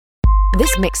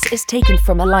This mix is taken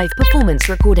from a live performance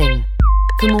recording.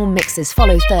 For more mixes,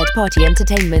 follow Third Party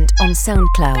Entertainment on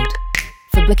SoundCloud.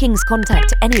 For bookings,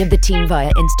 contact any of the team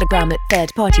via Instagram at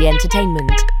Third Party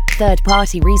Entertainment, Third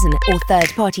Party Reazon or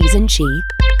Third Party Zinchi,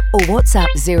 or WhatsApp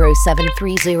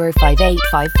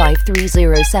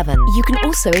 07305855307. You can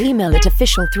also email at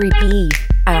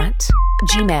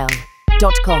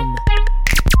official3pe@gmail.com.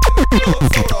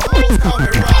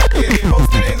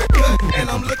 And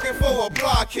I'm looking for a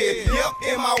blockhead. Yep,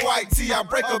 in my white tee, I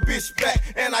break a bitch back,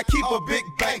 and I keep a big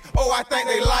bank. Oh, I think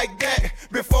they like that.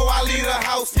 Before I leave the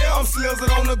house, I'm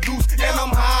slizzing on the goose, and I'm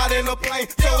high in the plane.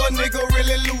 So a nigga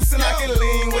really loose, and I can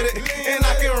lean with it, and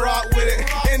I can rock with it.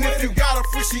 And if you got a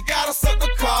fish, you gotta suck the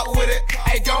cock with it.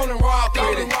 Hey, go and rock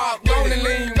with it, go and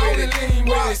lean with it.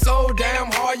 So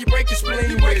damn hard, you break your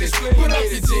spleen with it. Put up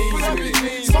your jeans with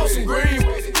it, smoke some green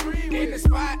with it. In the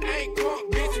spot, ain't crunk,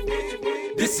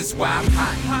 bitch. This is why I'm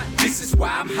hot. This is why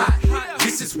I'm hot.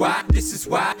 This is why I'm hot.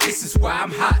 This is why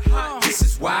I'm hot. This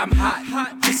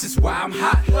is why I'm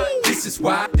hot. This is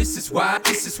why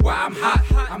I'm hot.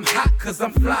 I'm hot cause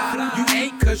I'm fly. You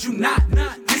ain't cause you not.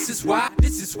 This is why I'm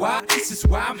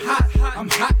hot. I'm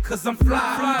hot cause I'm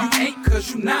fly. You ain't cause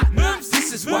you not.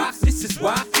 This is why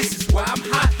I'm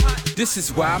hot. This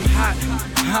is why I'm hot.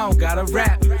 I don't gotta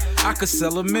rap. I could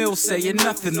sell a mill saying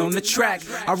nothing on the track.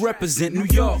 I represent New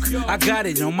York. I got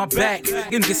it on my back.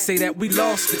 Niggas say that we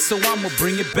lost it, so I'ma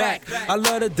bring it back. I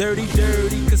love the dirty,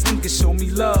 cause niggas show me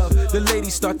love. The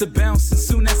ladies start to bounce as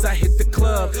soon as I hit the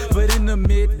club. But in the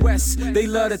Midwest, they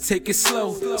love to take it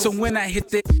slow. So when I hit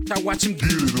the I watch them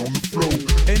get it on the floor.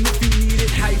 And if you need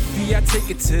it hyphy, I take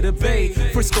it to the Bay.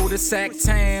 Frisco to Sac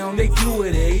Town, they do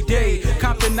it every day.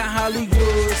 Compton to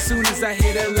Hollywood, soon as I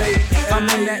hit LA. I'm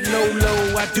in that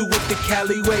low, I do it the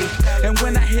Cali way. And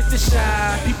when I hit the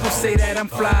Shy, people say that I'm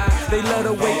fly. They love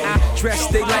the way I dress,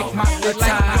 they like my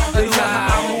attire. They love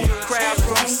how I move crowds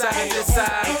from side to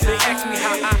side. They ask me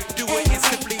how I do it, and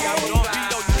simply I don't know. You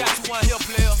got one here,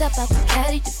 player. Step out the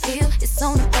caddy to feel, it's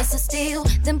on the bus of steel.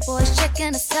 Them boys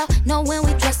checking us out, know when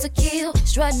we dress to kill.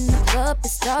 Strutting the club,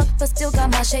 it's dark, but still got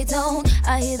my shades on.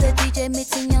 I hear the DJ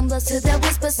mixing young bloods to their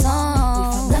whisper song. We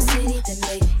from the city that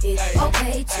made it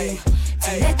okay to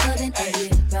let couldn't end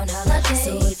it round holiday.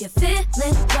 So if you're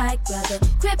feeling right, grab the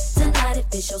kryptonite.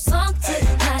 If it's your song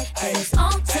tonight, and it's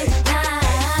on tonight.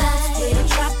 Dance with it,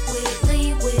 drop with it,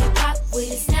 lean with it, rock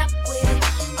with it, snap with it.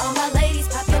 All my ladies,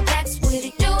 pop your backs with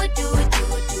it, do it, do it, do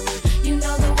it, do it. You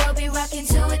know the world be rocking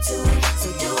to it, to it.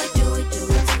 So do it, do it, do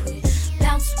it, do it.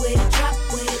 Bounce with it, drop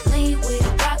with it, lean with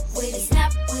it, rock with it,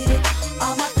 snap with it.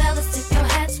 All my fellas, tip your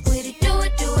hats with it, do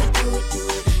it, do it, do it, do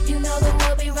it. You know the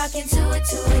world be rocking to it,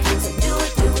 to it. So do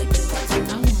it, do it, do it, do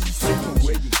it.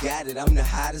 Where you got it, I'm the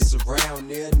hottest around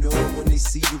there. Know it when they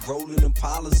see you rolling them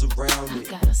polars around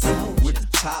it. With the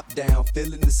top down,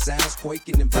 feeling the sounds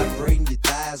quaking and vibrating your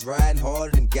thighs. Riding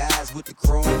harder than guys with the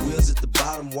chrome wheels at the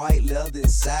bottom, white leather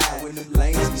inside. When them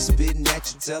lanes be spitting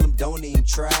at you, tell them don't even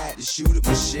try to shoot at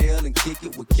Michelle and kick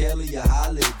it with Kelly or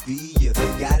holla at B. You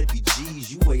gotta be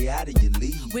G's, you way out of your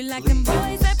league. We like them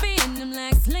boys that be in them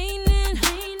legs leaning.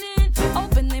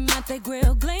 Open their mouth, they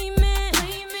grill gleaming.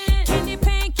 Candy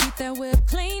paint, keep that whip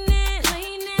cleaning.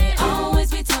 They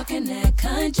always be talking that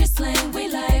country slang. We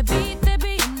like beat, they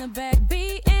be in the back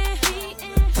beating.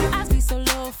 I be so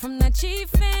low from that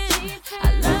chiefin'.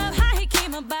 I love how he keep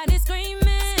my body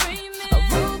screaming. A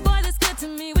rude boy that's good to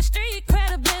me with street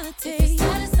credibility. If his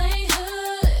status ain't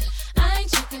hood, I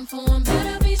ain't checking for him.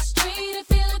 Better be street if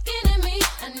you're looking at me.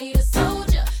 I need a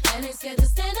soldier that ain't scared to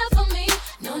stand up for me.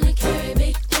 Known to carry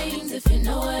big things if you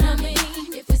know what I mean.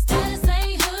 If his status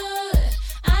ain't hood,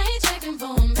 I ain't checking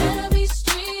for him. Better be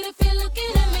street if you're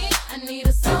looking at me. I need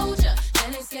a soldier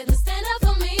that ain't scared to stand up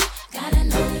for me. Gotta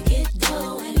know to get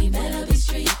dough and he better be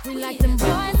street. We like them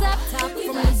boys up top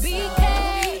from the BK.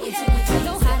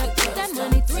 Know how to put that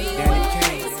money 3 ways.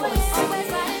 Always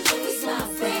riding with the smile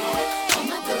face. Oh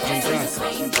my goodness, it's a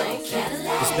green black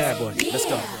Cadillac. It's bad boy, let's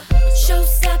go. Show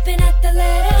stopping at the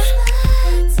ladder.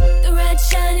 The red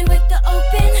shining with the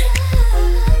open.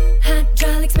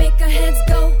 Hydraulics make our heads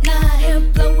go nod. Hair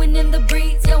blowing in the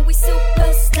breeze, yo, we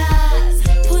superstars.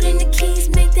 Put in the keys,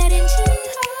 make that engine.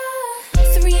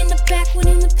 3 in the back, 1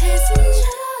 in the passenger.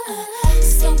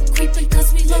 So creeping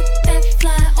cause we look that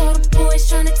fly. All the boys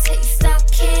tryna taste our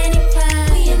candy pie.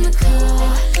 We in the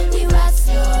car, we ride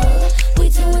slow. We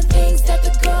doing things that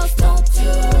the girls don't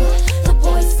do. The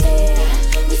boys stare,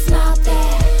 we smile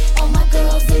back. All my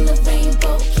girls in the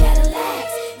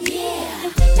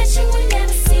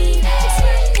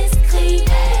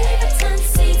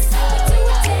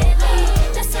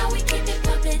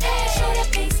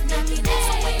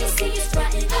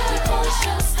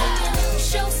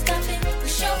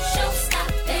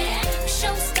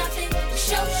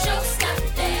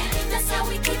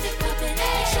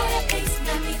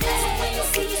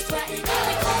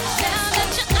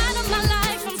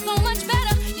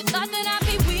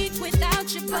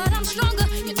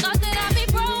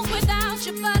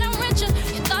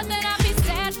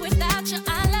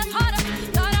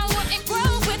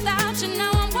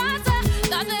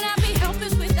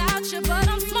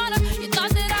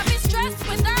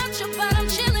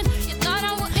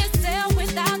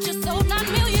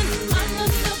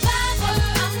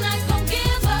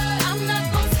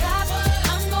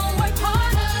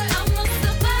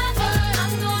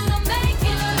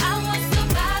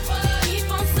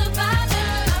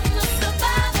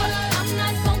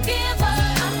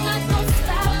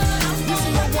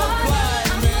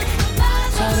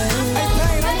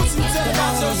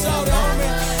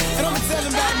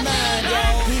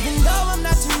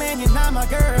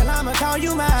I'ma call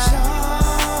you mine.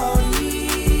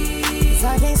 Shorty. 'Cause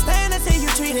I can't stand to see you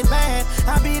treated bad.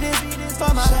 I be this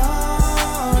for my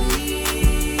shorty.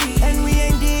 And we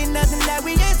ain't did nothing that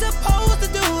we ain't supposed to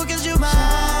do, 'cause you mine.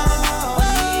 Oh,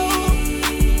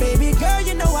 baby girl,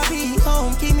 you know I be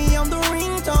home. Keep me on the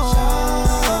ringtone.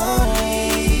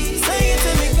 Say it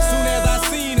to me, girl. Soon as I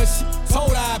seen her, she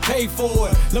told her I'd pay for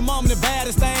it. Lil' mama the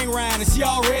baddest thing round, and she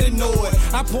already know it.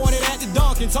 I pointed at the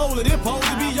dunk and told her this supposed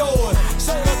to be yours.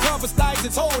 Showed her a couple stipes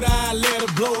and told her I'd let her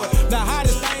blow it. The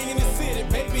hottest thing in the city,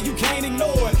 baby, you can't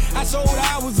ignore it. I showed her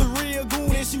I was a real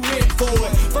goon and she went for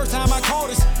it. First time I caught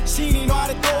her, she didn't know how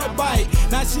to throw it bite.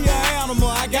 Now she an animal,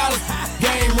 I got her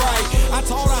game right. I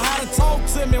taught her how to talk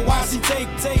to me while she take,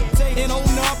 and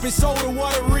open up and show her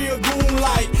what a real goon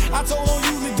like. I told her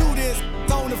don't usually do this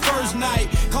on the first night,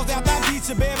 'cause after I beat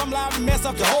you, babe, I'm liable to mess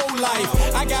up your whole life.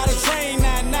 I got a train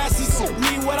now she soak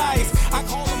me with ice. I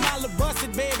call her my little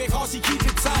busted baby, 'cause she keep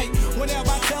it tight.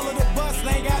 Whenever I tell her to bust,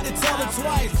 I ain't got to tell her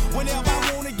twice. Whenever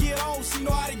I wanna get on, she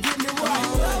know how to get me right.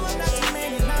 I'm not your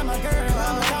man, you're not my girl.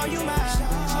 I'ma call you mine.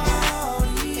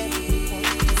 Shorty.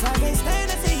 'Cause I can't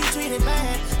stand to see you treated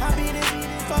bad. I be this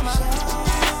for my shorty.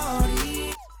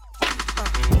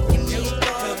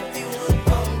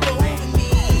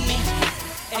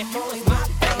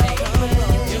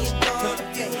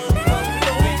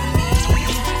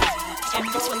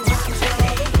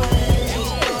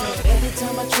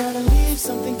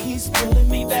 Something keeps pulling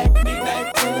me back,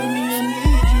 telling me I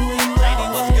need you in my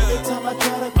life. Every time I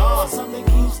try to call, something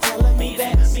keeps telling me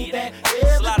that everything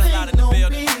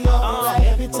gon' be alright.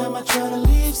 Every time I try to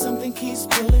leave, something keeps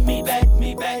pulling me back,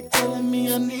 telling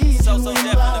me I need you in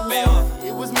my life.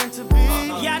 It was meant to be.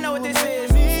 Yeah, I know what this is.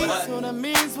 So that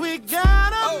means we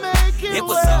gotta make it. It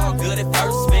was all good at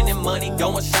first, spending money,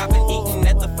 going shopping, eating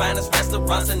at the finest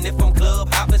restaurants, and if I'm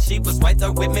club hopping, she was right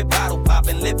there with me, bottle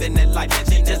popping, living that life. And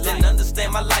she just didn't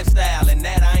understand my lifestyle, and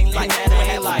that I ain't like that. I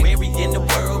had like Mary in the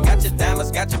world, got your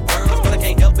diamonds, got your pearls, but I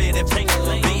can't help it if she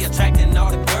be attracting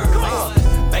all the girls.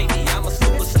 Baby, I'm a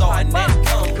superstar, and that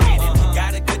come with it.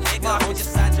 Got a good nigga on your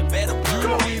side, you better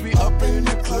run. We be up in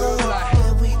the club,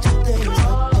 and we do things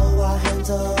up, throw our hands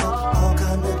up, all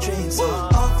kind of drinks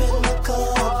off in the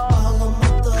cup, all of my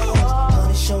thugs,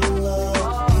 honey show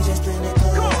love, he just been it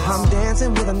up. I'm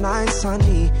dancing with a nice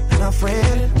honey and a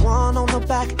friend, one on the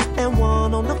back and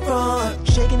one on the front,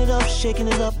 shaking it up,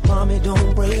 mommy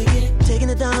don't break it, taking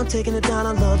it down,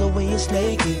 I love the way you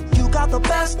snake it. You got the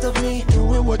best of me,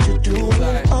 doing what you're doing,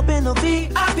 up in the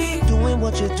VIP, doing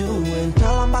what you're doing.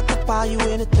 Girl, I'm about to buy you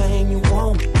anything you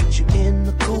want, put you in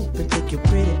the coupe and take your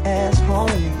pretty ass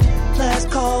home. Let's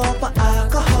call for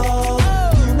alcohol,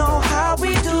 you know how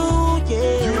we do,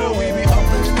 yeah. You know we be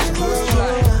up in the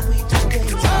club, we do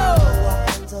things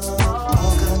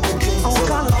all kinds of drinks, all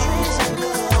kind of drinks, yeah.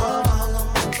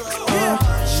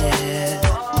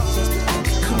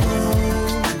 Come on.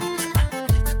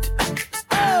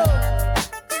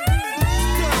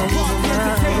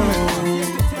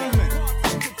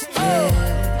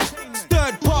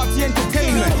 Third party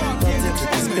entertainment.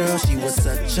 This girl, she was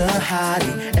such a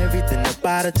hottie. Everything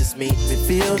about her just made me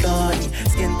feel naughty.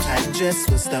 Skin tight dress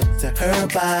was stuck to her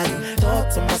body.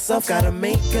 Thought to myself, gotta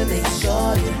make a name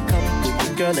shorty. Come with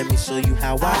me, girl, let me show you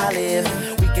how I live.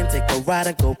 We can take a ride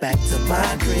and go back to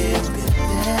my crib.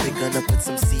 We're gonna put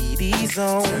some CDs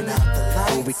on, turn out the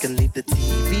lights, or we can leave the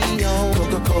TV on.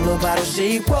 Coca-Cola bottle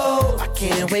shape, whoa, I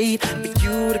can't wait for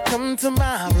you to come to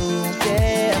my room,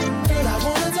 yeah. Girl, I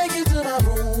wanna take you to my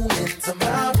room, into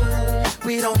my room.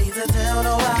 We don't need to tell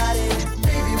nobody.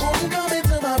 Baby, won't you come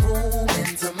into my room,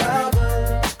 into my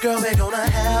room? Girl, we're gonna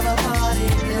have a party,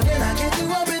 and when I get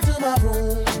you up into my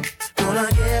room,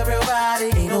 gonna get everybody,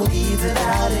 ain't no need to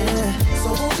doubt it.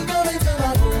 So won't you come into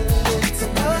my room, into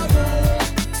my room?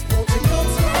 Won't you come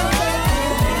to my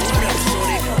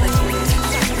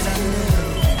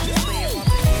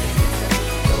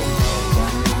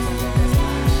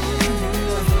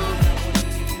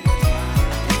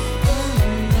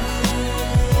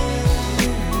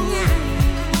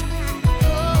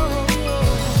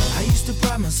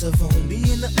myself on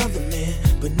being the other man,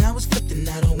 but now it's flipping.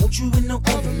 I don't want you with no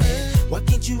other man. Why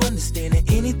can't you understand that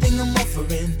anything I'm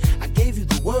offering? I gave you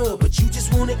the world, but you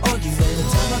just wanted arguing. From the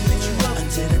time I picked you up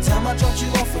until the time I dropped you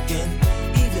off again,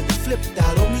 even flipped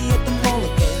out on me at the mall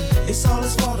again. It's all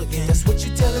his fault again. That's what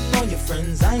you telling all your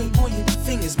friends. I ain't pointing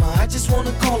fingers, ma. I just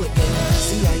wanna call again.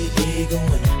 See how your day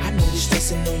going. I know you're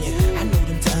stressing on you. I know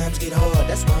them times get hard.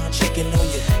 That's why I'm checking on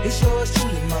you. It's yours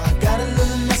truly, ma. I got a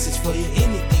little message for you.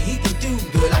 Anything he can do,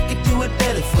 girl, I can do it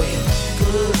better for you.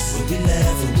 Cause when we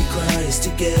laugh and we cry, it's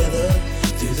together.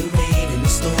 Through the rain and the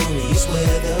stormiest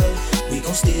weather, we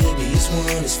gon' still be as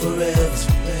one, it's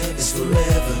forever.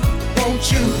 forever.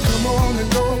 Won't you come on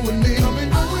and go with me?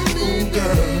 Ooh,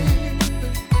 girl,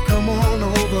 come on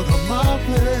over to my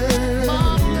place.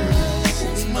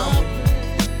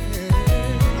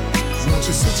 Won't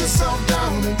you sit yourself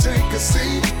down and take a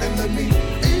seat and let me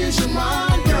ease your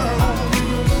mind, girl?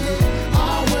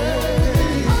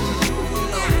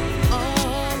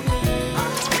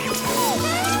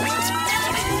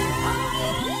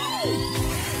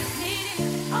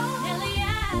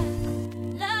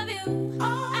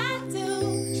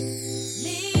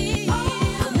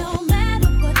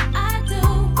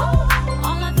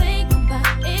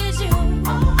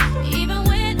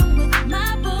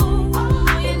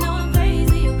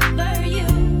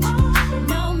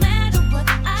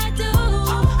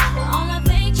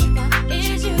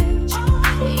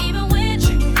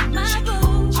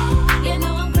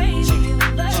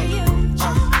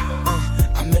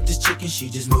 She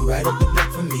just moved right up the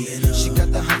block for me, and she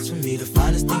got the hots for me, the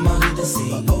finest thing my hood has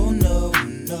seen. But oh no,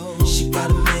 no, she got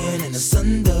a man and a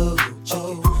son though.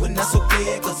 Oh, but that's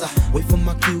okay, cause I wait for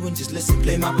my cue and just listen,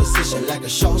 play my position like a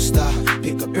show star.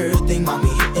 Pick up everything, mommy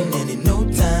hitting, and in no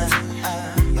time,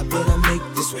 I bet I make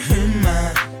this with her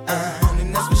mine.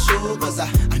 And that's for sure, cause I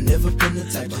never been the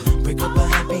type to break up a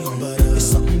happy home. But it's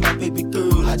something about baby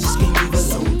girl, I just can't leave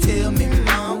alone. Tell me,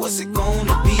 mom, what's it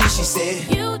gonna be? She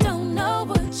said, you don't know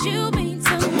what you mean.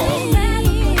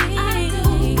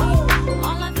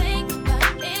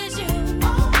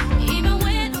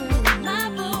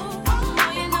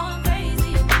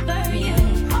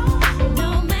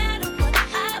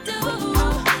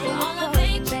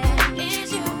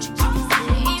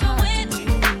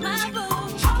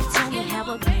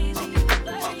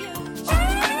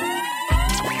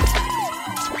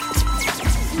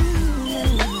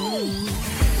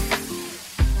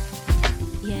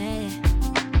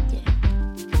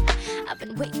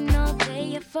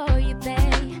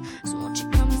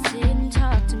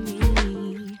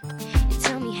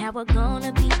 We're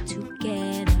gonna be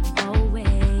together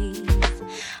always.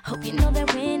 Hope you know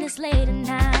that when it's late at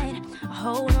night, I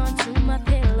hold on to my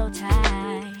pillow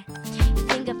tight. You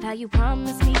think of how you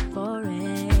promised me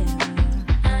forever.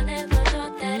 I never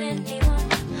thought that anyone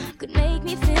could make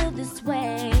me feel this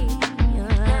way.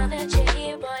 Now that you're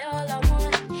here, boy, all I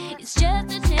want is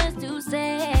just a chance to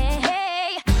say,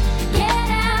 hey, get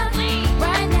out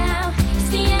right now. It's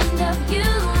the end of you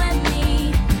and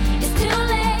me. It's too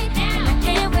late.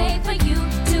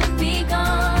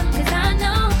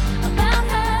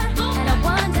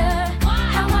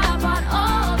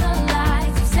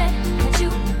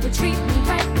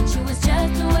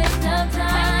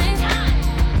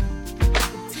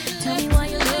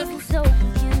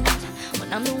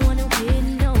 I'm the one who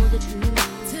didn't know the truth.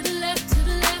 To the left,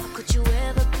 how could you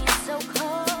ever be so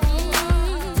cold?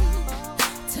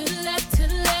 To the left,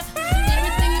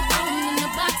 everything you own in the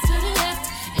box. To the left,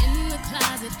 in the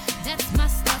closet, that's my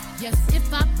stuff. Yes,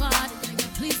 if I bought it,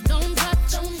 please don't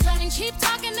touch. And keep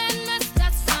talking and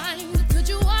that's fine. But could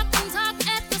you walk and talk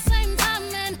at the same time?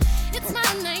 And it's my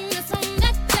name that's on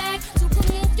that tag. So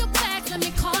remove your bags, let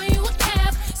me call you a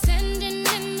cab. Standing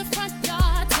in the front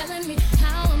yard, telling me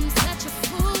how I'm such a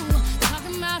fool.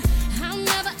 Talking about I'll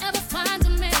never ever find a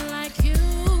man like you.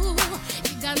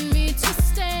 You got me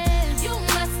twisted. You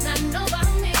must not know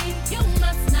about me. You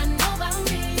must not know about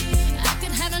me. I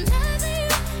could have another you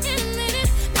in a minute.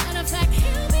 Matter of fact,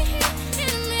 he'll be here in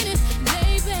a minute,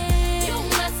 baby. You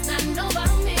must not know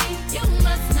about me. You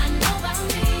must not know about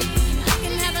me. I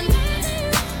can have another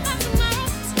you by tomorrow.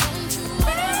 Don't you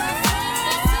ever stop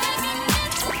second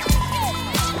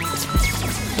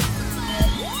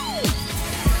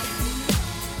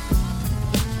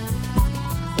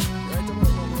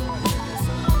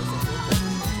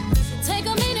Take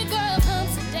a minute, girl, come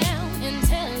sit down and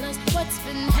tell us what's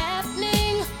been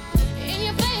happening. In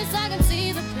your face, I can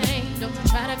see the pain. Don't you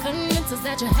try to convince us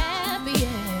that you're happy, yeah.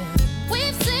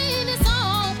 We've seen this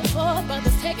all before,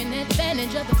 brothers taking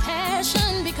advantage of the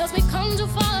passion. Because we come too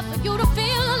far for you to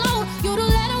feel alone, you to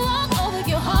let it walk over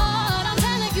your heart. I'm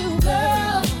telling you,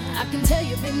 girl, I can tell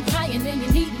you've been crying and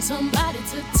you're needing somebody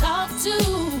to talk to.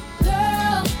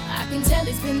 Girl, I can tell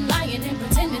he's been lying and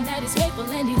pretending that he's faithful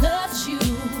and he loves you.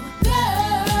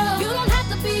 Girl, you don't have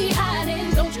to be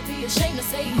hiding. Don't you be ashamed to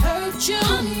say he hurt you.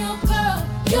 I'm your girl,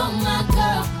 you're my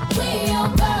girl, we're your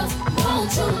girls.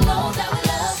 Won't you know that we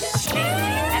love you?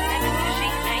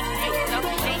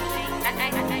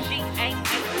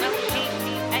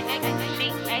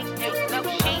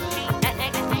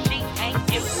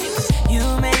 You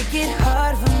make it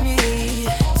hard for me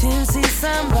to see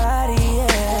somebody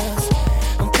else.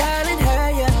 I'm calling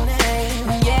her your name,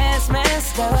 yeah, it's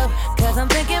messed up, cause I'm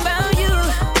thinking about you.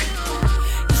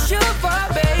 You shoot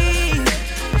for baby.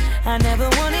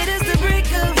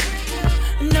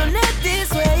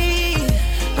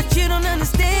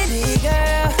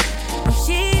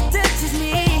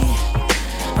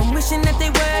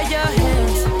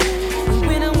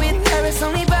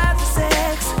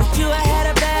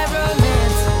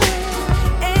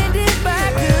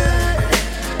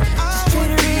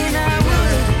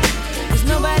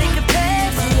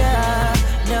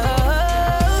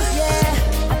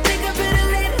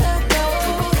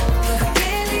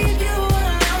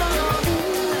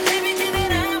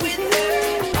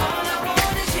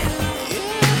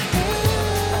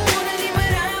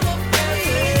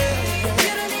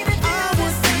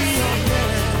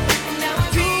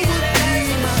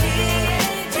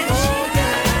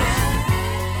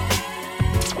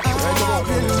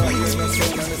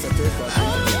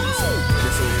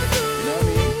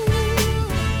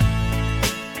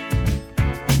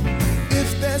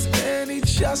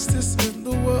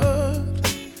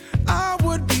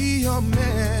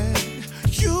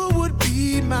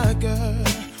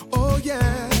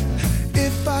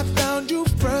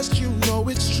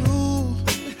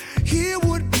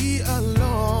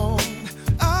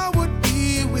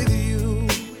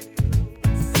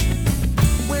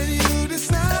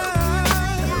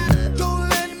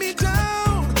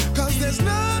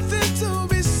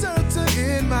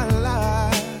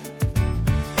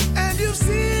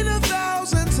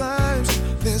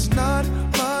 There's not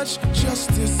much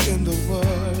justice in the world.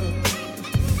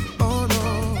 Oh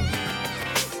no.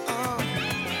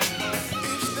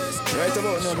 Right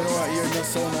about now, I don't want to hear no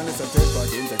sound unless a third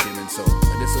party entertainment sound.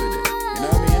 And that's what it is. You know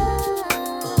what I mean?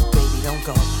 Baby, don't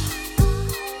go.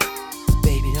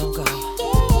 Baby, don't go.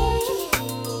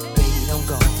 Baby, don't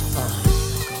go.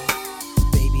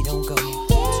 Baby, don't go.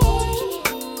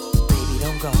 Baby,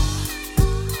 don't go.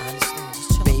 I understand. Just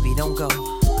chill. Baby, don't go. Where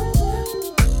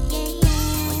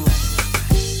you at?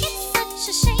 It's such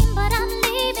a shame, but I'm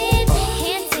leaving.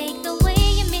 Can't take the way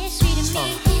you mistreated me.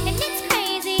 And it's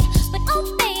crazy, but oh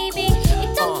baby,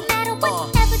 it don't matter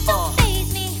whatever, don't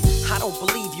faze me. I don't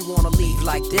believe you wanna leave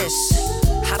like this.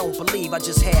 I don't believe I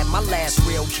just had my last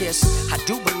real kiss. I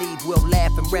do believe we'll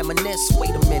laugh and reminisce.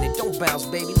 Wait a minute, don't bounce,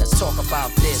 baby. Let's talk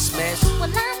about this, man. Well,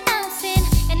 I'm bouncing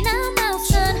and I'm out,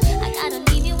 son. I gotta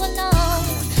leave you alone.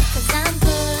 Cause I'm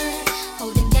good,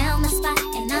 holding down the spot,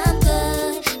 and I'm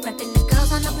good. Repping the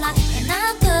girls on the block, and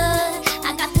I'm good.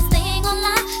 I got this thing on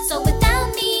lock, so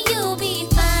without me, you'll be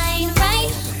fine,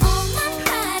 right? All my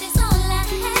pride is all I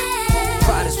have.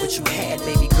 Pride is what you had,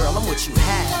 baby girl. I'm what you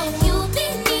had. You'll be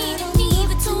needing me,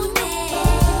 but too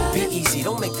bad. Be easy,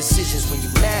 don't make decisions when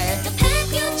you're mad. The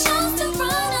path you chose to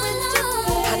run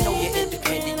alone. I know you're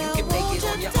independent, you can make it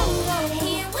on your own.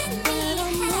 Here with me,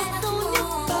 I have to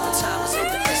move. Time is of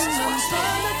the essence.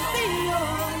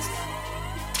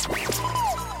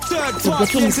 For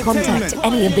bookings, contact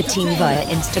any of the team via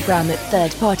Instagram at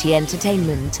Third Party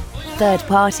Entertainment, Third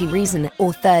Party Reazon,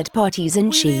 or Third Party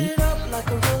Zinchi.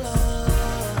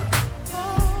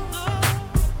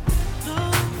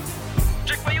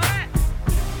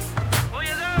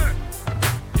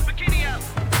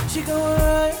 She gon'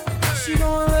 right, she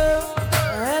gon' left,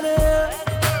 and it,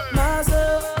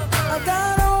 myself. I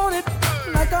got on it,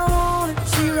 like I want it.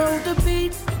 She rode the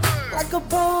beat, like a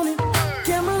pony.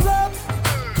 Cameras up,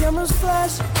 cameras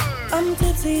flash. I'm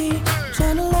tipsy,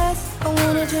 tryna last. I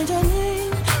wanna change her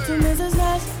name to Mrs.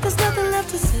 Nash. There's nothing left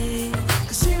to say,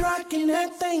 cause she rockin'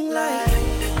 that thing like.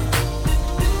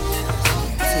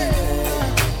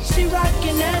 She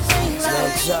rockin' that thing like.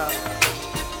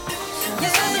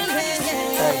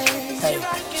 Hey,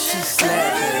 she's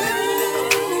snapping.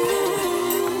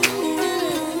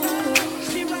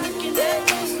 She rockin' that,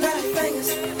 snap fingers.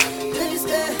 Please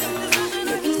stay.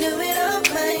 You can do it all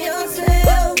by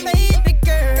yourself, baby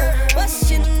girl. What's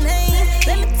your name?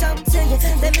 Let me talk to you.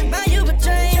 Let me buy you a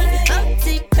drink. I'm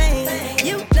T-Pain.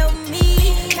 You know me.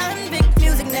 Convict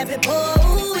music, never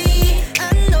boy.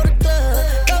 I know the club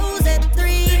goes at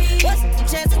 3. What's the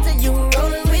chances that you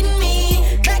rollin' with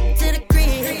me? Back to the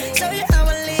crib. Show you how I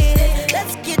live.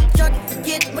 Let's get drunk and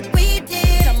forget what we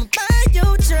did. I'ma buy you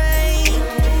a drink.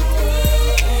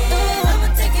 I'ma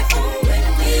take it home with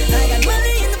me. I got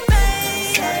money in the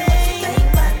bank. Think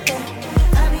about that.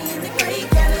 I be in the great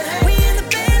Cadillac. We in the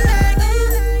bed like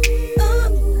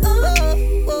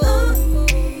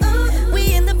we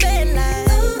in the bed like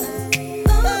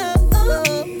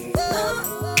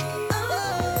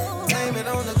Blame it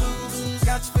on the goose,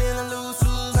 got you feeling loose.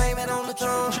 Blame it on the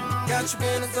throne, got you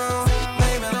in the zone.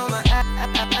 Blame it on the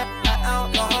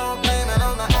alcohol. Blame it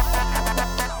on the.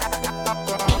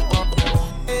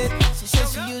 She says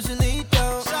she usually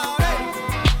don't,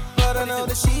 but I know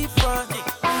that she front.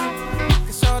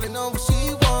 Cause shorty know what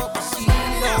she want, but she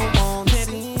don't want it.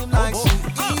 Seem like she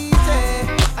easy.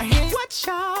 I hear what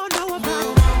y'all know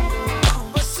about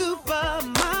a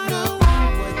supermodel,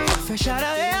 fresh out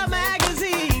of Air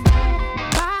magazine.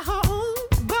 Buy her own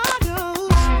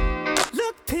bottles.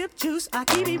 Look, pimp juice, I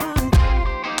keep it one.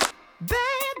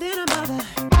 Bad than a mother.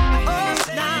 Oh,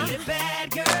 now you're a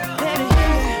bad girl. Baby,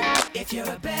 if you're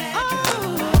a bad girl.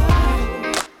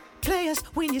 Players,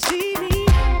 when you see me,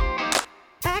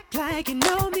 act like you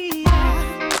know me.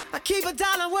 I keep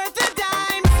 $1 worth of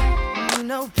dimes. You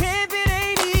know, pimpin'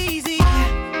 ain't easy.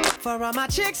 For all my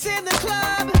chicks in the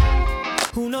club,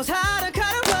 who knows how to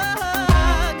cut a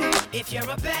rug? If you're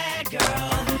a bad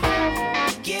girl,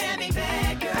 get me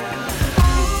bad girl.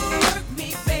 Work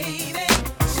me, baby.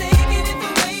 Shaking it the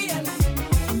way I like.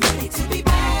 I'm ready to be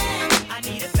bad. I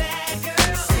need a bad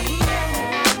girl. Say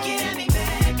yeah. Get me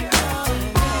bad girl.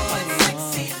 One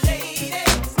sexy lady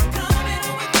coming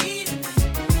on with me tonight.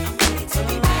 I'm ready to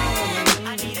be bad. I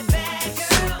need a bad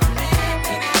girl. Bad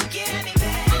baby, get me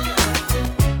bad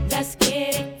girl. Let's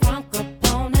get it crunk up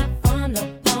on that fun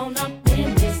up in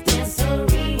this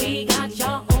dancery. We got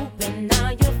y'all open, now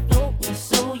you're floating,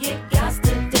 so you got to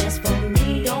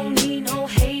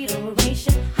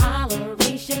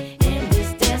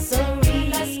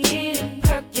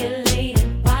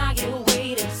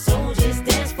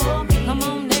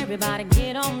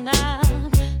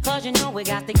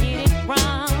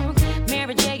around.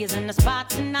 Mary J is in the spot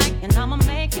tonight, and I'ma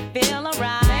make you feel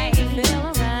alright.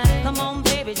 Come on,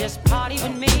 baby, just party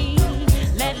with me.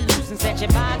 Let loose and set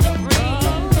your body free.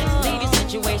 Leave your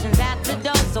situations at the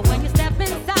door, so when you step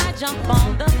inside, jump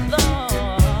on the floor.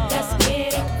 Let's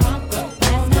get it crunk up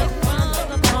on the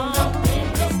in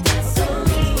this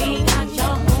dancery. We got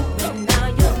y'all moving, now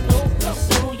you're open,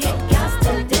 so you got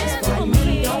to dance for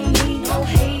me. Don't need no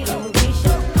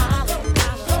hateration, holla,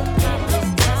 holla in this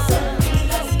dancery.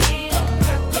 Let's get it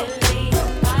percolating,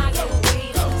 fire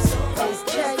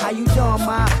waiting. How you doing,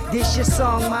 ma? This your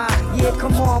song, ma. Yeah,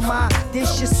 come on, ma.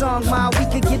 This your song, ma. We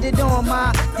could get it on,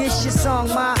 ma. This your song,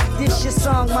 ma. This your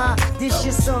song, ma. This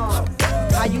your song.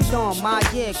 How you doing, ma?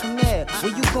 Yeah, come here.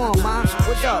 Where you going, ma?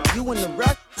 What up? You in the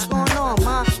rush? What's going on,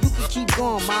 ma? You can keep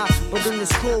going, ma. But in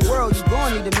this cool world, you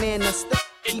gon' need a man that's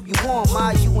keep you warm,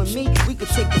 ma. You and me, we could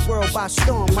take the world by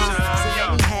storm, ma. So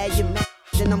let me have your man.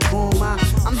 Then I'm going, ma.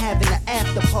 I'm having an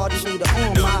after party later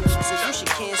on, ma. So you should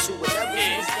cancel whatever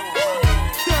you was doing.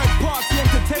 Third Party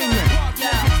Entertainment.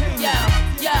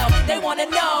 Yo, they wanna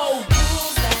know.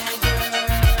 Who's that girl?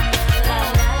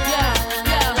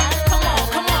 Come on.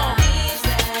 Come on.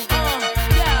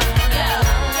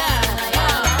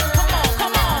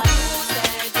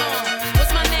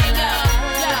 What's my name, yo?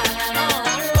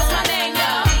 What's my name,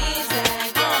 yo?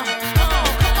 Come on.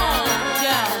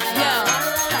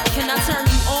 Can I turn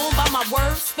you on by my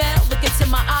word spell? Look into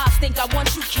my eyes, think I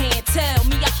want you, can't tell.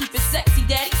 Me, I keep it sexy,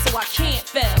 daddy, so I can't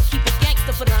fail. Keep it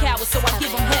gangster for the cowards, so I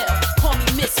give them hell. Call me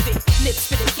misfit, lips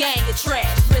for the gang of trash.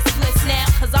 Riskless now,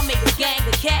 cause I make a gang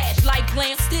of cash. Like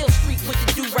glam, still street with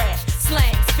the do-rag.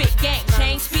 Slang, spit, gang,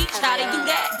 change speech, how they do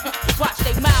that? Watch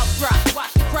they mouths drop,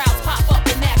 watch the crowds pop up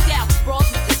and act out. Brawls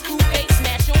with the screw face,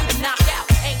 smash on and knock out.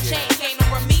 Ain't chain, can't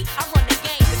run me, I run the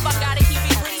game. If I gotta keep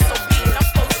it green, so be it. I'm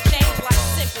supposed to change like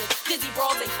simple. Dizzy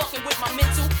brawls ain't fucking with my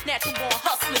mental. Natural born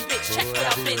hustling, bitch, check what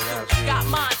I've been through. Got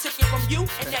mine, took it from you,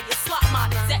 and now you slot mine.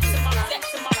 Exact to my.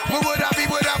 What would I be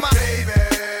without my baby?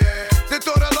 The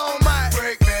thought alone might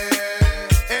break me,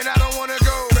 and I don't wanna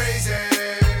go crazy.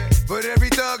 But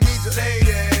every thug needs a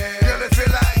lady. Girl, it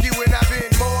feel like you and I've been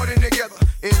more than together.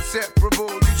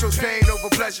 Inseparable, you chose pain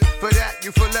over pleasure. For that,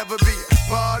 you forever be a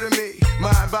part of me.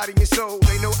 Mind, body, and soul,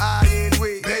 ain't no I in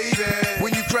we. Baby,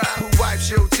 when you cry, who wipes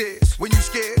your tears? When you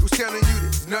scared, who's telling you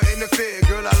this? Nothing to fear,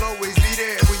 girl, I'll always be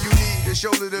there. When you need a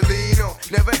shoulder to lean on,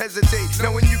 never hesitate,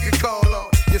 knowing you can call on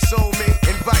your soulmate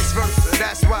and vice versa.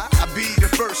 That's why I be the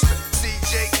first to see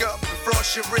Jacob and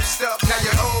frost your wrist up. Now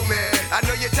you're old man, I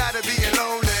know you're tired of being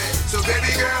lonely. So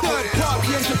baby girl, put it on.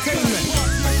 Party Entertainment.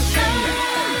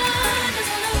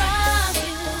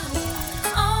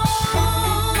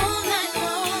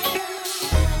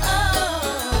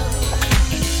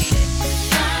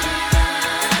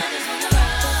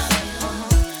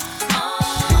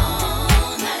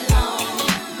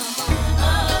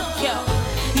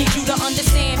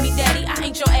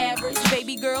 Your average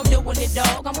baby girl doing it,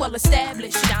 dog. I'm well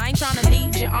established. I ain't tryna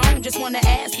lead you on. Just wanna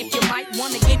ask if you might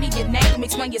wanna give me your name,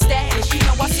 explain your status. You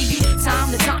know I see you time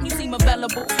to time. You seem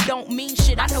available. Don't mean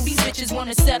shit. I know these bitches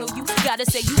wanna settle you. Gotta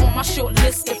say you on my short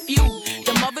list of few.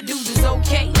 Them other dudes is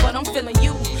okay, but I'm feeling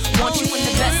you. Want you in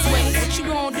the best way. What you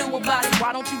gonna do about it?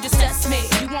 Why don't you just test me?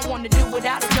 You won't wanna do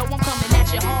without it. Yo, I'm coming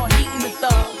at you hard, eating the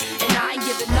thug, and I ain't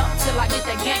giving up till I get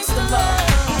that gangster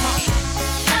love.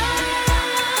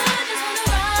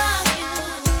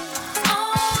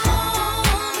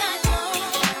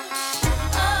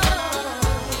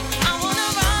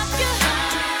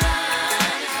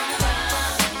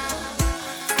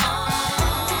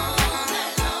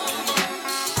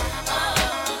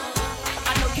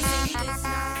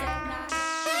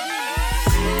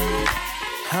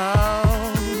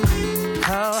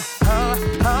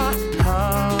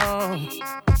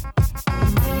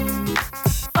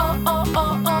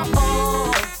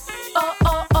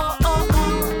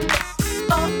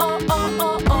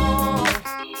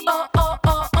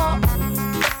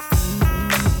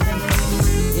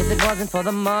 For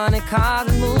the money, cars,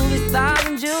 and movie stars,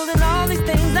 and jewels, and all these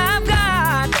things I've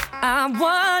got, I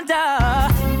wonder,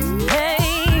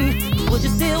 hey, would you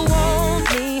still want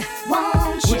me?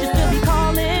 Would you still be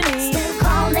calling me? Still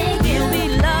calling you. You'll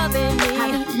be loving me.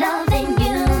 I'll be loving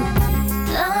you.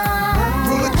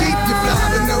 Pull a deep, you fly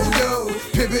with no dough.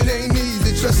 Pimpin' ain't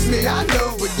easy, trust me, I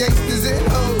know. But gangsters and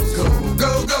hoes go,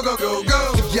 go, go, go, go, go.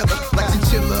 Together like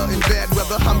chinchilla in bad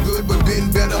weather. I'm good, but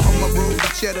been better on my road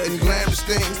with cheddar and glamorous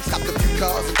things. Copped a few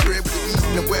cars, a crib with the east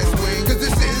and the west wing. Cause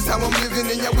this is how I'm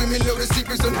living, and y'all women know the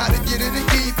secrets on how to get it and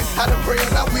keep it. How to pray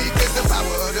on our weakness, the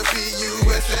power of the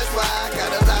P-U-S-S-Y.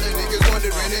 Got a lot of niggas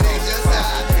wondering, it ain't just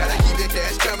I. Gotta keep the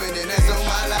cash coming, and that's on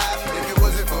my life. If it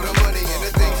wasn't for the money and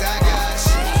the things I got,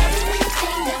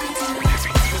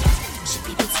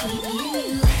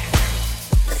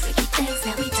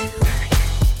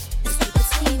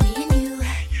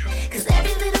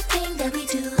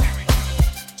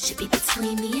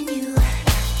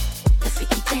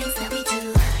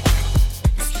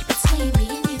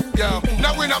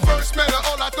 When I first met her,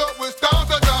 all I thought was down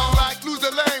the down. Like lose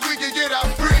the lane, we can get out,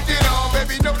 bring it on.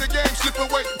 Baby, know the game, slip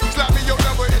away. Slap me your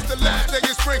number, it's the last day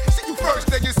of spring. See you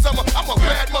first day in summer. I'm a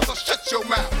bad mother, shut your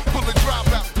mouth. Pull the drop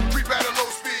out, creep at a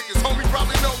low speed. His homie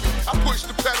probably know me. I push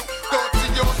the pedal, throw it to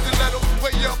your stiletto.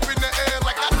 Way up in the air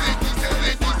like I think he said.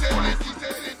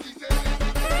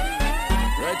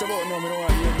 Right about now, me don't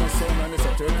want to hear no sound and it's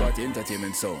a third party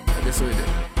entertainment sound. That's what it is.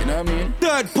 You know what I mean?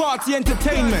 Third party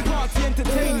entertainment.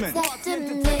 It's after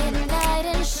midnight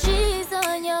and she's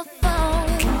on your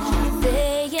phone.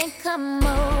 Saying come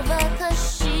over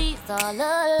cause she's all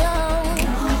alone.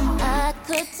 I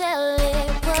could tell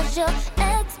it was your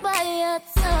ex by your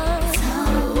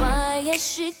tone. Why is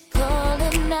she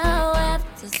calling now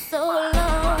after so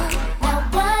long? Now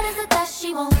what is it that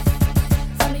she wants?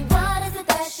 Tell me what is it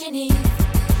that she needs?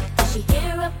 Did she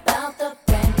hear about the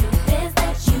brand new biz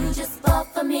that you just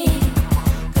bought for me?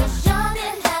 Cause y'all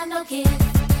didn't have no kids,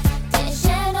 didn't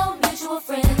share no mutual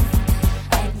friends.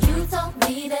 And you told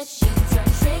me that she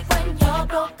turned trick when y'all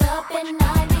broke up in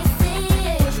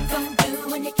 96. What you gonna do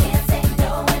when you can't say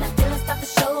no? And I feel it's about the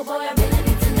show, boy, I really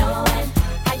need to know. And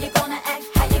how you gonna act,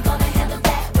 how you gonna handle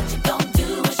that? What you gonna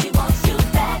do when she wants you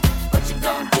back? What you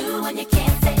gonna do when you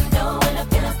can't say no? And I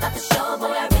feel it's about the show, boy,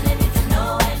 I really need to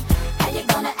know. And how you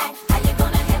gonna act, how you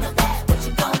gonna handle that? What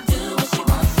you gonna do when she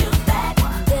wants you back?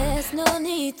 There's no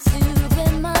need to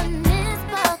reminisce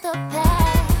about the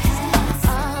past.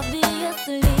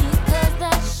 Obviously, cause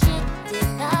that shit did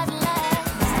not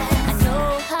last. I know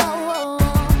how a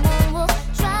woman will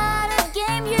try to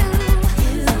game you.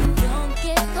 So don't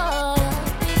get caught up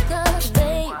because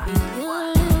baby you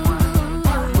lose.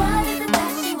 What is it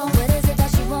that she wants? What is it that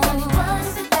she wants? Tell me what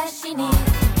is it that she needs?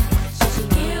 Should she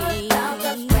hear about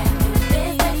the brand new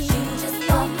biz that you just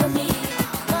bought for me?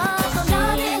 Cause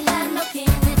y'all didn't have no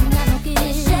kids,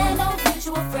 didn't share no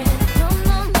mutual friends.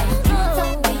 And you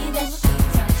told me that she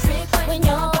turned trick when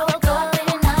y'all broke up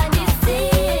in 96.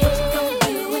 What you gonna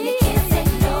do when you can't say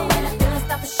no? And I feel it's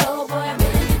about the show, boy, I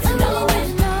really need to know. And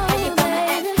how you gonna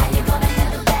act, how you gonna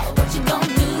handle that? What you gonna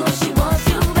do when she wants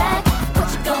you back? What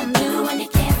you gonna do when you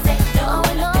can't say no?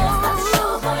 And I feel it's about the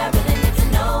show, boy, I really need to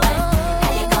know. And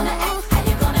how you gonna act, how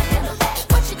you gonna handle that?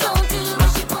 What you gonna do when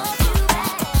she wants you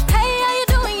back? Hey, how you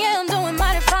doing? Yeah, I'm doing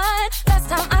mighty fine. Last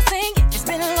time I sing, it's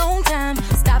been a long time.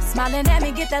 Stop smiling at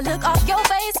me, get that look off your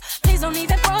face. Please don't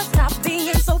even front, stop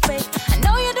being so fake. I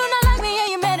know you do not like me, and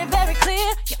you made it very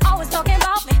clear. You're always talking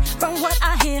about me, from what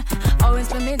I hear. Always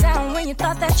put me down when you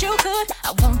thought that you could.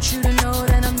 I want you to know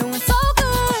that I'm doing so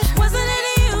good. Wasn't it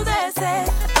you that said,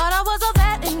 I thought I was all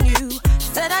that in you?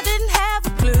 Said I didn't have a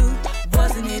clue.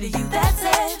 Wasn't it you that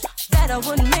said, that I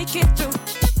wouldn't make it through?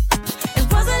 And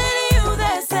wasn't it you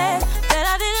that said, that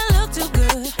I didn't look too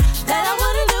good? That I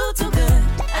wouldn't do too good?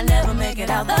 I never make it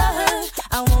out the hood.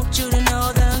 I want you to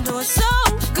know that I'm doing so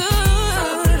good.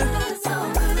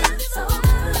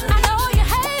 I know you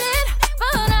hate it,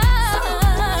 but I'm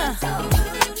doing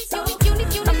so good. If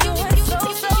he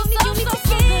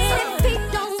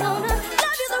don't wanna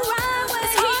love you the right way,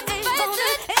 he ain't gonna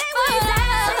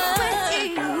with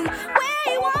you where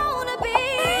you wanna be.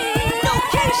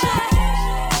 Location.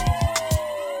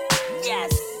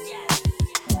 Yes.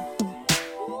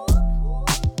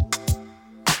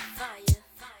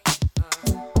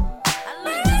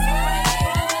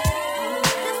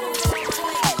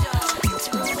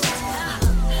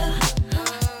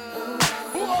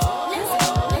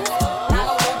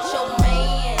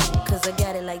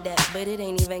 But it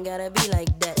ain't even gotta be like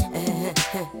that.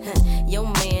 Yo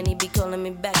man, he be calling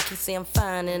me back. He say I'm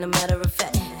fine, and a matter of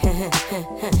fact,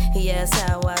 he asks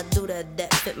how I do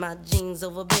that fit my jeans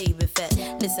over baby fat.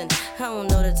 Listen, I don't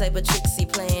know the type of tricks he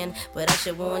playing, but I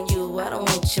should warn you, I don't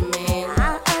want your man.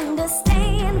 I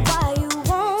understand why you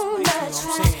wanna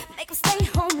try, make him stay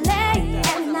home late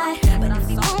at night. But if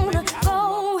he wanna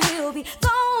go, he'll be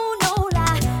gone, no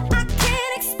lie. I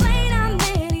can't explain how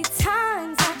many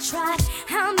times I tried,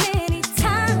 how many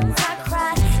times I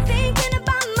cried, thinking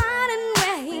about mine and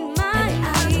where he might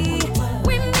be.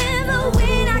 Remember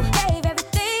when I gave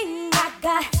everything I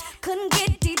got, couldn't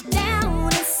get deep down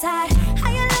inside. How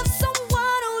you love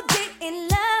someone who didn't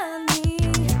love me?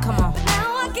 Come on. But now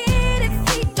I get if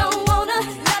he don't wanna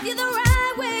love you the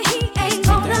right way, he ain't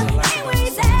gonna. Ain't where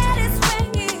he's at, it's where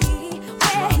he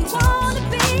wanna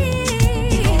be.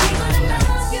 He ain't gonna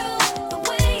love you the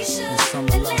way he should,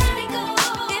 then let it go.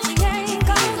 If he ain't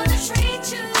gonna treat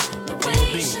you the way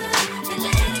he should, then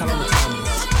let it go.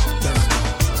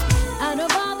 Out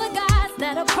of all the guys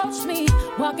that approached me,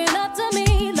 walking up to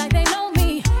me like they know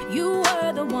me, you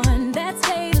were the one that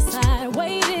stayed aside,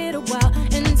 waited a while,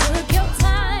 and took your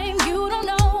time. You don't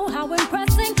know how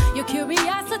impressing your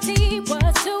curiosity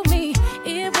was to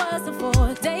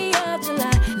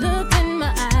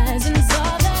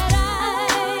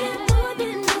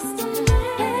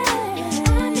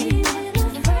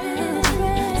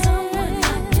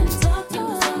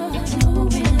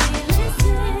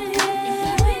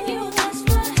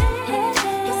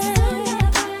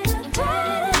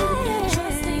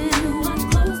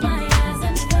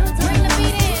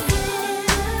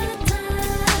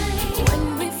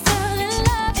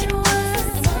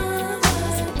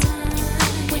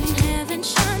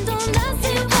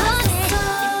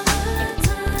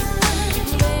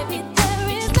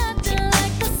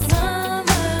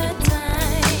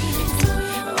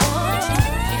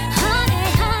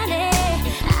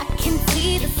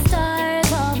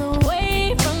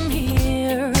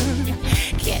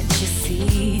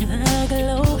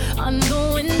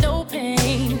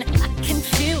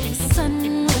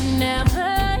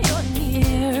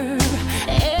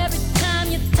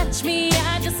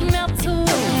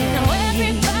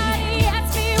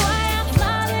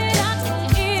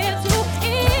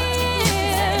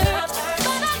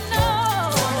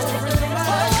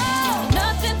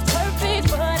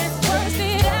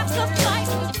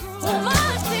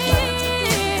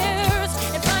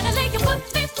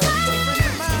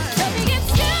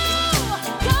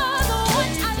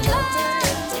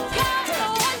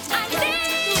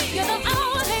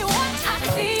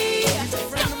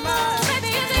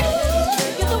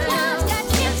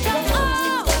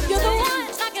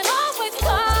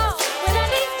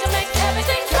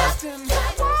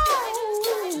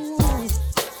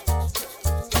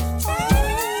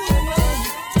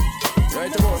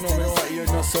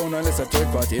sound unless a third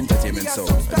party entertainment sound.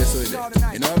 That's what it is.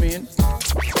 You know what I mean?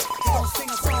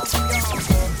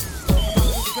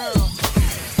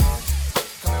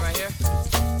 Coming right here?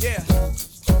 Yeah.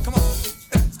 Come on.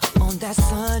 On that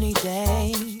sunny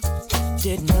day,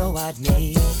 didn't know I'd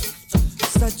meet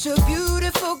such a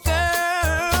beautiful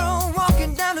girl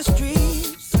walking down the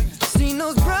street. Seen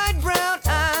those bright brown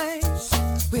eyes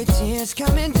with tears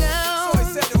coming down.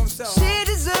 She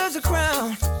deserves a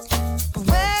crown, but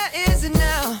where is it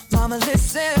now? Mama,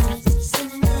 listen.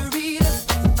 Senorita,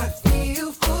 I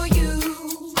feel for you.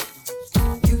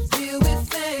 You deal with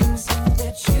things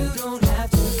that you don't have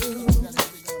to.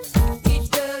 He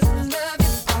doesn't love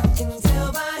you, I can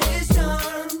tell by his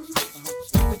charm.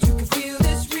 But you can feel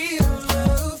this real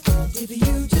love if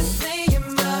you just lay your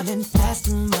mind. Running fast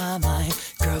in my mind,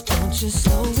 girl, don't you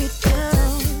slow it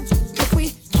down. If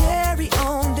we carry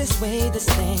on this way, this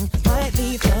thing might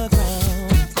leave the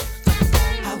ground.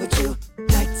 How would you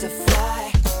like to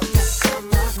fly? Yes, I'm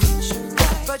not creature,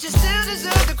 right? But you still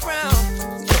deserve the crown.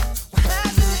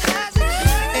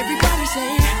 Everybody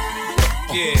say,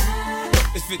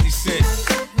 yeah, it's 50 Cent.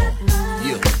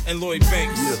 Yeah. And Lloyd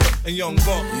Banks. Yeah. And Young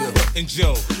Buck. Yeah. And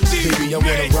Joe. Baby, I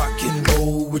wanna rock and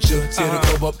roll with you. Tear the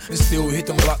club up and still hit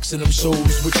them blocks and them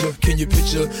shows with you. Can you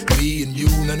picture me and you?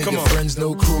 None of your friends,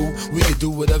 no crew. We can do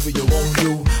whatever you want to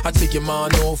do. I take your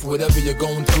mind off whatever you're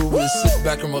going through. And sit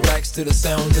back and relax to the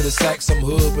sound of the sax. I'm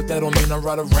hood, but that don't mean I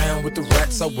ride around with the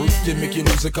rats. I work you, make you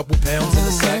lose a couple pounds in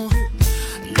the sack.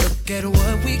 look at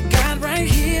what we got right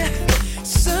here.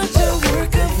 Such a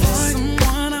work of art.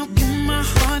 Someone I'll give my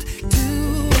heart to.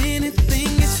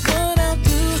 Anything is what I'll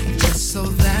do, just so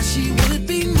that she would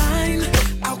be mine.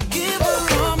 I'll give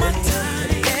her all my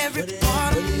time, every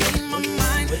part of me, my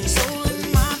mind, soul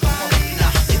and my body.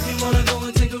 If you wanna go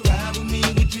and take a ride with me,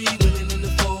 we three willing in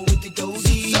the four with the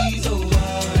goldies. Oh,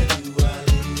 why do I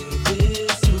live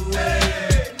this way?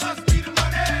 Must be the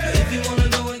money. If you wanna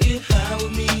go and get high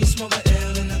with me, smoke a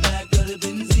L in the back of the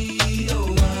Benzie. Oh,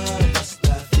 why must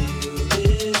I feel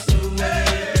this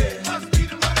way? Must be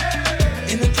the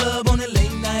money. In the club on a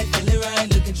late night, feeling right,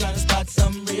 looking, trying to spot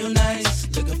something real nice.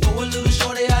 Looking for a little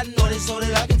shorty I know this so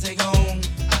that I can take home.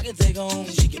 I can take home.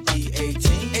 She could be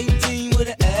 18 with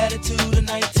an attitude of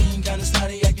 19, kinda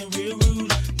snotty, acting real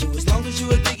rude. But as long as you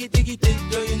a diggy,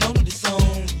 girl, you know that it's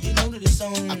on. You know that it's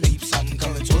on. I peep something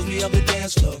coming towards me up the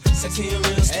dance floor. Sexy and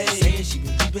real, saying she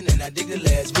been peeping and I dig the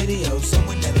last video.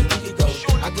 Somewhere never we could go.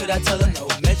 How could I tell her no?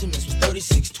 Measurements was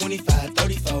 36, 25,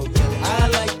 34. I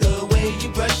like the way you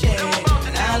brush your hair,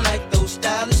 and I like those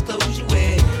stylish clothes you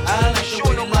wear. I like the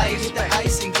way the light hit the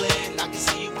ice and glare, and I can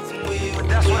see you from where. But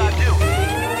that's what I do.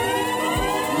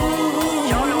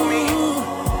 Y'all know me.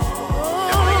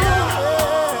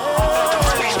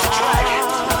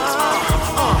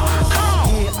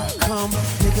 Here I come,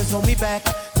 niggas hold me back.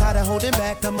 Tired of holding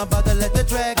back, I'm about to let the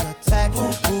drag attack.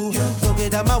 Ooh, so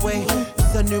get out my way.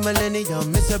 It's a new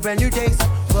millennium, it's a brand new day. So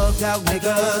bugged out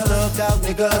niggas, thugged out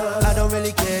niggas. I don't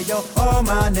really care, yo, all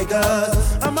my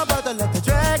niggas. I'm about to let the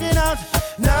dragon out.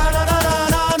 Nah, nah, nah, nah,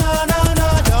 nah, nah, nah,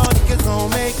 nah. Y'all niggas gon'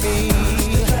 make me.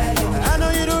 I know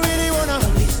you don't really wanna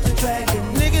release the dragon.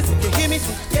 Niggas, if you hear me,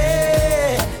 say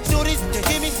yeah. Shorties, if you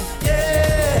hear me, say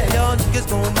yeah. Y'all niggas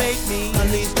gon' make me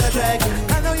unleash the dragon.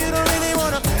 I know you don't really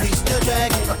wanna unleash the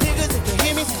dragon. Niggas, if you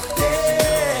hear me, say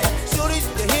yeah. Shorties,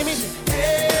 if you hear me, say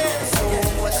yeah. So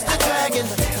what's the dragon?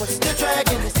 What's the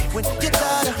dragon? It's when you get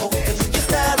tired of hope and you're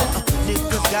styling.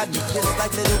 Niggas got me just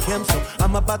like Little Kim, so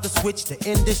I'm about to switch to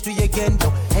industry again. Yo,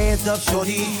 hands up,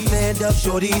 shorty, stand up,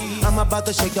 shorty. I'm about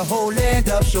to shake the whole land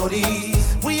up, shorty.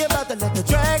 We about to let the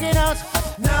dragon out.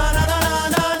 Nah, nah, nah, nah,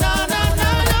 nah, nah, nah,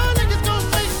 nah, nah. Niggas gon'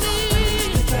 face me.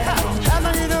 I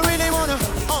know you don't really wanna.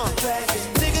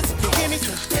 Niggas, if you hear me,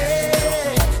 say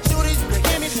yeah. Shorties, if you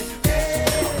hear me, say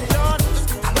yeah. Y'all niggas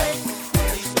gon' make me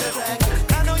release the dragon.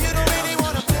 I know you don't really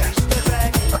wanna release the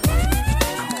dragon.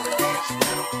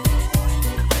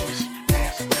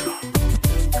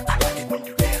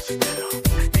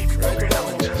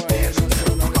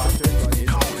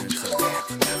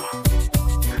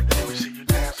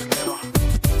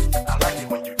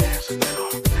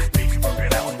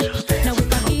 Now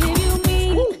if I give you me,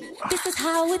 this is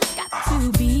how it's got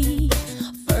to be.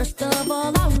 First of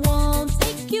all, I won't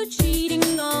take you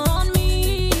cheating on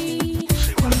me.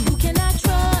 Who can I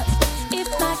trust if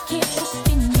I can't trust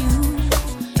in you?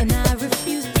 And I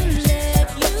refuse to let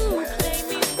you play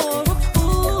me for a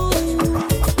fool.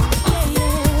 Yeah,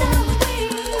 yeah.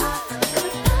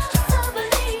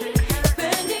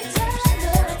 Spending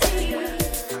eternity.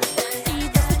 See,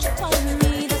 that's what you told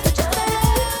me. That's what you said.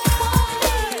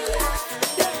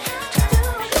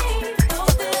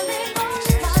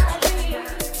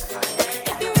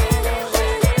 If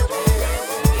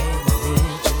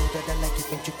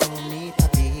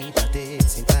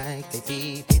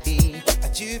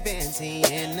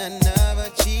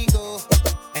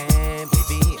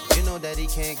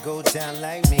can't go down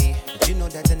like me. But you know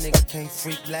that the nigga can't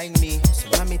freak like me. So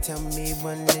mommy, tell me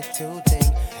one little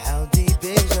thing. How deep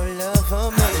is your love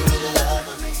for me? How deep is your love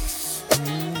for me?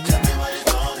 Tell me what it's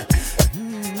gonna be.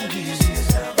 Do you see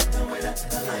yourself the way that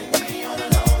you like me on the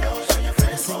low low? So your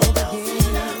friends won't know. How deep is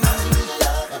your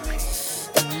love for me?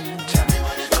 Tell me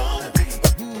what it's gonna be.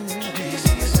 Do you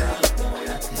see yourself the way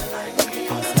that you like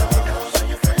me on the low low? So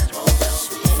your friends won't know.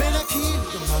 Feel like you,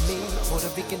 mommy, Puerto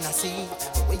Rican, I see.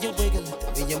 The way you wiggle, the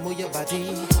way you move your body.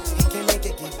 He can make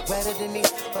it get wetter than me,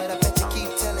 but I bet you keep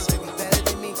telling me you better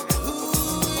than me.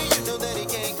 Ooh, you know that he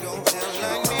can't go down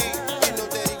like me. You know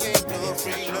that he can't go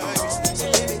free like me. So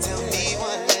baby, tell me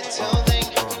one little thing.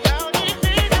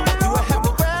 Do I have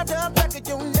to grab the back of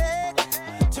your neck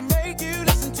to make you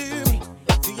listen to me?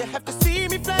 Do you have to see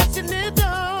me flashing it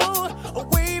down or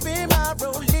waving my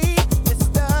rollie?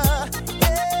 Mister,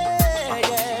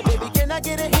 yeah, baby, can I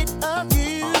get a hit of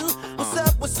you?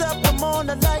 What's up, I'm on,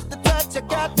 I like the touch. I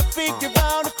got to figure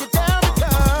out if you're down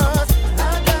because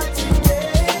I got to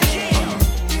get you.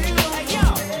 Hey, yo,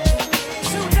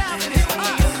 2000 is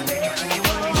us.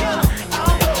 I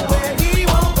don't know where he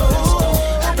won't go.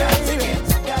 I got to get,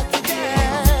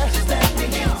 just let me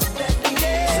get.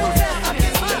 2000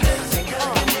 is us.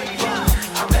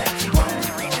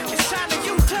 It's time to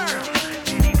U-turn.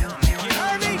 You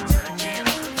heard me?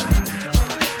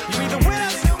 You either with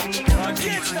us or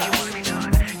against us.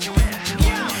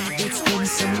 It's been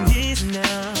some years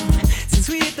now since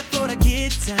we hit the floor to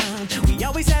get down. We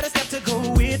always had a step to go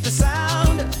with the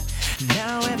sound.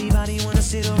 Now everybody wanna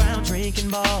sit around drinking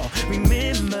ball.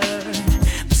 Remember,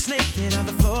 the snaking on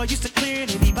the floor used to clear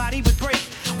and everybody would break.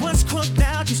 Once crunked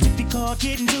out, used to be called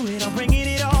getting to it. I'm bringing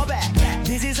it all back.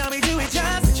 This is how we do it.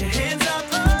 Just put your hands up,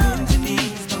 bend your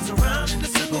knees, toes around in the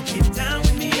circle, get down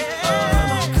with me.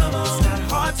 Yeah. Come on, it's not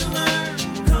hard to learn.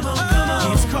 Come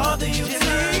on, it's called the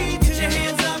U-turn. Put your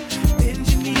hands up, bend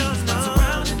your knees, toes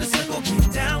around in the circle,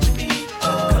 get down with me.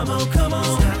 Come on,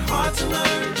 it's not hard to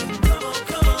learn. Come on, it's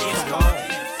called the U-turn.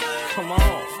 Come on.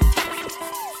 Yeah.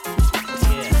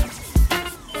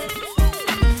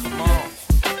 Come on.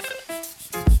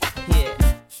 Yeah.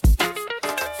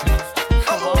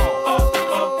 Come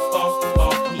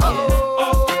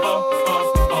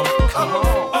on.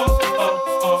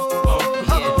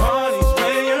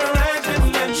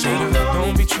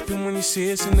 Don't be tripping when you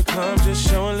see us in the club. Just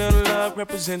show a little love,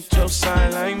 represent your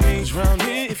side like me. 'Cause round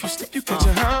here, if you slip, you catch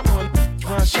a hot one.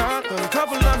 Try shotgun, a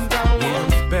couple of them down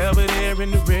one. Belvedere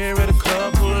in the rear of the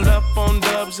club, pulled up on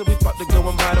dubs, and we about to go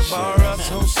and buy the bar up.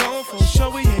 So for sure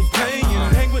we ain't playing.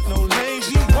 Hang with no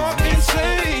lazy, walk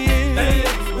insane. Hey,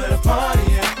 where the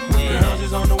party at? Girls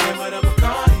is on the way where the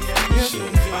Bacardi at.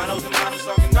 I know the models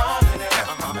talking all of that.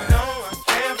 No, I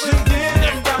can't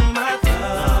forget about my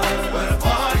love. Where the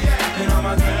party at? And all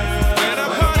my girls. Where the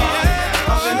party at?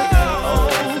 I'm in the club.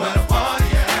 Where the party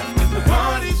at? If the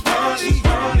party's party.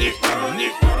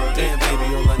 Damn, baby,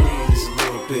 all I need is a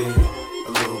little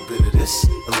bit of this,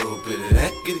 a little bit of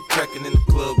that. Get it crackin' in the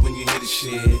club when you hear the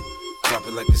shit. Drop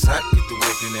it like it's hot, get the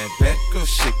work in that back. Girl,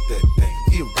 shake that thing,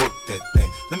 yeah, work that thing.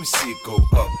 Let me see it go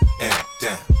up and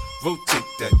down. Rotate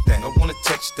that thing, I wanna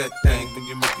touch that thing when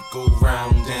you make it go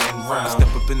round and round. I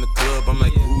step up in the club, I'm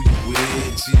like, who you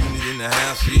with? G-Unit in the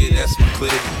house, yeah, that's my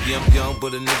clique. Yeah, I'm young,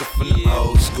 but a nigga from the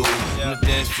old school. On the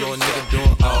dance floor, a nigga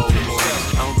doing old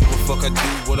moves. I don't give a fuck, I do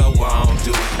what I want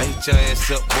to. I hit your ass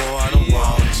up, boy, I don't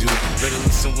want to. Better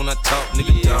listen when I talk,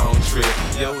 nigga, don't trip.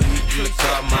 Yo, he in the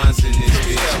car, mine's in this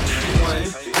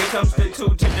bitch. Here comes the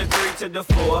 2 to the 3 to the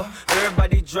 4.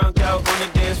 Everybody drunk out on the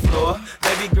dance floor.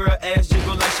 Baby girl ass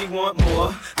jiggle like she want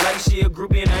more. Like she a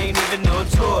groupie and I ain't even no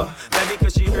tour. Maybe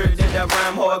cause she heard that I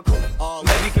rhyme hardcore.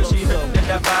 Maybe cause she heard that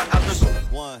I vibe out the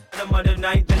school. The mother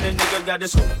night, then the nigga got the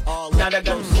school. Now I got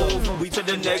to move from we to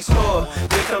the next floor.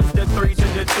 Here comes the 3 to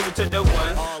the 2 to the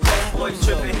 1. Homeboy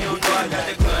tripping, he don't know I got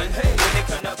the gun. When they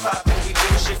come to pop and we do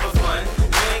shit for fun.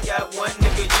 You ain't got one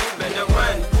nigga, you better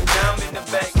run. Now I'm in the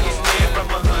back getting in from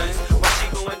my huns. While she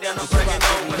going down, I'm breaking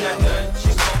on when I done. She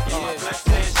smoking my black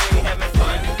saying she ain't having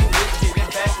fun.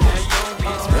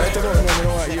 Right about now, you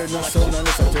know what? You're not sound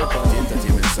unless I third party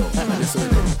entertainment sound. That's what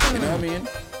it is. You know what I mean?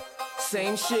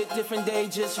 Same shit, different day,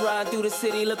 just ride through the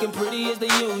city looking pretty as the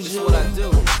usual. This is what I do.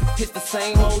 It's the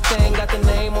same old thing, got the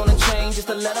name on the chain just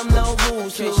to let them know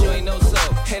who's who. In case you ain't know so.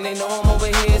 And they know I'm over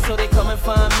here, so they come and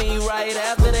find me right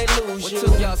after they lose you. What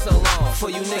took y'all so long? For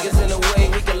you niggas in the way,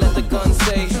 we can let the gun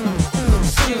say,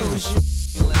 excuse you.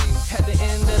 At the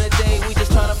end of the day, we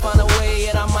just tryna find a way,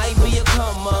 and I might be a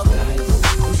come up.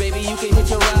 Baby, you can hit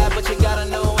your ride, but you gotta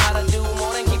know how to do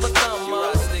more than keep a thumb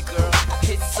up.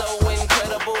 It's so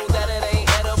incredible that it ain't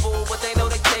edible, but they know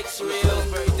the cake's real.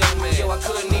 Yo, I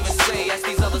couldn't even say, I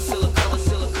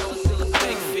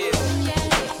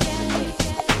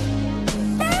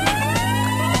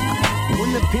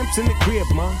Chips in the crib,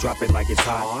 ma. Drop it like it's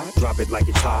hot. Drop it like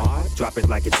it's hot. Drop it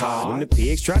like it's hot. When the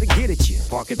pigs try to get at you,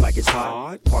 park it like it's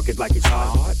hot. Park it like it's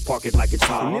hot. Park it like it's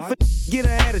hot. And if a get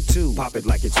an attitude, pop it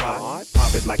like it's hot.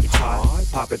 Pop it like it's hot.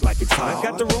 Pop it like it's hot. I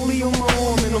got the rollie on my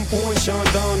arm and I'm pouring Sean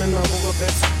down and I'm all up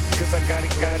that cause I got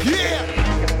it. Yeah!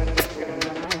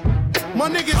 My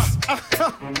niggas,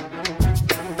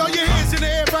 throw your hands in the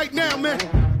air right now, man.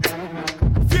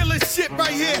 Feel this shit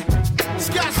right here.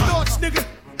 Scott Storch, nigga.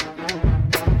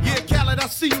 Yeah, Khaled, I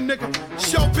see you, nigga.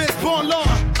 Showbiz, born law.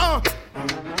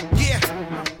 Yeah.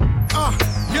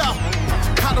 Yo.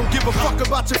 I don't give a fuck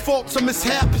about your faults or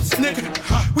mishaps, nigga.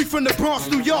 We from the Bronx,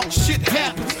 New York, shit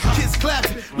happens. Kids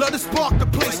clapping, love to spark the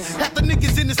place. Half the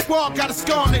niggas in the squad got a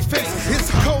scar on their face. It's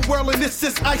a cold world and this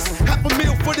is ice. Half a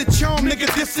meal for the charm,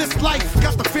 nigga, this is life.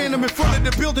 Got the Phantom in front of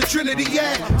the building, Trinity,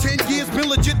 yeah. 10 years been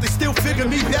legit, they still figure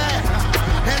me bad.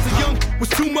 As a young, was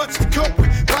too much to cope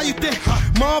with. Why you think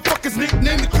motherfuckers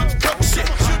nicknamed the cook shit?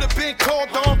 Should've been called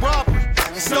on robbery.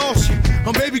 Stall shit,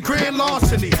 or maybe grand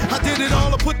larceny. I did it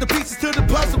all, I put the pieces to the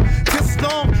puzzle. Just as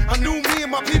long, I knew me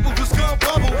and my people was gonna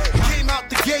bubble. Came out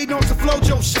the gate on some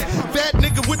Flojo shit. Fat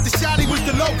nigga with the shotty was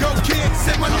the logo kid.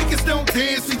 Said my niggas don't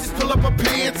dance, we just pull up our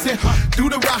pants and do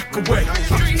the rock away.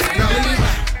 Now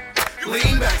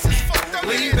lean back,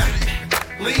 lean back,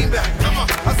 lean back. Come on.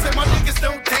 I said my niggas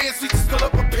don't dance, we just pull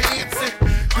up our pants and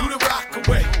do the rock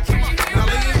away. Now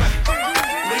lean back,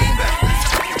 lean back,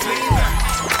 lean back.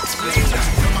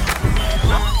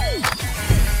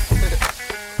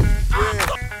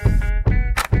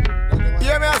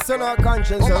 Yeah, me I sell our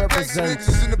conscience to represent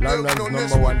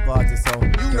London's #1 party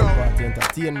sound. You know. Party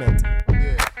entertainment.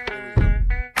 Yeah,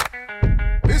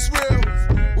 it's real.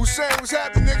 Hussein was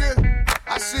happy, nigga.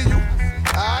 I see you.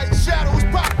 Alright, shadows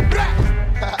pop.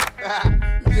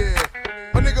 Yeah.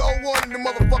 My nigga 01 in the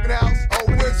motherfucking house. Oh,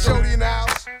 where's Jody in the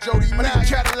house? Jody, my nigga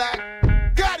Cadillac.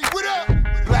 Gotti, what up?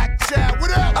 Black Child,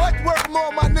 what up? I like to welcome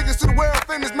all my niggas to the world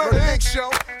famous Murder Inc.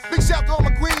 show. Big shout to all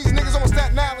my Queens niggas, on my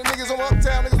Staten Island niggas, on my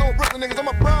Uptown niggas, on my Brooklyn niggas, on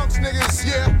my Bronx niggas,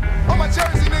 yeah. On my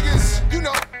Jersey niggas, you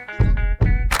know.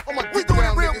 On my we doing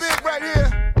it real niggas. Big right here.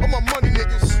 On my money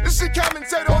niggas. This shit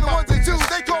commentator on the ones and twos.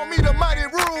 They call me the mighty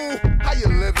rule. How you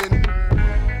living?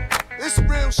 It's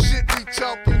real shit we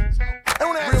talking. And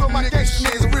when I ask all my gangsta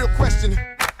niggas a real question.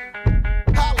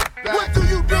 Holla back. What do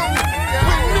you do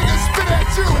when niggas spit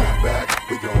at you? Clap back,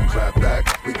 we gon' clap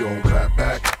back, we gon' clap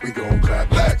back, we gon' clap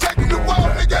back. Let's take the wall,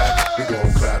 niggas. We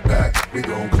gon' clap back, we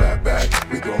gon' clap back,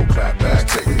 we gon' clap back.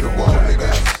 Taking the wall,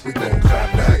 niggas. We gon'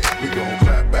 clap back, we gon'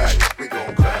 clap back, we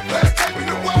gon' clap back. Taking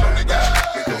the wall, niggas.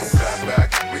 We gon' clap back,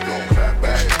 we gon' clap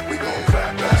back, we gon'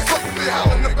 clap back. Fuck me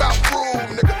howling about room,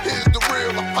 nigga. Here's the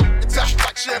real. I pop the top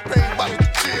like champagne bottles to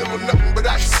chill or nothing but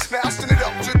ice. Now I send it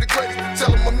up to the greatest.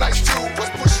 Tell them I'm nice too. Plus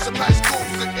push some nice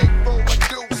moves and ain't roll like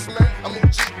dudes, man. I'm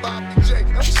on G, Bobby J.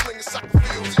 I'm slinging soccer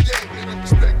fields, yeah. Nigga,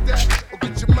 respect that. Or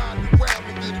get your mind around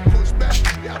and get it pushed back.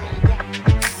 Yeah, I don't want.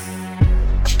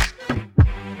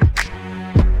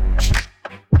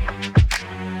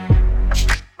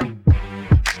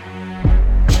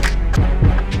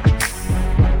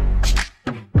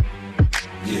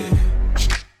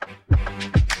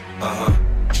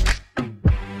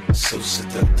 So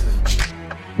seductive.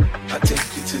 I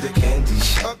take you to the candy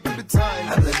shop. Up to the time.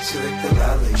 I let you lick the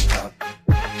lollipop.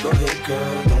 Go ahead,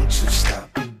 girl, don't you stop.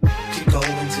 Keep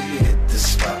going till you hit the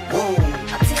spot. Whoa.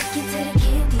 I'll take you to the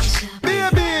candy shop.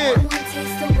 Baby. One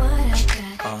taste of what I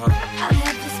got. I'll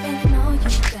have you spending all you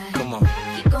got. Come on.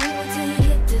 Keep going till you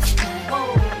hit the spot. Whoa.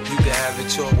 You can have it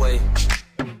your way.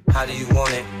 How do you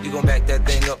want it? You gon' back that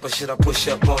thing up or should I push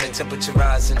up on it? Temperature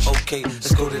rising, okay,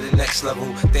 let's go to the next level.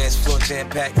 Dance floor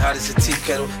jam-packed, hot as a tea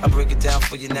kettle. I break it down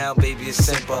for you now, baby, it's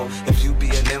simple. If you be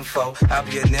an info, I'll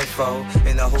be an info.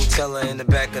 In a hotel or in the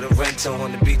back of the rental,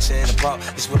 on the beach or in the park,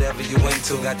 it's whatever you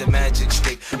into. Got the magic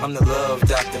stick, I'm the love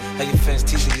doctor. How your friends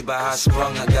teasing you about how I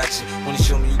sprung, I got you. Wanna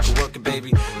show me you can work it,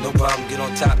 baby? No problem, get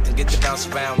on top, then get to bounce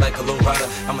around like a low rider.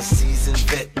 I'm a seasoned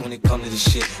vet when it comes to this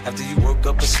shit. After you work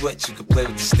up a sweat, you can play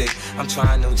with the stick. I'm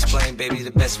trying to explain, baby,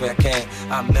 the best way I can.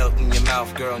 I melt in your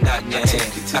mouth, girl, not in your hand. I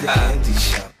take you to the candy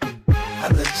shop. I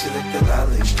let you lick the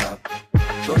lollipop.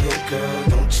 Go ahead, girl,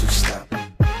 don't you stop.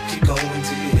 Keep going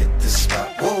till you hit the spot.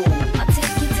 Whoa. I'll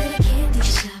take you to the candy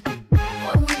shop.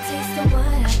 One taste of what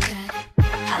I got.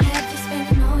 I'll have you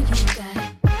spending all you got.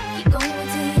 Keep going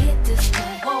till you hit the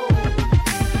spot. Whoa.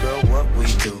 Girl, what we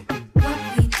do.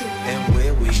 And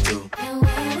where we do.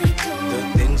 The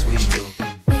things we do.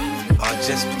 Are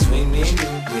just between me and you,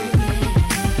 yeah.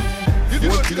 You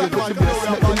know what you got to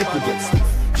do.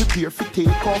 Prepare fi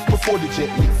take off before the jet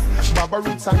lift. Baba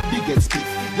roots and big get split.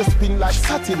 You spin like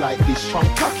satellite dish, from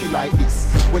cocky like this.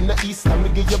 When the Easter me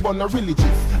give you bun a really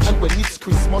jiff. And when it's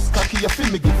Christmas, cocky you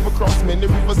feel me give across many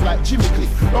rivers like Jimmy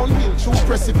Cliff. Round hill through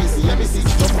precipice, yeah me see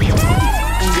stuff me up.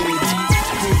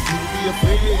 If you be a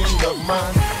friend of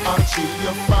mine, I'll chill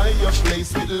your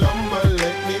fireplace with lumber.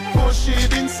 Let me push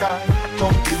it inside.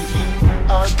 Completely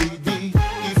RBD.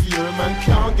 If your man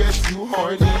can't get you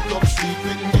horny, come sleep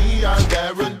with me. I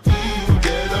guarantee you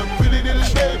get a pretty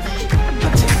little baby.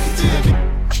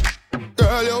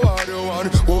 Girl, you are the one,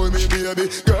 hold me baby.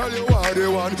 Girl, you are the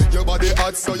one. Your body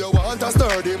hot, so you want a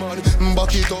sturdy man.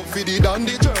 Back it up for the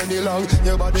dandy journey long.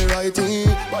 Your body righty,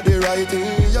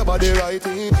 your body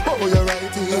righty. Oh, you're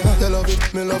righty. You love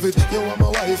it, me love it. You want my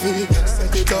wifey.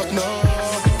 Set it up now,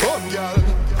 come girl.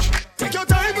 Take your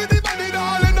time with the body,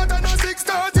 darling. Not on a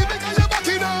 6:30 because you're back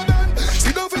in our band.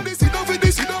 Sit down for this, sit down for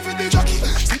this, sit down for the jockey.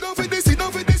 Sit down for this, sit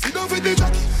down for this, sit down for the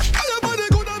jockey. All your body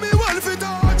good on me, well fit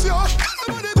touch you. All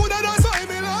your body good and that's why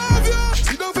me love you.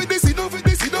 Sit down for this, sit down for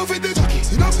this, sit down for the jockey.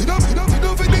 Sit down, sit down, sit down, sit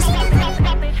down for this.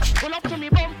 Pull up to me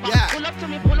bumper. Yeah. Pull up to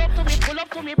me, pull up to me, pull up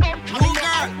to me bumper.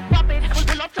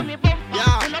 Pull up to me bumper.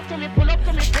 Yeah. Pull up to me, pull up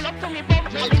to me, pull up to me bumper.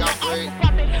 Make up for it.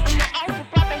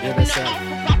 Yeah, that's it.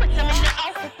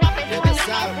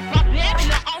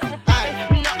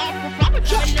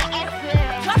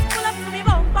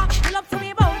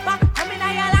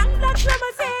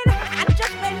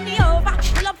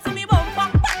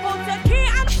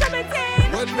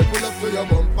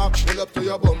 Pull up to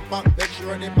your bumper, make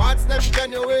sure the parts them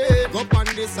genuine. Go on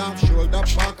this half shoulder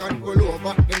park and pull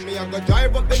over. Then me I go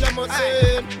drive up the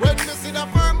limousine. When me see the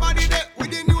firm body there with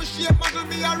the new shape, muggle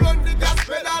me I run the gas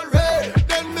pedal red.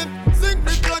 Then me sink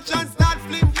the clutch and start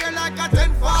fling gear like a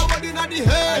 10 forward in the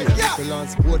head. Yeah, people and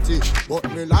sporty,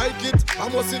 but me like it. I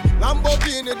must see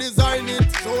Lamborghini design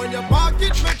it. So when you park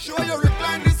it, make sure you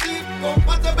recline the seat,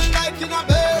 comfortable like in a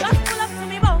bed. Just pull up to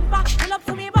me bumper, pull up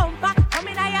to me bumper. Come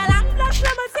in a long black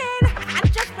limousine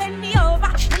and just bend me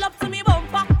over. Pull up to me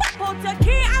bumper, pop out your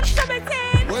key and shove it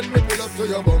in. When me pull up to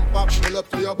your bumper, pull up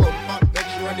to your bumper. Make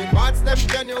sure the parts them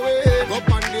genuine.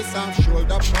 Go on this half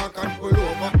shoulder park and pull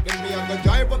over. Then me I go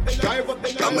drive up the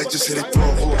I might just hit it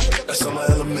through. That's on my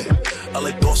element. I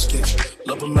like dark skin,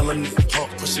 love a melanin. Heart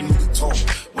pushing me the tone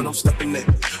when I'm stepping in.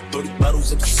 30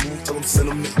 bottles of the scene till I'm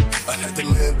sentiment. I had the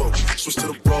Lambo, switch to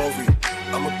the Rari.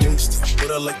 I'm a gangster,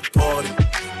 but I like to party.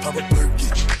 Pop a Birkin,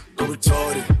 go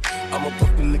retarded. I'm a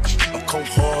fucking nigga, I'm cold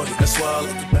hearted. That's why I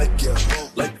like the back, yeah,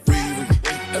 like Riri.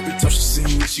 Every time she see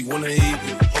me, she wanna hate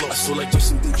me. I saw like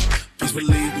Justin Bieber, please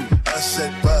believe me. I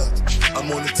said, wow,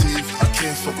 I'm on the TV. I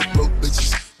can't fuck with broke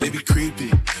bitches, they be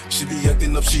creepy. She be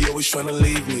acting up, she always tryna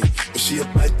leave me. But she a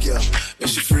bad girl, and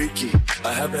she freaky.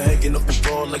 I have her hanging up the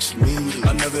ball like she need me.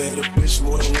 I never had a bitch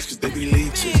more than once cause they be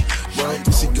leeches. Brown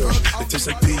pussy girl, it tastes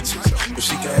like peaches. But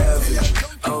she can have it,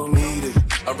 I don't need it.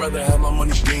 I'd rather have my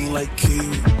money green like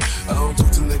kiwi. I don't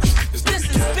talk to niggas, it's this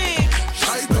is big.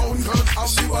 I don't girl, I'll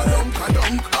see what I don't.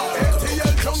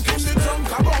 ATL junk in the trunk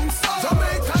a bounce.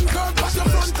 Jamaican girl, pass your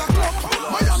front a club.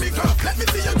 Miami girl, let me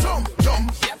see you jump.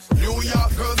 New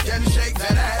York girls can shake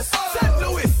that ass. St.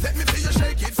 Louis, let me see you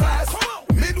shake it fast.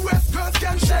 Midwest girls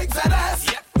can shake that ass.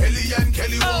 Ellie and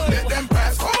Kelly won't let them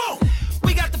pass. Come on,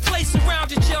 we got the place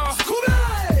surrounded, y'all.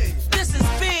 This is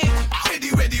big. Ready.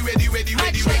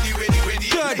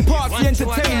 Third party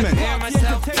entertainment.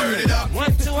 Turn it up.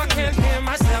 1, 2, I can't hear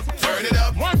myself. Turn it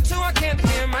up. 1, 2, I can't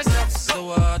hear myself.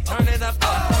 So turn it up,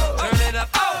 turn it up.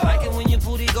 Like it when your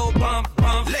booty go bump,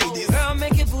 bump. Ladies, girl,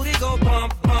 make your booty go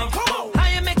bump, bump. How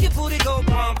you make your booty go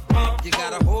bump, bump? You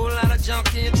got a whole lot of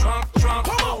junk in your trunk. Come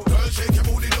on, girl, shake your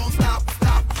booty, don't stop.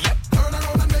 Yep. Turn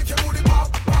around and make your booty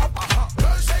pop.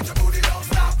 Girl, shake your booty, don't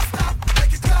stop.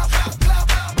 Make it clap.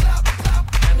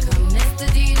 Mr.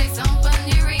 DJ, some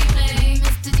funny replay.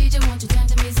 Mr. DJ, won't you turn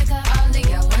the music up? All the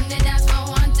girls on the dance floor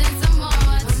wanting some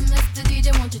more. Mr.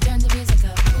 DJ, won't you turn the music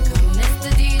up? Mr.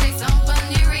 DJ, some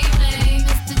funny replay.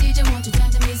 Mr. DJ, won't you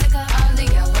turn the music up? All the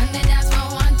girls on the dance floor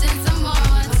wanting some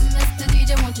more. Mr.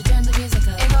 DJ, won't you turn the music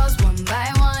up? It goes 1 by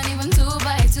 1, even 2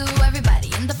 by 2. Everybody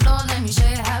in the floor, let me show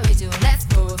you how we do. Let's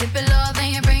go. Dip it low,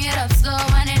 then you bring it up slow.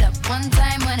 Wind it up 1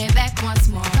 time, wind it back once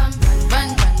more. Come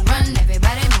run,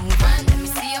 everybody move. Run, let me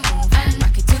see you move. And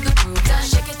rock it to the groove. Done,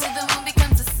 shake it till the moon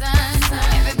becomes the sun.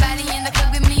 Everybody in the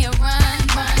club, give me a run.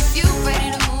 If you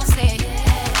ready to move, say it.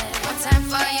 Yeah. 1 time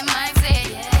for your mind, say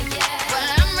it. Yeah. Well,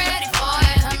 I'm ready for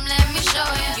it. Come, let me show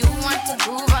you. You want to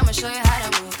move, I'ma show you how to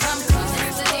move. Come,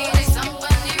 Mr. DJ, some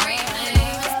funny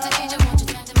replay. Mr. DJ, won't you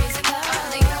turn the music up? All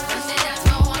the girls on the dance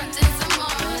floor wanting some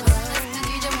more. Mr.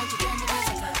 DJ, won't you turn the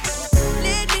music up?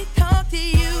 Let me talk to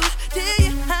you, tell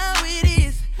you how it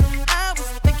is.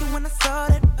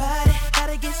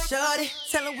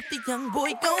 know what the young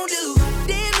boy gon' do.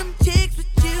 Damn them chicks with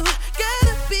you,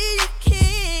 gotta be a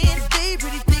kid. They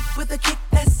pretty thick with a kick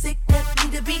that's sick, that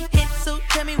need to be hit. So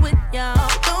tell me what y'all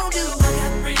gon' do. I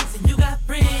got friends and you got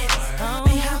friends.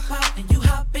 They hop out and you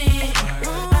hop in.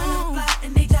 I look fly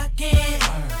and they jock in.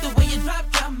 The way you drop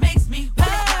makes me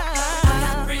wanna pop. I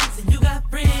got friends and you got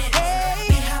friends.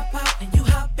 They hop out and you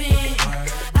hop in.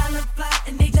 I look fly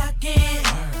and they jock in.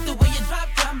 The way you drop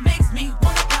makes me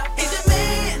wanna pop. Is your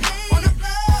man on the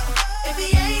floor? If he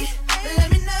ain't, let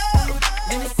me know.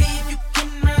 Let me see if you can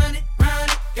run it, run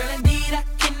it. Girl, indeed I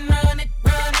can run it,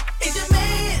 run it. Is your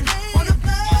man on the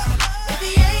floor? If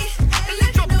he ain't,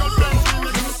 let me know.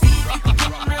 Let me see if you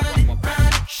can run it,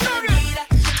 run it.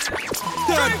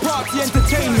 Third party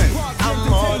entertainment. I'm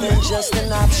more than just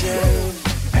an option.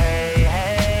 Hey,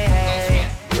 hey,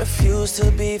 hey. Refuse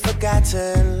to be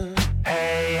forgotten.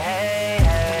 Hey, hey,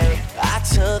 hey. I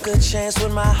took a chance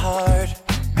with my heart.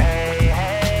 Hey,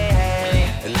 hey,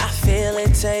 hey. And I feel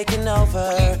it taking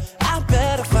over. I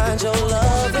better find your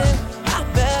loving. I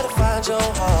better find your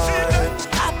heart.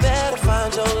 I better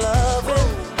find your loving.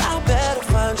 I better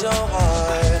find your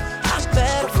heart. I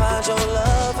better find your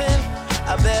loving.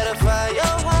 I better find your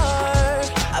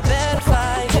heart. I better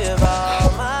find give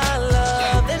all my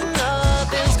love. Then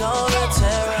nothing's gonna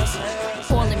tear us.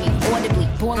 Calling me audibly,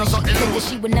 boring. She said that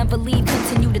she would never leave,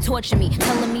 continue to torture me,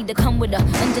 telling me to come with her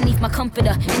underneath my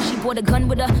comforter. And she brought a gun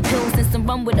with her, pills and some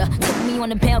rum with her. Took me on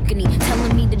the balcony,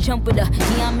 telling me to jump with her.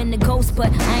 Yeah, I'm in the ghost,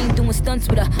 but I ain't doing stunts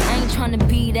with her. I ain't trying to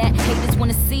be that. Haters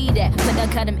wanna see that, but I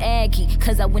got him aggy,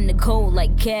 cause I win the gold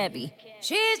like Gabby.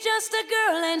 She's just a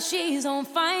girl and she's on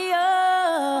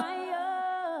fire.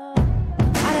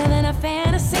 Hotter than a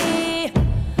fantasy,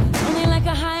 only like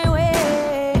a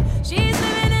highway. She's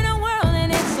living in a world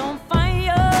and it's on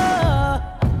fire.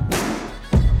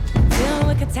 Filled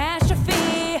with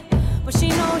catastrophe, but she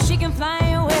knows she can fly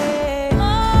away. Oh,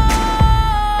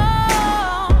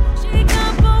 she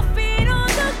got both feet on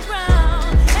the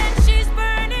ground and she's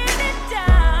burning it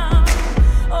down.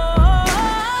 Oh,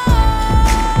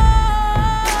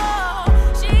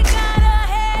 she got her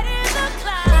head in the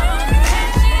clouds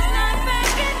and she's not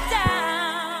backing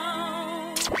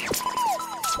down.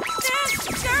 This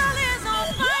girl is on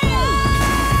fire.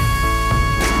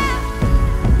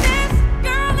 This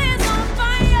girl is on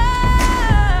fire.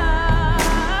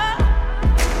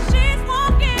 She's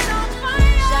walking on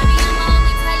fire. Shawty, I'ma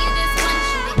only tell you this one,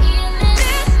 she the illest.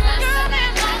 This girl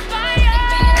is on fire.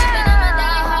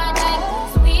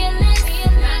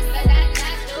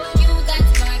 You got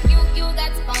spark, you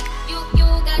got spunk, you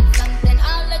got something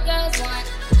all the girls want.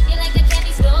 You like the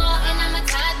candy store, and I'm a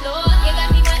toddler. You got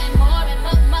me wanting more and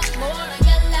more.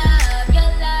 Your love, yeah,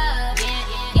 your love, yeah,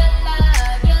 your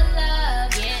love, yeah, your love,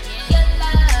 yeah,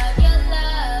 your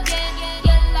love, yeah,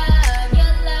 your love,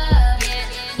 your love, yeah,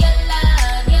 your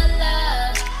love, your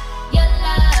love, your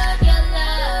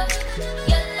love,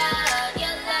 your love,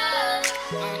 your love,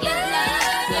 your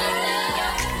love, your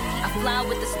love. I fly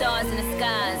with the stars in the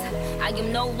skies. I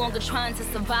am no longer trying to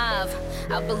survive.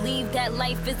 I believe that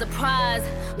life is a prize,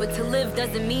 but to live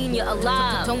doesn't mean you're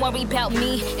alive. Don't worry about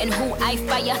me and who I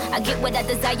fire. I get what I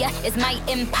desire, it's my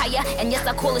empire. And yes,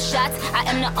 I call the shots, I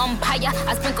am the umpire.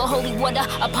 I sprinkle holy water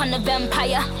upon the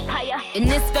vampire. In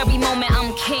this very moment,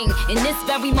 I'm king. In this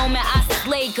very moment, I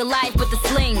slay Goliath with the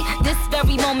sling. This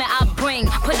very moment, I bring,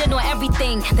 put it on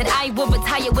everything, that I will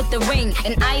retire with the ring,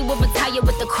 and I will retire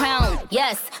with the crown.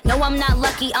 Yes, no, I'm not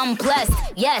lucky, I'm blessed.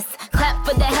 Yes, clap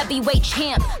for the heavyweight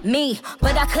champ, me.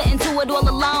 But I couldn't do it all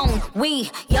alone. We,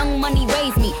 young money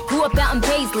raised me, grew up out in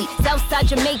Paisley, Southside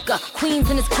Jamaica, Queens,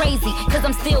 and it's crazy, cause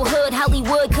I'm still hood,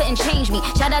 Hollywood couldn't change me.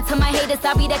 Shout out to my haters,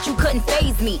 sorry that you couldn't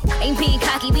phase me. Ain't being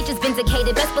cocky, we just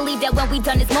vindicated. Best believe that when we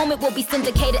done this moment, we'll be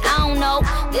syndicated. I don't know,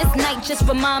 this night just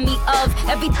remind me of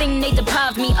everything they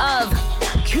deprived me of.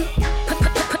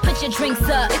 Put your drinks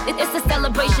up, it's a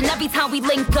celebration every time we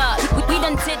link up. We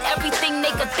done did everything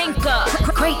they could think of.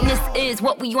 Greatness is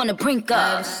what we on the brink of.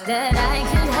 I wish that I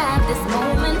could have this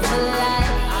moment for life.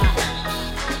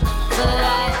 For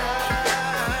life.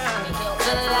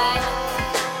 For life.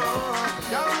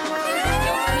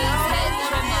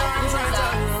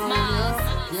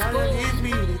 Give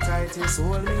me the tightest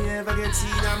hold me ever get seen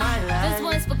in my life. This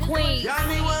one's for Queens.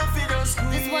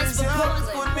 This one's for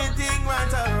Brooklyn. Put me thing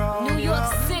right around. New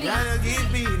York City. Gotta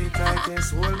give me the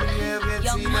tightest hold me ever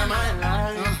get seen in my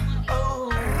life.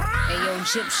 Hey yo,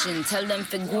 Egyptian, tell them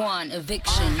for guan,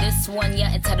 eviction. This one,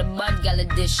 yeah, it's had a bad gal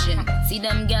edition. See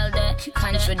them gal there?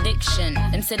 Contradiction.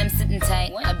 Them say them sitting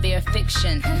tight, I bear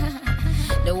fiction.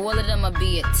 The wall of them, I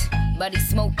be it. body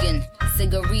smoking,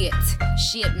 cigarette,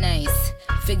 shit nice,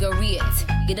 figure it.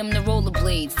 Get them the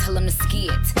rollerblades, tell them to ski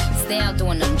it. Stay out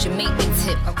doing them, Jamaican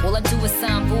tip. All I do is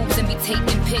sign boobs and be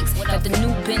taking pics. Got the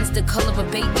new bins, the color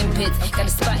of bacon bits. Got a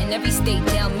spot in every state,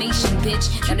 Dalmatian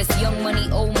bitch. Now this young money,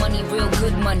 old money, real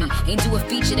good money. Ain't do a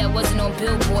feature that wasn't on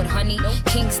Billboard, honey.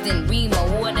 Kingston,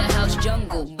 Remo, Waterhouse,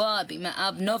 Jungle, Barbie. Man,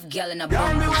 I've enough gal in a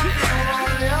bungle.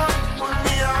 Put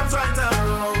me arms right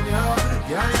around you.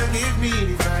 Can you give me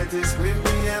the tightest grip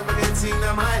me ever get seen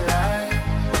in my life?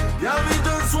 Yeah, me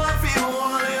just want to feel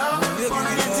all you. Put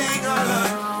the thing all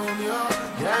around you.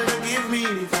 Can you give me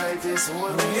the tightest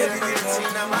hold me ever get seen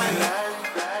in my life?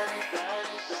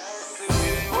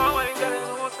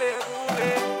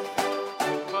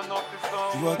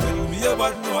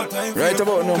 Right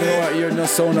about now, me don't want to hear no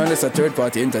sound unless a third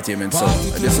party entertainment sound.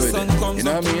 That's what it is. You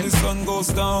know what I mean? The sun goes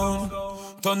down,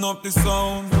 turn up the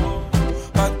sound.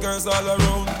 Hot girls all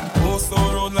around, post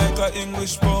around like a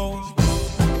English pound.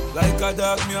 Like a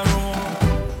dog me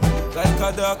around, like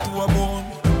a dog to a bone.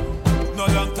 No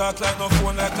long talk like no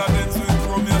phone, like a Benz with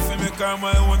chrome. You feel me car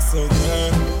my own, so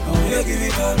girl, now you give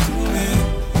it all to me,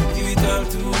 give it all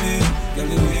to me. Girl,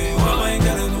 the way you want my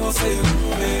girl, you know say you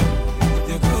prove it,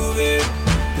 you prove it.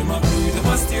 Them a breathe, them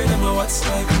a stare, them a watch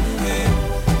like move it,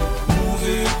 move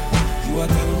it. You a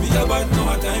tell me about no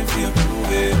time for you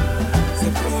prove it, so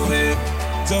prove it.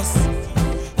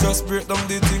 Just break down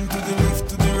the thing to the left,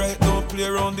 to the right, don't play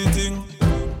around the thing.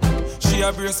 She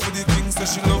a brace for the king, so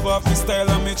she love off the style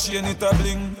and make chain it a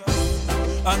bling.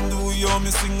 And do you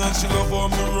me sing and she love how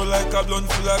me roll like a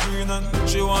blunt full of green. And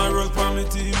she want roll for me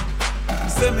team.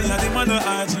 Say me a the man of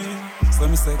RG. So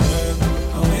me say girl,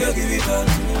 how you give it all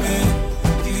to me,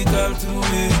 give it all to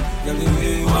me. Girl, the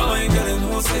way you want my girl, you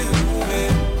know say you prove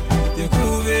it, you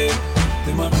prove it.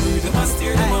 Them a breathe, them a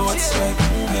stare, them a watch like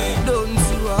movie. Don't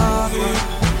you walk,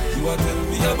 you a tell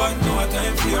me about no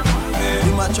time for your movie.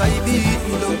 You might try beat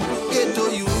me down, get to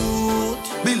youth.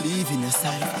 Believe in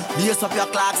yourself, lace up your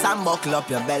clocks and buckle up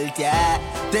your belt, yeah.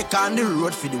 Take on the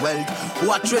road for the wealth.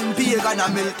 Watch when pig gonna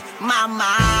milk,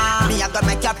 mama. Me I gonna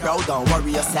make you proud, don't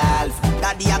worry yourself.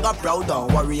 Daddy I got proud,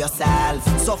 don't worry yourself.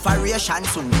 Sufferation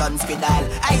soon done squidal.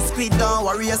 Ice cream, don't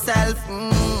worry yourself.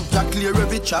 Just clear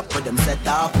every trap for them set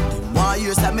up. Them want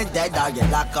you say me dead or get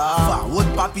locked up. Forward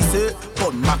papi say,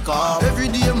 put back up. Every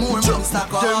day more money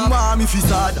stack up. Them want me fi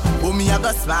sad, but me I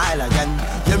go smile again.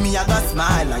 Yeah, me I go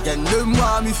smile again. Them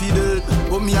want me fi dead,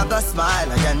 but me I go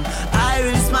smile again. I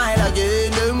will smile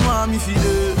again. Them want me fi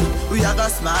dead, we I go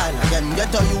smile again.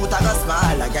 Get a youth I go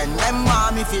smile again. Them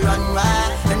want me fi run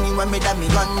right. Anyway me da me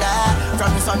run there.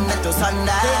 From Sunday to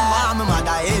Sunday. Them want me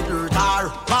mother hate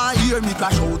retard. Want hear me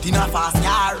crash out in a fast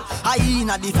car. I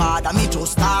inna the father me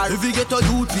just star. If you get a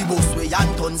youth we boss way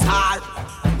and ton star.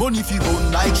 Money fi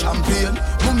run like champagne.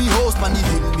 Money house man the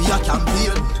hill me a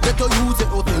campaign. Get a youth at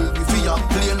hotel me fi a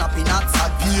plane. Up in a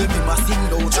sad pain. Me ma sing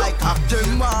out like cocktail.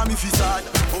 Them want me fi sad,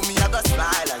 but me a go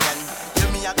smile again. Yeah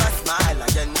me a go smile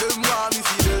again. Them want me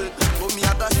fi dead, but me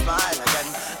a go smile again.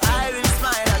 I will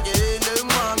smile again. Them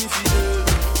want me fi dead,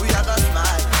 we a go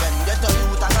smile again. Get a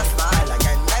youth a go smile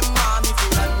again. Them want me fi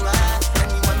run right.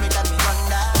 Anyone me da me run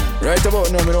down. Right about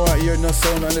now, me don't want to hear no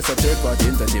sound unless a third party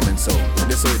entertainment sound.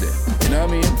 That's what it is. You know what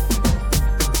I mean?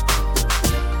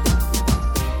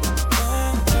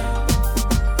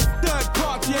 Third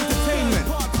party entertainment.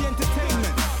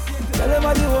 Tell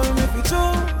everybody want me fi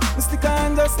true. Me stick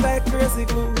on just like crazy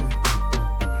glue.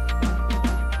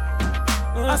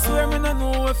 I swear me no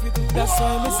know what you do. That's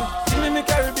why me say, give me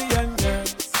Caribbean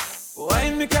girls.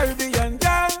 Wine me Caribbean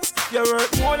girls. You're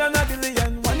worth more than a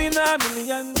billion. One in a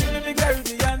million. Give me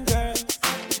Caribbean girls.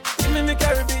 Give me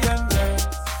Caribbean girls.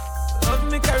 Love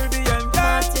me Caribbean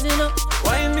girls.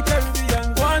 Wine me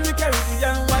Caribbean. Go on me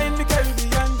Caribbean. Wine me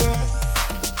Caribbean girls.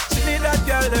 She need that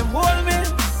girl them hold me.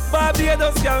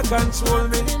 Barbados girl control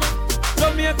me.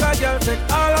 Jamaica girl take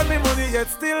all of me money yet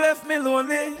still left me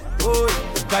lonely. Oh,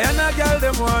 Guyana girl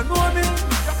them want know me.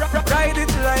 Ride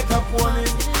it like a pony.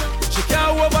 She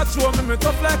can't overthrow me, me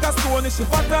tough like a stone. She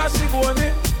fat or she bony.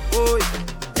 Oh,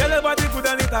 girl everybody good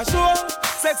and it a show.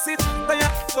 Sexy then you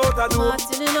out a do.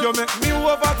 You make me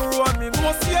overgrow and me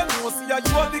no see you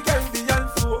are the Caribbean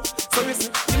flow. So me say,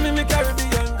 give me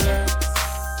Caribbean girls.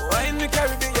 Wine me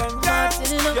Caribbean girls.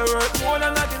 You're worth more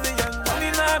than a billion. One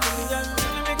in a million.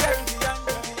 Give me Caribbean.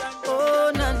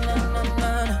 Oh na na na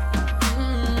na.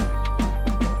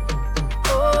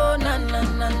 Oh na na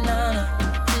na na.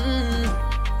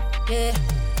 Yeah.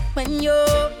 When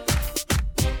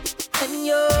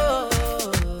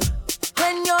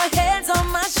your head's on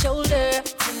my shoulder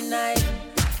tonight,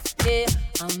 yeah,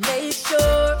 I'll make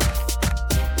sure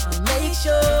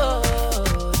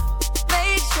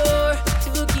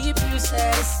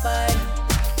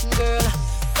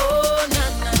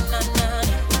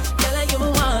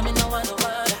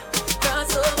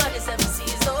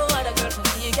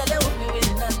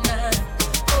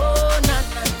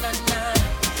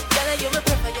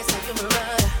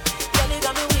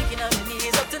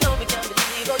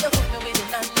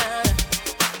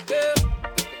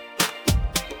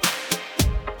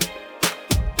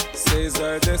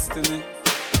our destiny.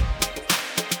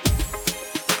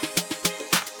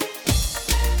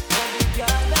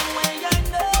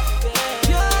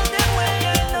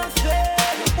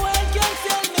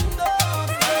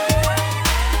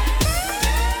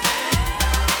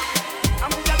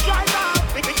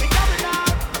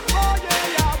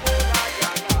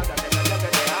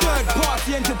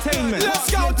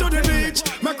 Let's go to the beach,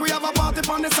 make we have a party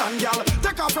on the sand, y'all.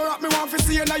 Take off your rock, me want to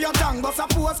see you now your tongue. But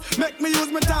suppose, make me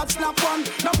use my touch, snap one.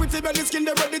 Now pretty belly skin,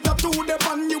 they ready to do the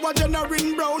pan. You a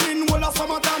generating brown in whole of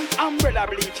summertime. Umbrella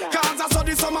bleacher. Cause I saw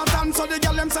the summertime, so the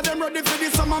girl them say them ready for the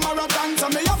summer marathon. So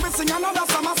me have to sing another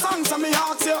summer song, so me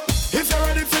ask you, if you're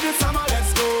ready for the summer,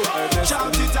 let's go.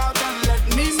 Shout it out and let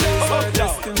me know.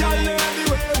 Girl,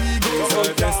 everywhere we go.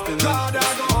 God, I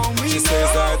go home, we know. She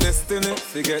says our destiny,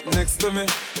 they get next to me.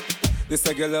 This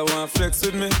a girl I want flex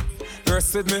with me,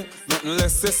 rest with me, nothing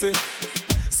less sissy.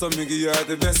 So me give her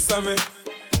the best of me.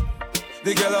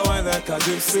 The girl I want like a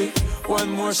gypsy.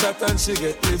 One more shot and she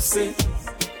get tipsy.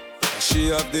 She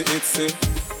have the itsy,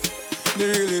 the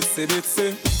real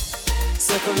itsy.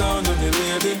 Settle down on the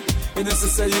lady. You know she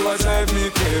say you a drive me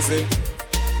crazy.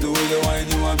 The way you whine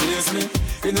you amaze me.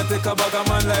 You know take a bag of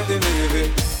man like the Navy.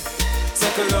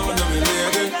 Settle down on me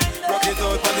lady. Rock it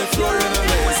out on the floor and I'm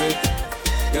lazy.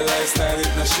 Your lifestyle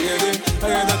is not shady. I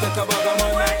ain't not take a bag of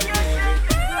man like the Navy.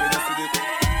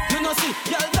 You know see,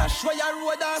 y'all dash where you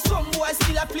road and some boy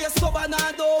still a play sober and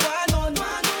I don't want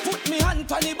none. Put me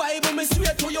hand on the Bible, me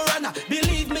swear to your honor.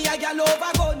 Believe me, a gal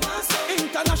over gun.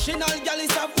 International gal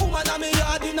is a woman and me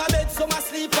yard in a bed, so my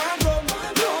sleep and run.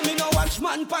 No, me no watch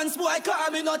man pants, boy,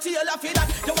 call me no tailor for that.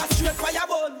 You was straight fire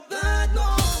bun.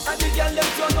 No, and the gal them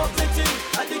turn up the thing,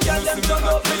 and the gal them turn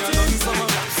up the thing.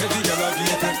 Every gal a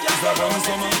beat it, it's a run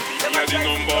summer. You're the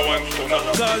number one stunner.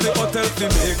 Call the hotel to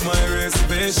make my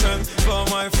reservation for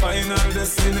my final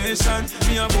destination.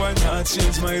 Me a boy not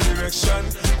change my direction,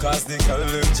 cause the girl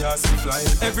them just fly.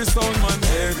 Every sound man,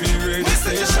 every radio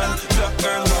station. Black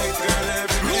girl, white girl,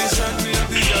 every nation. Me a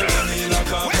the girl in a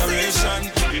corporation.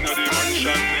 You know the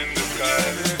mansion in the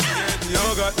sky. You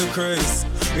got the craze.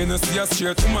 You know see a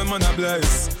straight woman, man a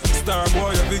blaze. Star boy,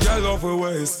 every girl love her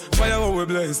ways. Fire how we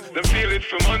blaze. Them feel it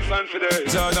for months and for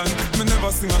days. Jordan, me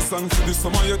never sing a song for the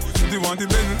summer yet. The one, the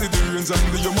Bentley, the range and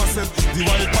the Yuma set. The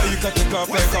white pie, can take off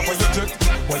like off of your jet.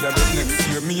 Why you get next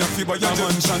year? Me a fee by your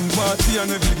mansion party and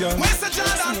every girl. Where's the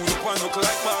Jordan? Smooth up and look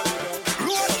like Barbie.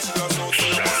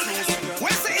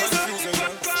 Where's the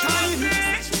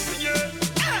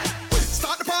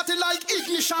Start the party like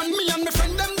ignition. Me and my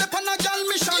friend them dep on a gal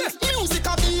mission. Music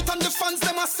a beat and the fans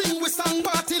them a sing with song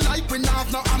party like we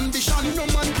have no ambition. No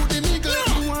man could the niggle.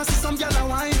 You want see some gal a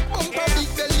wine? Bumper big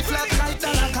belly flat like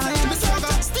Dalakai. Me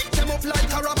saga stick them up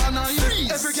like a rubber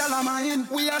knife. Every gal a mine.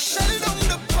 We are shell down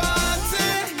the party.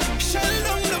 Shell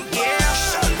down the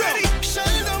party. Ready?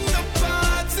 Shell down the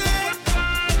party.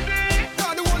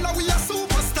 God the whole of we are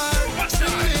superstar.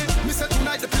 Me say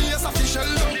tonight the place official.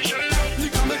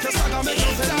 Nigga make your saga make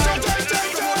your tell.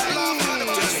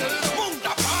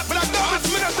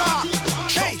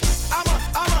 Hey,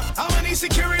 I'm an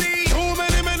insecurity. Too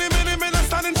many men are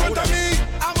standing in front of me.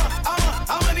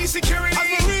 I'm an insecurity. As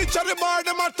we reach at the bar,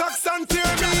 them attacks and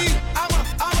tear me.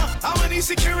 I'm an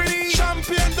insecurity.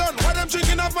 Champion done, what I'm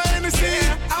drinking off my Hennessy.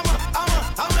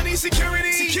 I'm an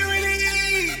insecurity.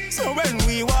 Security. So when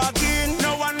we walk in,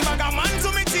 no one bag a man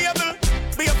to me table.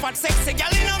 Be a fat sexy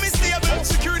gal in on me stable.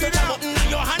 Security now. Button on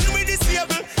your hand with this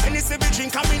table. And it's every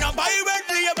drink coming up by red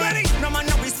label. No man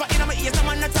no whisper in my ears, no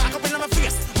man no talk up in my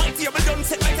face. My table don't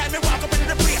set my time, me walk up in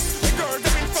the place. The girls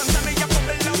them in front of me, a couple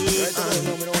of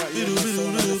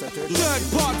Third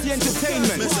party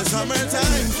entertainment. Mr.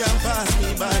 Summertime can't pass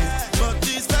me by, but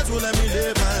these feds will let me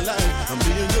live my life. I'm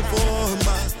being the for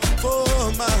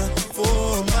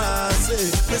my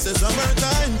sake. Mr.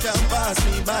 Summertime can't pass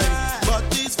me by, but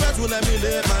these feds will let me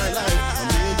live my life. I'm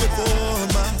being the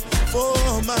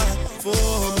for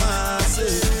my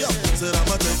sake. Yo, said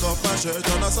I'ma take off my shirt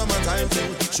on a summertime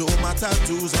thing, show my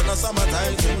tattoos on a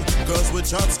summertime thing, girls with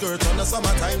short skirts on a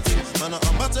summertime thing. Man,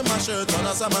 I'm butting my shirt on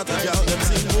a summertime. Y'all them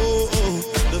sing, oh, oh,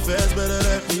 the feds better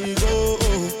let me go,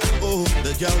 oh, oh,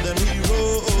 the girl them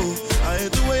hero, oh, I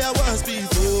ain't the way I was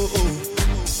before, oh.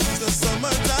 The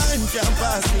summertime can't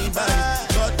pass me by,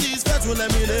 but these feds will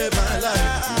let me live my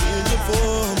life. In the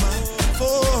for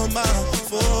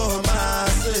my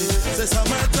sake. The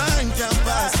summertime can't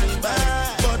pass me by,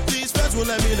 but these feds will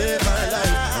let me live my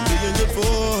life. I'm being the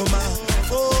for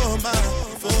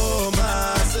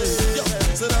my sake. Yo,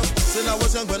 said I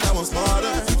was young but I was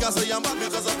smarter. You can say I'm bad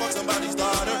because I fucked somebody's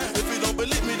daughter. If you don't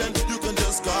believe me then you can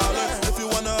just call her. If you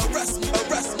wanna arrest me.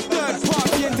 Third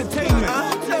party entertainment.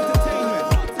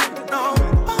 No.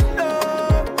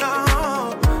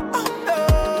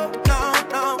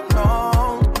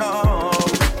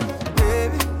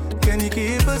 Can you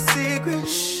keep a secret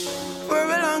for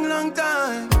a long, long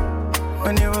time?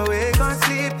 When you're awake or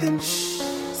sleeping,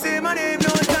 say my name no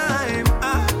time.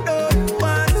 I know you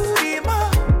want to be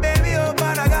my baby, oh,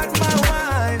 but I got my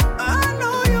wife. I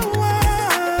know you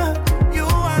want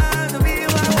to be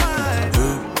my wife.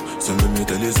 So let me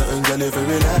tell you something, girl, if you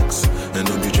relax. And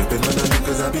don't be tripping on them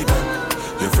because I'll be back.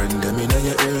 Your friend, them in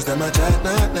your ears, them a chat,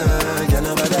 nah. You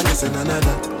know better listen and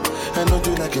that. And don't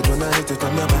you like it when I hit it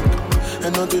from the back?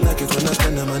 And don't you like it when I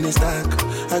spend the money stack?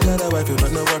 I got a wife,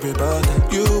 but no worry about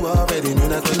that. You already knew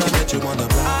that when I met you on the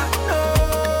block. I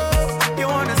know you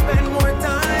wanna spend more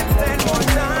time, spend more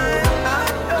time. I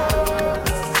know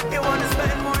you wanna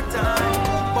spend more time,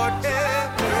 but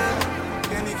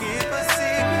can you keep a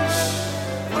secret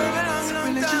for a long,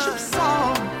 long time?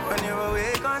 When you're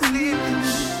awake or sleeping.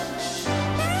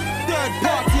 Third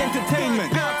party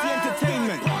entertainment.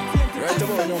 Right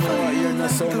about now, we're hearing a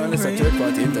sound and it's a third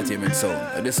party entertainment sound.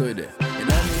 And this way there. You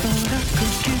know what I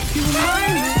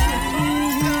mean?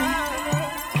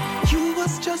 You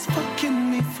was just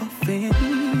fucking me for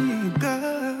fame,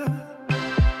 girl.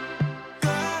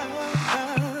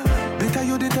 Better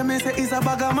you did tell me say it's a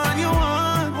bagger man you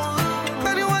want.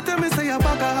 Then you want to me say a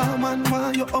bagger man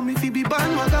want. You owe me fi be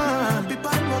bandwagon.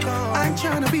 I ain't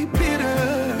tryna be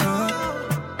bitter, no.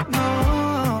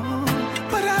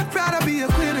 But I'd rather be a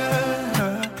quitter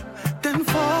than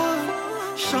for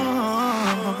sure.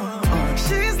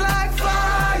 She's like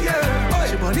fire,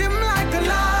 she burn him like a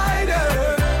lighter.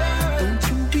 Don't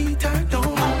you beat her,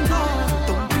 don't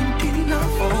be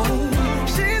enough.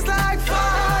 She's like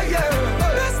fire,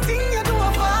 best thing you do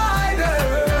a fighter.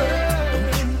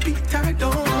 Don't you beat her,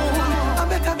 don't. I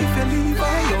better be feel leave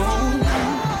her alone.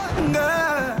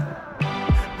 Girl,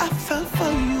 I fell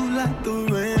for you like the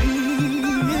rain.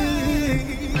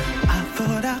 I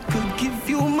thought I could give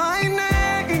you my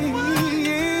name.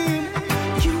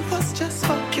 You was just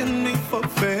fucking me for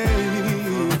fame.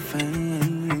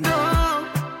 No,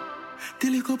 the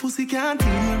little pussy can't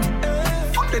hear.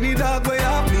 Fuck any dog way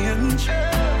up range.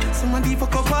 Somebody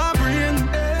fuck up her brain.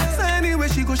 So anyway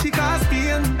she go, she can't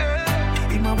spin.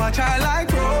 In my watch I like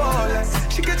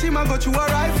Rolex. She get him and go to her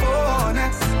iPhone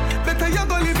X. Better you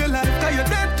go live your life, cause you're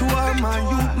dead to her, man.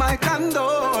 You my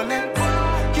condolence.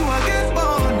 You a get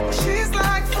born. She's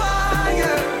like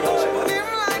fire. She put him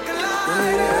like a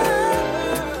lighter.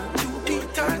 You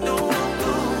beat her, don't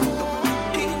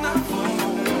be enough for you.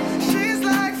 She's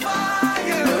like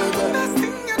fire. Best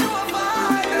thing you know a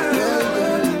fighter.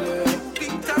 You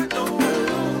beat her,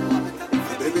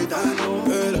 Baby,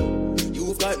 girl,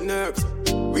 you've got nerves.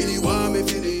 Really want me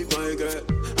to leave my girl.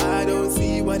 I don't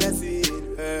see what I see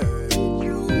in her.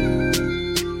 You,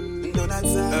 no,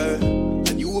 that's her.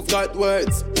 And you've got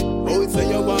words. Oh, say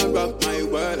you want rock my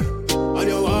world. And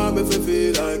you want me to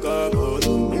feel like I'm on the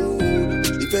moon.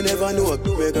 If you never know,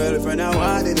 my girlfriend, I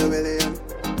want in a million.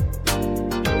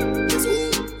 So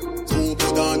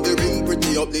put on the ring,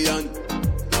 pretty up the hand.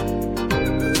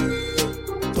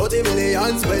 30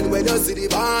 million spend when you see the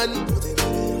band.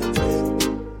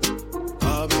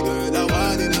 Oh, my girl, I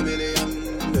want in a million.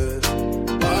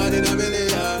 One in a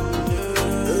million.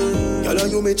 Girl,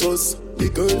 you me trust. The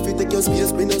girl fi take your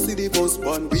space, me no see the bus.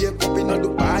 One wake up in a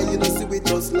Dubai, you no see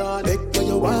with us land. Make when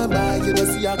you want buy, you no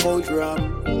see a count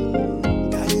ram.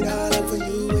 Got it all up for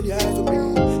you and you have for me.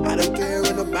 I don't care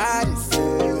what nobody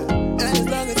say. And as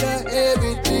long as you're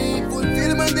everything,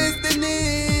 fulfill my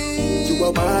destiny. You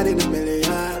are one in a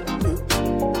million.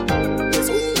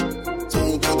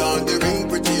 So put on the ring,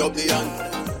 pretty up the hand.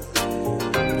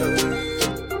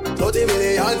 30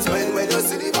 million spend when you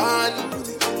see the van.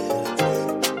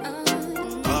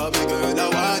 Oh, my girl, I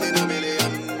want in a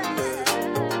million.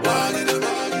 One in a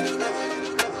million.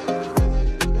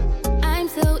 I'm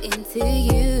so into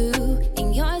you,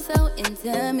 and you're so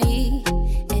into me.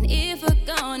 And if we're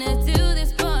gonna do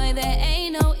this, boy, there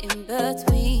ain't no in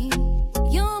between.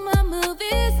 You're my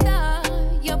movie star,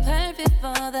 you're perfect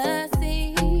for the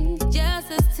scene.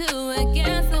 Just us two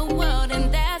against the world,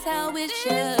 and that's how it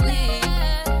should be.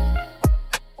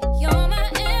 You're my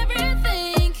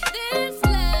everything, this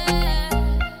love.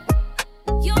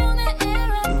 You're the air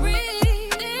I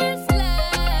breathe, this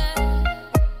love.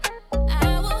 I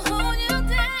will hold you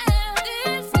down,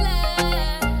 this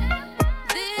love,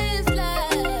 this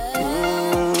love.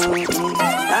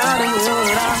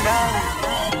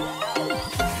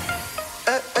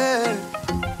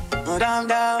 Down,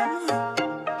 down.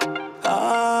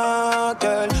 Ah,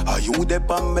 girl, are you there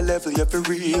on my level? You for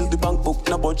real? The bank book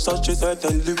no budge, so she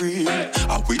certainly real.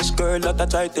 I wish girl that I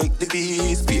try take the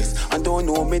space. I don't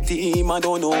know my team, I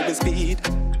don't know my speed.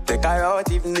 Take her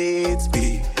out if needs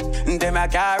be. Them a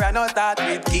car and no start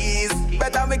with keys.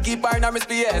 better me keep her in her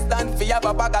space than for have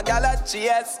a bag of gal at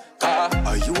chase.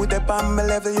 Are you the on my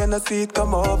level, you no see it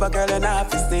come over, girl, and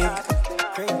half is sick.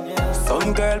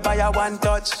 Some girl buy a one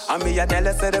touch, and me a tell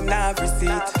her say them not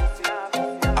receipt.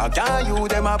 I can't you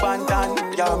them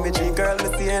abandon, yeah, me drink girl, me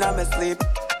see and I'm asleep.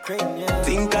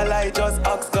 Think I like just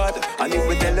ask God, and if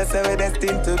we tell us we're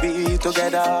destined to be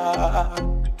together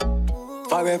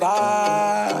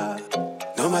forever,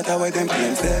 no matter what them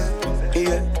claims say,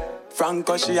 yeah.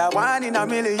 Franco, she a one in a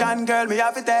million, girl, me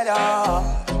have to tell ya.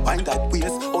 Find that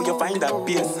waist, oh you find that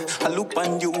pace. I look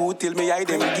on you till me eye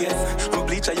them gaze. And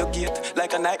bleach at your gate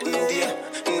like a night and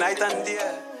day.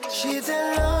 She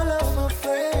tell all of her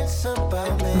friends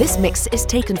about me. This mix is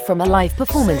taken from a live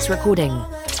performance recording.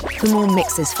 For more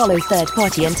mixes, follow Third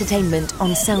Party Entertainment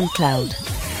on SoundCloud.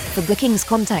 For bookings,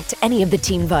 contact any of the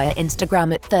team via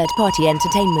Instagram at Third Party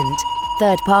Entertainment,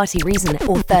 Third Party Reazon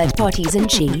or Third Party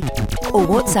Zinchi, or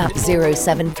WhatsApp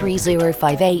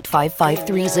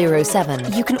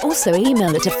 0730585537. You can also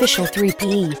email at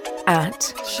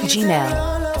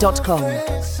official3p@gmail.com.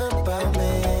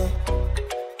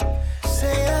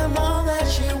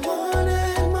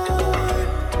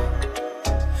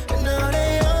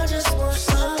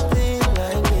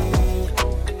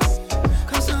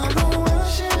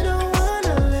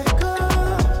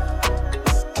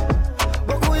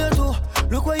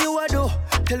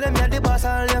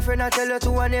 I tell you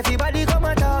to and everybody come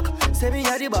and talk. Say me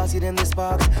a the boss, them the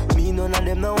sparks. Me none of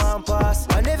them no one pass.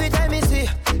 And every time me see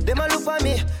them a look at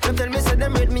me, them tell me say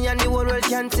them read me and the whole world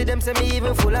can't see them. Say me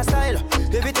even full of style.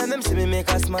 Every time them see me make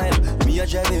a smile, me a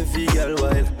drive every girl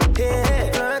wild.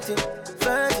 Hey,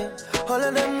 flirting, all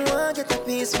of them want get a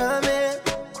piece from me.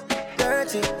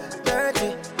 Dirty,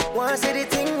 want see the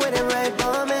thing when they right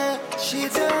for me. She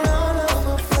tell all of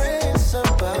her friends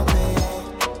about me.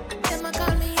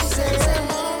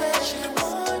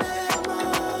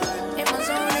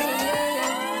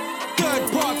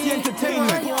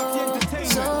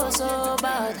 So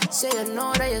bad. Say you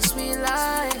know that you're sweet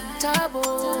like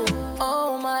taboo.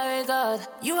 Oh my God,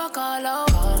 you a call out.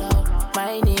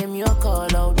 My name you a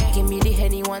call out. Give me the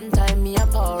Henny one time, me a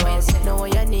pour out. Know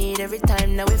what you need every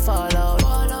time that we fall out.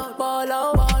 Ball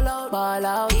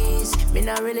out. Me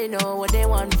not really know what they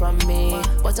want from me,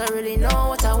 but I really know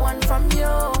what I want from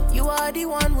you. You are the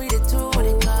one with the two.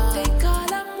 They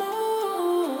call a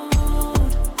mood.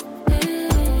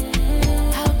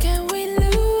 How can we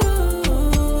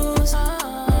lose?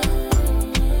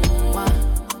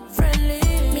 Friendly.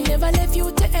 Me never left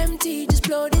you to empty. Just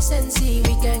blow this and see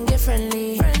we can get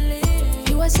friendly.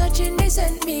 You are such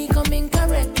indecent, me coming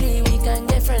correctly. We can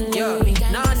get friendly.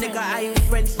 Nah, nigga, I ain't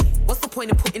friendly. What's the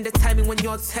point of putting the time in when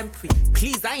you're temporary?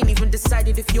 Please, I ain't even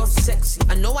decided if you're sexy.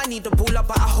 I know I need a baller,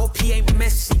 but I hope he ain't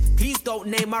messy. Please don't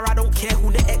name her, I don't care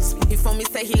who the ex be. He phoned me,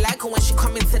 say he like her when she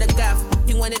come into the gaff.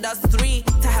 He wanted us three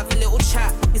to have a little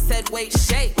chat. He said, wait,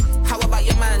 Shay, how about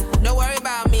your man? Don't worry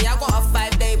about me, I got a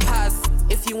 5-day pass.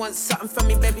 If you want something from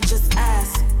me, baby, just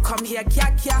ask. Come here,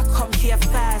 kya, come here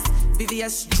fast.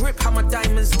 VVS drip, how my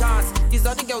diamonds dance. These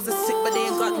other girls are sick, but they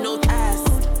ain't got no ass.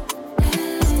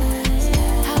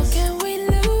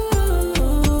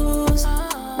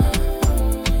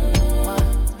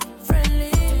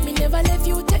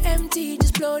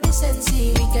 Blow this and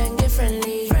see we can get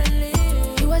friendly.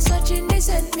 You are such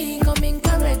indecent, me coming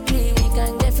correctly. We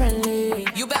can get friendly.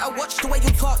 You better watch the way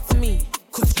you talk to me,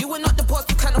 cause you are not the boss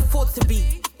you can afford to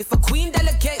be. If a queen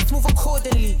delegates, move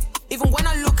accordingly. Even when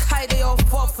I look high, they all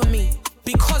fall for me.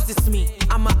 Because it's me,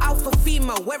 I'm an alpha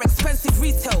female, wear expensive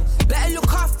retail. Better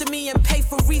look after me and pay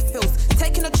for refills.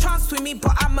 Taking a chance with me,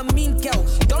 but I'm a mean girl.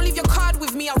 Don't leave your card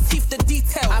with me, I'll teeth the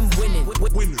detail. I'm winning.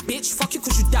 Bitch, fuck you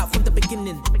cause you doubt from the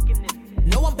beginning.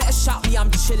 No one better shout me,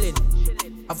 I'm chillin'.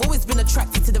 I've always been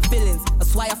attracted to the villains.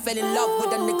 That's why I fell in love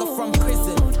with a nigga from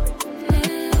prison.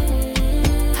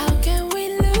 How can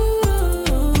we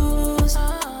lose?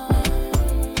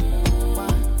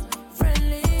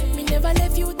 Friendly. Me never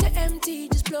left you to empty.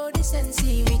 Just blow this and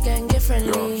see we can get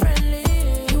friendly.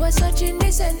 You are such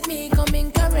indecent, me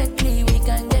coming correctly. We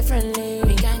can get friendly.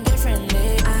 We can get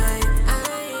friendly.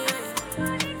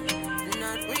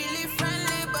 Not really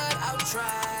friendly, but I'll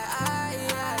try.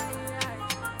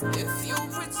 If you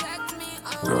protect me,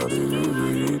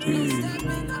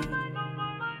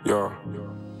 Yo.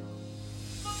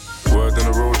 Word on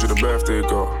the road, you're the birthday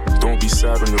girl. Don't be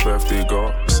sad on your birthday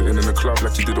girl. Sitting in the club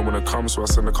like you didn't want to come, so I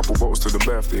sent a couple bottles to the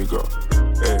birthday girl.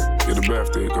 Hey, you're the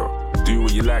birthday girl. Do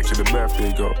what you like, you're the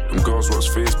birthday girl. Them girls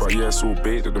watch face, but yeah, it's all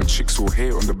bait that them chicks all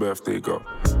hate on the birthday girl.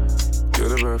 You're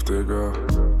the birthday girl.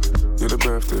 You're the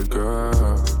birthday girl.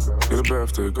 You're the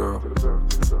birthday girl.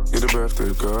 You're the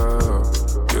birthday girl.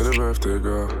 You're the birthday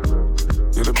girl.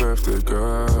 You're the birthday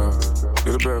girl.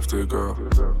 You're the birthday girl.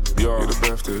 Yo, you're the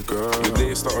birthday girl. The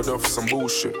day started off with some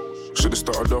bullshit. Should've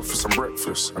started off with some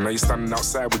breakfast. And now you're standing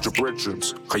outside with your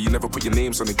brethrens. Cause you never put your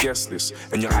names on the guest list.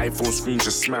 And your iPhone screen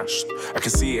just smashed. I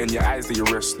can see it in your eyes that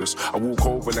you're restless. I walk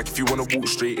over like if you wanna walk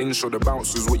straight in, show the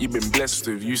bouncers what you've been blessed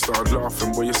with. You started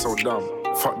laughing, boy, you're so dumb.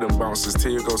 Fuck them bouncers,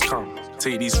 till your girls come.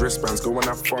 Take these wristbands, go and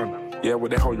have fun. Yeah,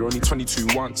 what the hell, you're only 22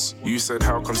 once. You said,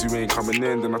 how comes you ain't coming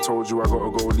in? Then I told you I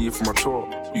gotta go leave for my tour.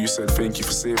 You said, thank you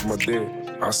for saving my day.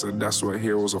 I said, that's what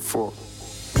heroes are for.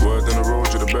 Word on the road,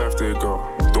 you're the birthday girl.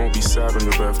 Don't be sad on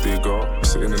your birthday girl.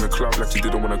 Sitting in the club like you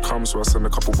didn't wanna come, so I sent a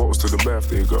couple bottles to the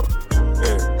birthday girl.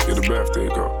 Hey, you're the birthday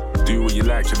girl. Do what you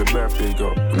like, you're the birthday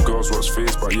girl. Them girls watch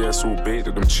face, but yeah, it's all bait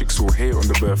that them chicks all hate on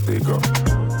the birthday girl.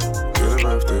 You're the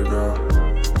birthday girl.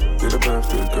 You're the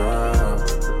birthday girl.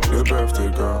 You're the birthday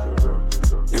girl.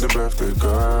 You're the birthday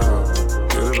girl.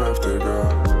 You're the birthday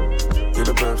girl. You're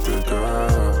the birthday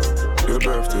girl. You're the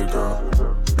birthday girl.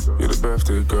 You're the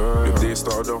birthday girl. Your day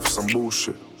started off with some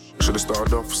bullshit. Should've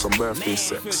started off with some birthday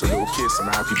sex. A little kiss and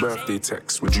a happy birthday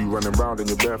text. With you running around in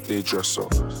your birthday dress, so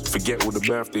forget all the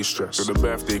birthday stress. You're the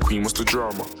birthday queen, what's the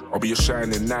drama? I'll be a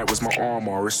shining knight, where's my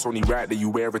armor? It's only right that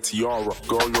you wear a tiara.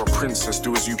 Girl, you're a princess,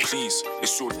 do as you please.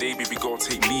 It's your day, baby girl,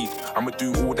 take lead. I'ma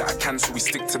do all that I can, so we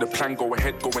stick to the plan. Go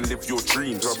ahead, go and live your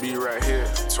dreams. I'll be right here,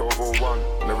 12:01.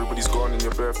 And everybody's gone and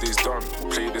your birthday's done.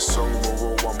 Play this song, we'll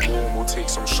roll one more. And we'll take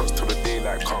some shots till the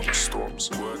daylight comes.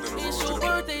 Storms, word in the road. It's your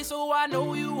birthday, so I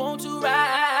know you want to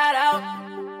ride out.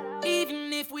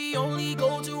 Even if we only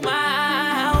go to my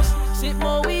house. Sit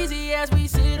more easy as we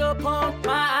sit upon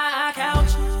my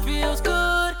couch. Feels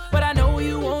good, but I know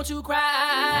you want to cry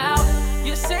out.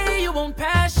 You say you want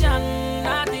passion,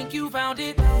 I think you found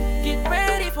it. Get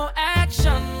ready for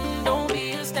action, don't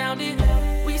be astounded.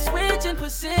 We switching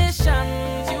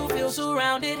positions, you feel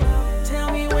surrounded.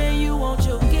 Tell me when you want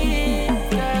your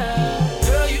gift, girl.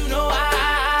 Girl, you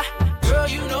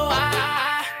know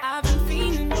I've been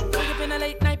feeling. Wake up in a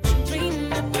late night, been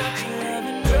dreaming about you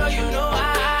loving. Girl, you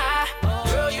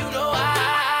know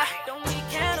I don't need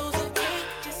candles or cake,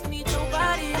 just need your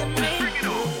body to make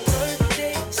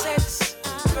birthday sex,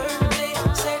 birthday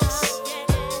sex,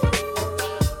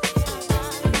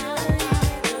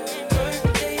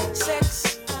 birthday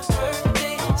sex,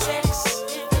 birthday sex.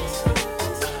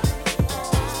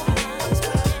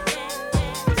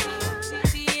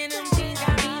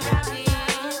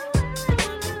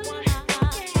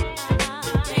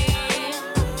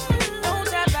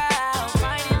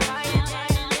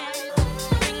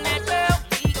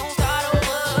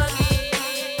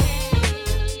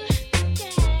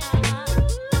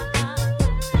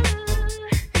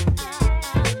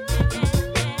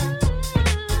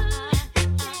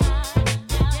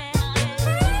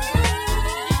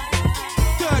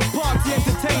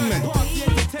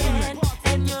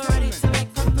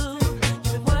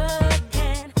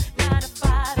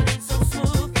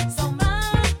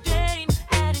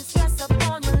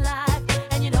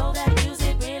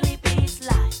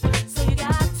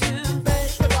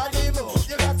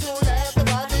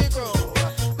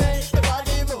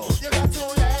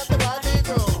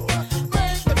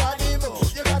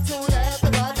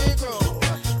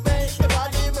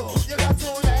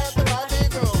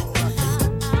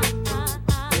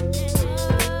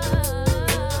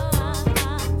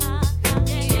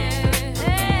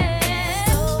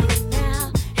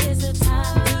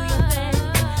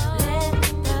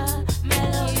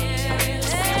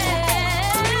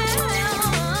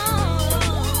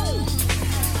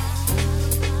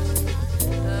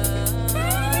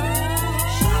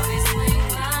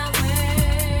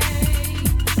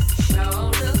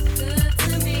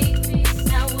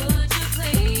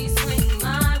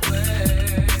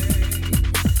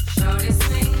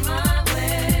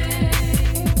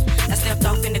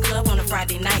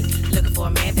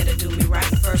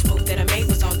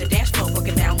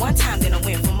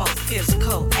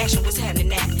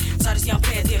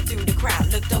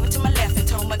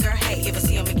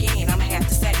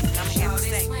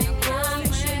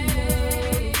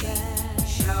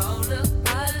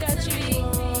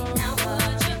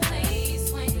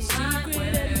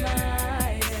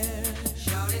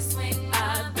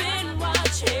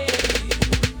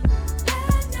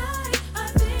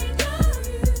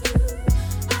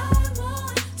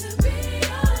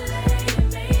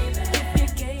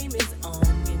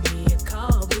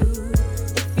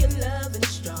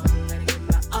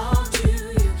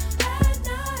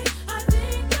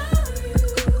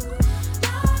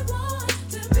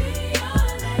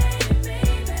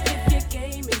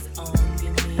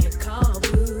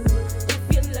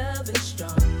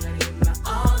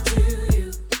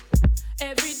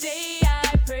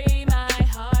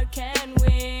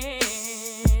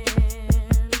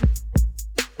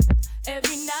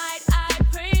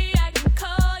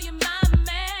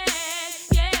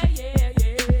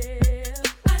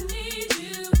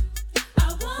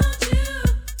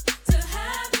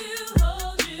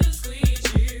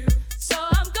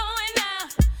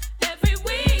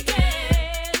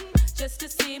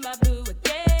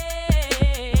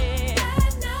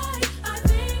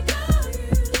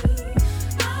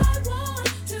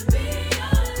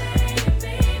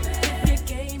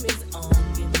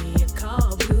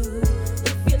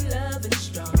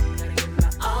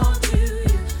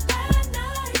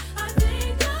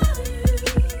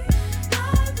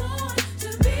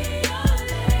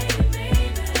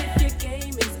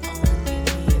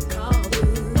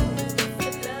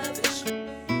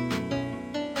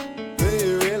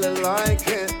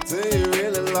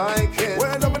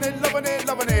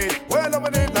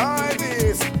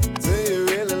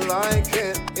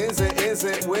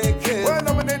 like it. We're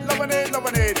loving it, loving it,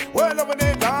 loving it. We're loving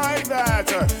it like that.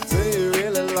 Do you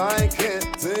really like it?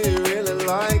 Do you really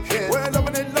like it? We're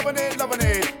loving it, loving it, loving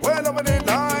it. We're loving it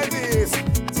like this.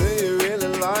 Do you really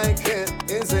like it?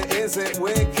 Is it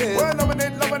wicked? We're loving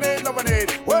it, loving it, loving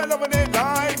it. We're loving it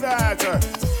like that.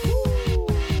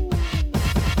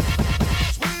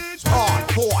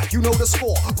 Hardcore, you know the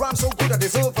score. Rhyme so good I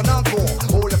deserve an encore.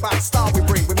 All about the style we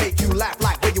bring, we make you laugh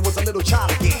like when you was a little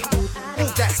child again. Ooh,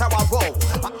 that's how I roll.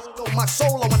 I go my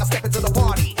solo when I step into the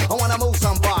party. I wanna move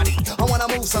somebody. I wanna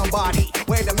move somebody.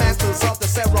 When the masters of the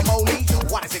ceremony,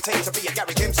 what does it take to be a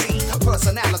Garrick MC?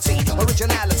 Personality,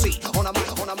 originality. On a mic.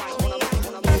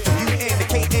 You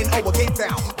indicating, oh, we'll get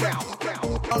down.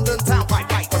 London town,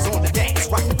 pipe was on the decks.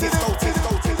 Rock the disco.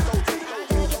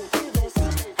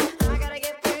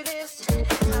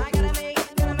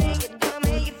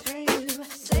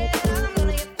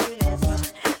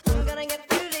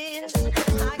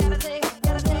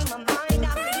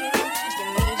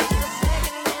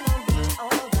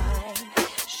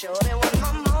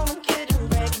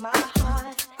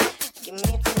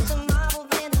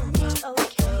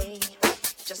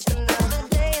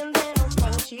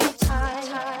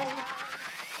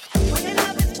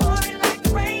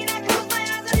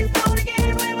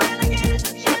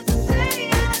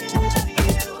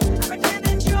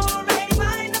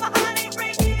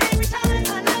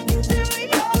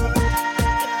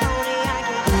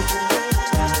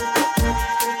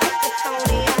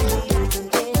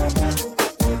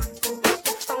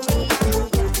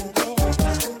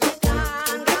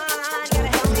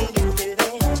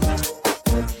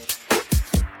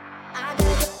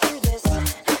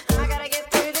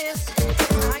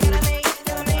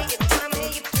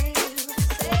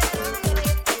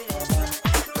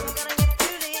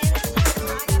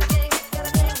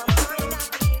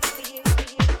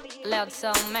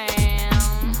 So man,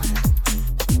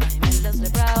 I'm endlessly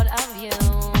proud of you.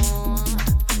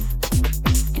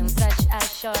 In such a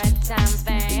short time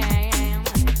span,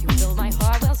 you fill my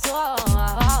heart with soul.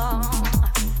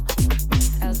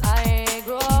 As I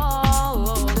grow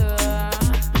older,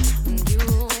 you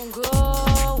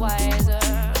grow wiser.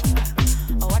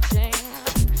 Watching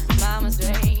my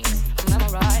mistakes,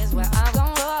 memorize where I've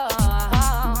gone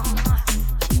wrong.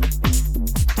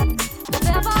 And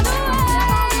if I do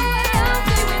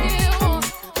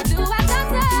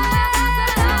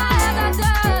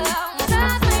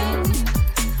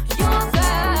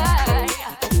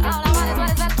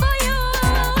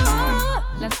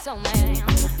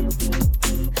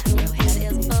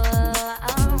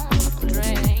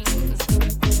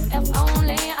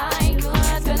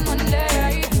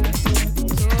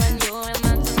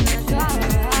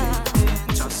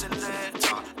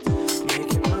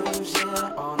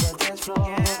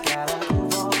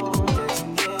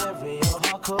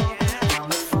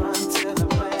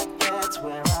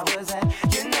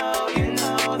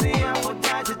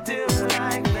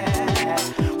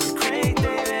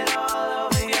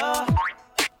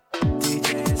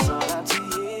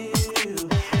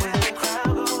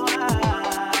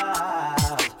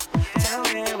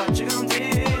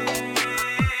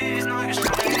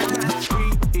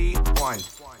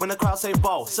say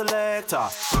bow, selector,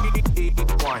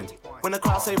 rewind. When the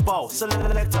crowd say bow,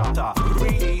 selector,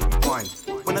 rewind.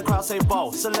 When the crowd say bow,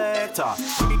 selector,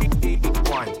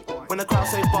 rewind. When the crowd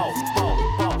say bow,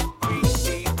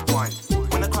 rewind.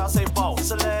 When the crowd say bow,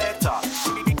 selector,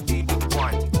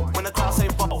 rewind. When the crowd say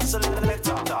bow,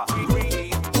 selector,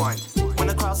 rewind. When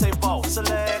the crowd say bow,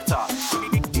 selector,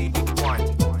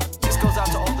 rewind. This goes out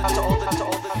to all the.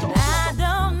 I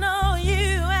don't know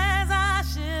you as I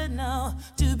should know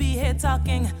to be here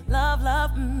talking love.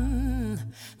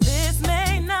 This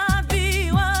may not be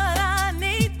what I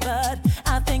need, but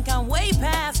I think I'm way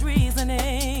past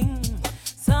reasoning.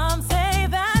 Some say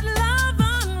that love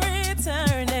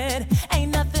unreturned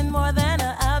ain't nothing more than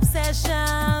an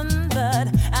obsession, but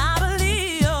I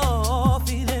believe you're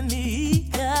feeling me,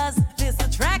 'cause this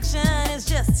attraction is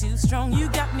just too strong. You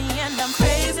got me and I'm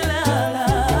crazy love.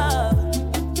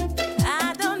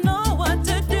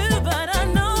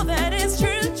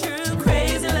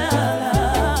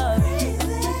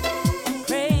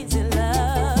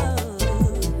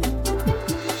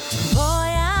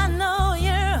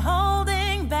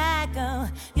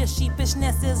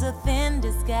 Is a thin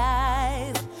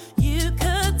disguise. You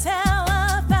could tell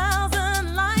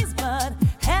 1,000 lies, but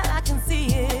hell, I can see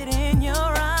it in your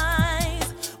eyes.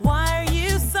 Why are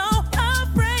you so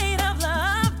afraid of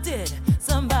love? Did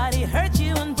somebody hurt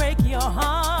you and break your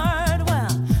heart?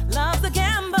 Well, love's a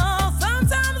gamble,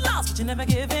 sometimes lost, but you never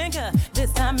give in, 'cause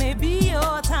this time may be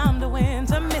your time to win.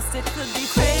 To miss it could be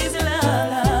crazy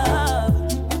love.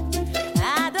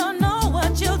 I don't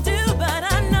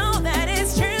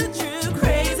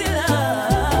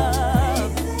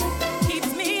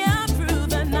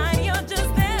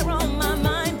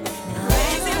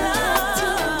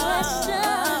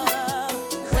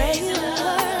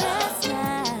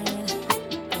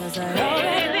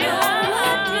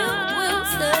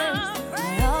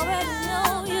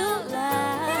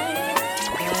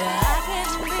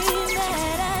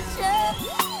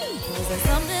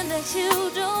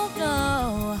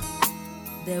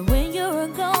That when you're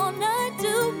gone, I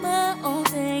do my own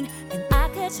thing, and I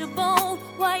catch a bone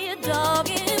while you're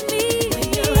dogging me. When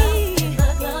you're out in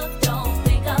the club, don't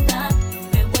think I'm not.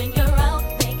 Even when you're out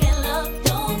making love,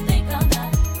 don't think I'm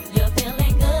not. When you're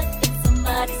feeling good in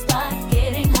somebody's spot,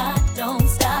 getting hot, don't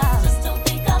stop. Just don't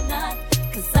think I'm not,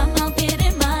 'cause I'm out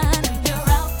getting mine. When you're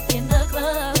out in the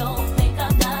club, don't think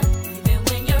I'm not. Even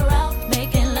when you're out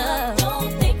making love,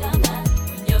 don't think I'm not.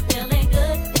 When you're feeling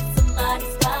good in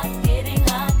somebody's spot, getting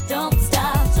hot, don't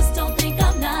stop. Just don't think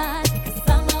I'm not, 'cause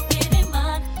I'm out getting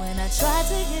mine. When I try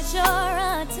to get your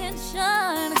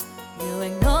attention, you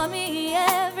ignore me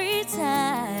every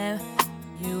time.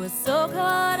 You were so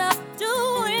caught up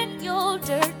doing your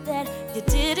dirt that you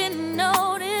didn't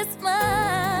notice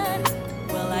mine.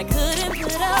 Well, I couldn't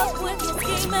put up with your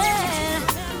scheming,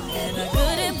 and I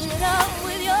couldn't put up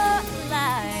with your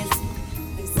lies.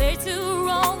 They say two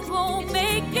wrongs won't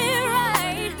make it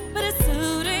right, but it's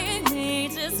suiting me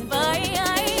just fine. When you're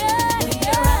out in the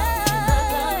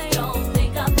club, don't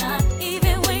think I'm not.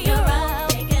 Even when you're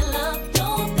out making love,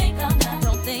 don't think I'm not.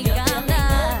 Don't think I'm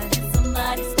not. In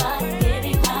somebody's spot,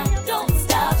 getting hot, don't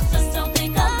stop. Just don't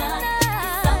think I'm not.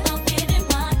 'Cause I'm out getting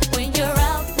mine. When you're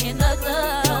out in the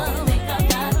club, don't think I'm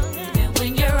not. Even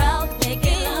when you're out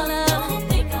making love, don't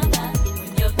think I'm not.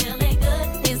 When you're feeling good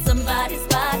in somebody's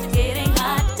spot, getting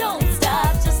hot, don't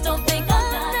stop. Just don't think I'm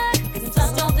not. 'Cause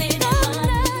just don't think I'm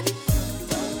not.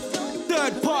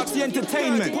 Third party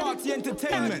entertainment.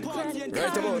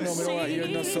 Right about now, me don't want to hear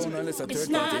no sound unless a third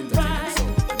party entertainment.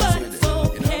 But it's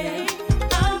okay.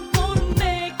 I'm gonna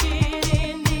make it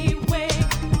anyway.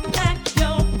 Pack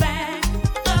your bag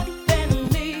up and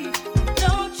leave.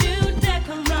 Don't you dare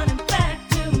come running back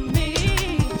to me.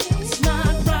 It's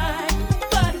not right,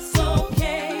 but it's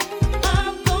okay.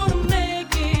 I'm gonna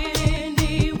make it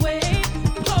anyway.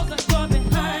 Close the door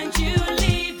behind you,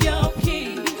 leave your key.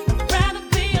 Rather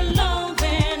be alone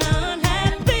than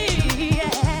unhappy.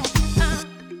 Yeah.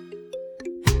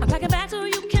 I'm packing back so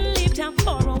you can leave town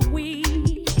for a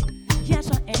week. Yes,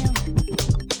 I am.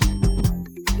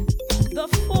 The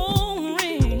phone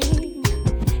ring,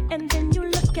 and then you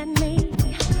look at me.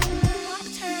 I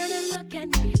turn and look at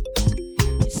me.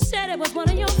 You said it was one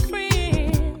of your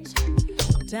friends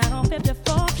down on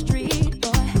 54th Street,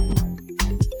 boy.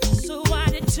 So why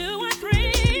did 2 and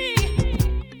 3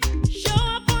 show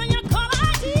up on your call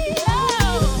ID?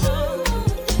 Oh,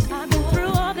 I've been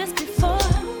through all this before.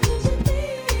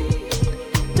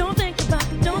 Don't think about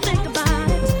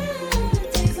it.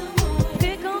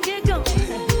 Get gone.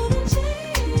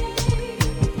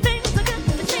 Things are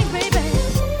gonna change, baby.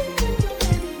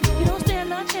 You don't stand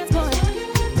no chance, boy.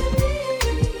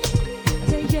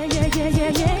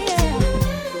 Yeah.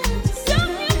 So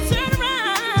you turn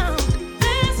around.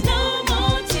 There's no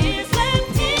more tears left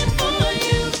here for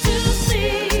you to see.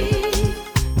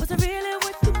 Was it really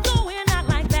worth you going out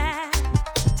like that?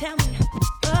 Tell me.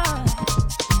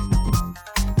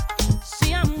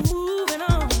 See, I'm moving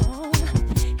on,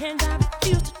 and I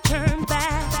refuse to turn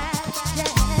back.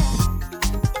 Yeah.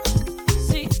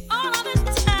 See, all of this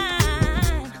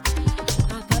time,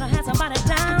 I thought I had somebody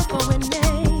down for a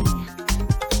name.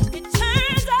 It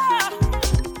turns out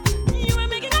you were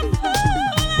making a fool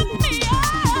of me.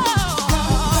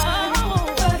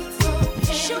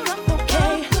 Sure, I'm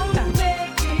okay.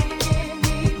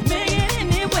 Make it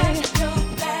anyway.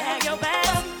 Pack your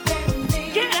bags,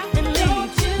 get out and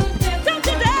leave. Don't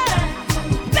you dare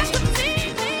mess with me.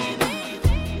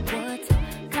 What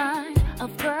kind of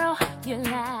girl you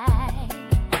like?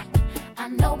 I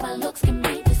know my looks can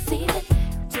be deceiving.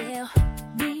 Tell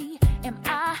me, am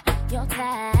I your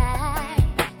type?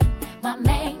 My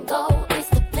main goal is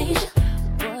to please you.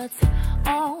 What's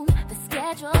on the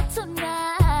schedule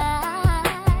tonight?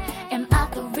 Am I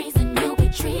the reason you'll be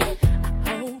treated? I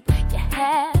hope you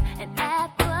have an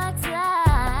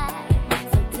appetite.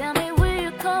 So tell me, will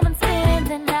you come and spend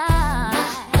the night?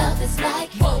 My love is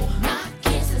like, whoa. My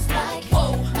kiss is like,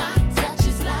 whoa. My touch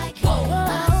is like, whoa.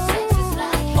 My sex is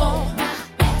like, whoa. My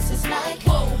ass is like,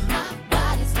 whoa. My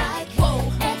body's like, whoa.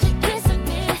 And you're kissing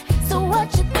me, so what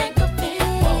you think of me?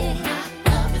 Whoa. My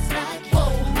love is like,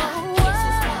 whoa. My kiss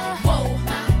is like, whoa.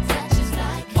 My touch is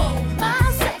like, whoa. My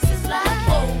sex is like,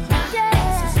 whoa. My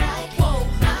ass is like, whoa.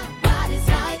 My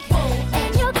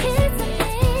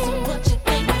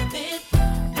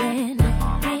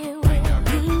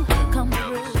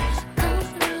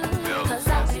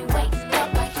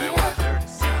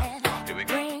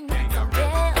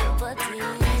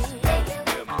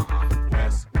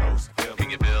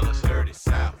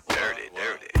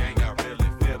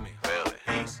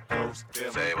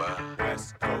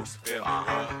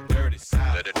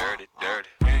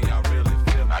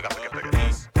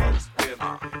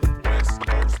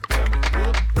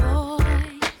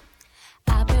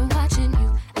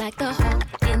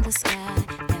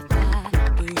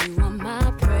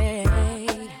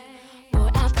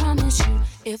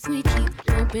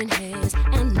bumping heads.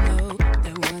 I know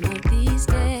that one of these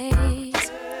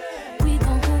days we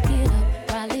gon' hook it up,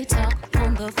 probably talk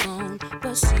on the phone.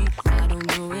 But see, I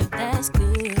don't know if that's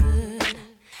good.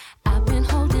 I've been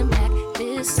holding back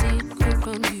this secret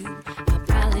from you. I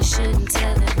probably shouldn't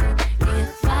tell it.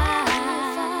 If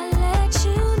I let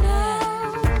you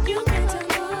know, you can tell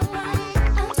nobody.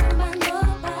 I'm talking about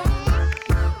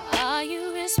nobody. Are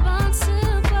you responsible?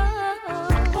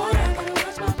 Boy, I gotta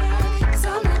watch my back, 'cause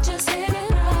I'm not just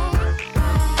hitting right.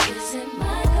 Is it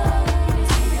my goal?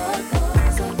 Is it your goal?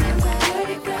 Sometimes I hurt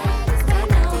it, girl. It's that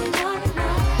now and on and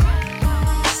on.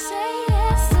 Say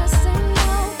yes or say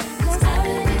no, 'cause I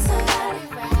really need somebody.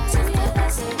 Tell me if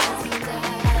that's it, that's me,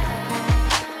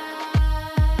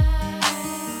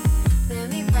 Then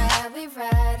we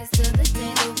ride until the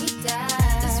day that we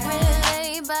die. It's really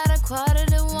late, about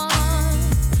 1:45.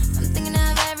 I'm thinking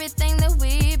of everything that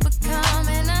we've become,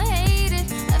 and I hate it.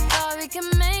 I thought we could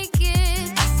make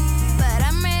it, but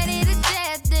I'm ready to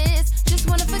jet this. Just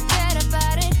wanna forget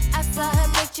about it. I saw her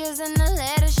pictures in the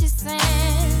letter she sent.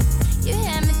 You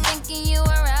had me thinking you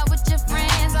were out with your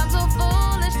friends. I'm so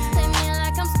foolish, play me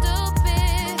like I'm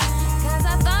stupid, 'cause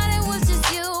I thought it was just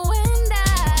you and I.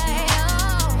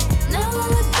 Oh, now I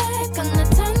look back on the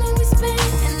time that we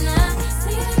spent, and I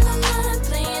see it in my mind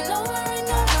playing over and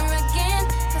over again.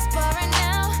 'Cause for right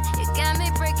now, you got me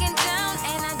breaking down,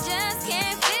 and I just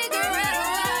can't figure out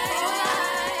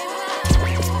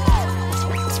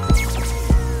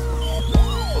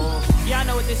Y'all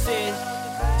know what this is.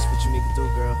 That's what you need to do,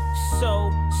 girl. So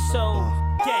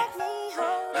deaf.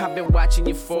 I've been watching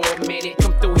you for a minute.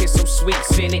 Come through here, some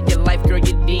sweets in it. Your life, girl,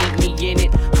 you need me in it.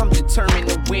 I'm determined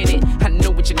to win it. I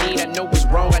know what you need, I know what's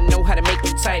wrong. I know how to make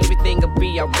you tight. Everything will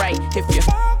be alright if you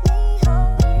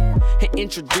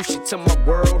introduce you to my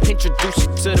world. Introduce you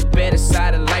to the better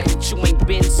side of life that you ain't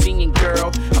been seeing,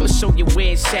 girl. I'ma show you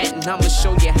where it's at, and I'ma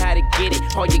show you how to get it.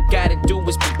 All you gotta do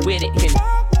is be with it and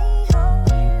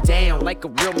down like a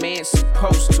real man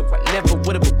supposed to. I never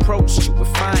would've approached you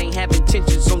if I ain't have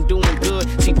intentions on doing good.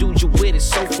 See, dude, you with it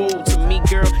so full to me,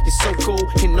 girl. You're so cool,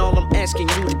 and all I'm asking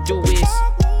you to do is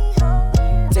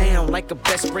down like a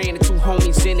best friend and two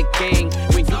homies in a gang.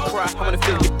 When you cry, I wanna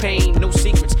feel your pain. No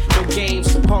secrets, no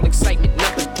games, all excitement,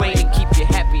 nothing plain. To keep you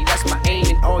happy, that's my aim,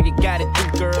 and all you gotta do,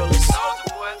 girl, is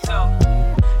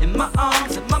In my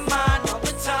arms, in my mind, all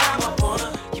the time. I wanna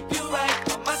keep you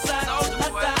right on my side.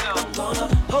 I'm gonna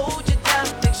hold you down,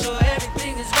 make sure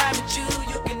everything is right with you.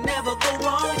 You can never go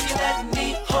wrong if you let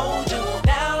me hold you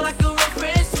down like a real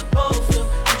friend's supposed to.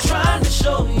 I'm trying to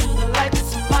show you the life that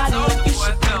somebody like you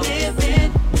should be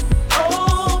living.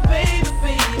 Oh,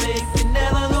 baby, you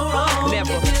never go wrong if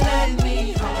you let me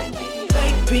hold me.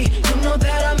 Baby, you know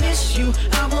that I miss you.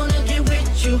 I wanna get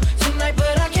with you tonight,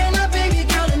 but I cannot, baby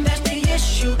girl, and that's the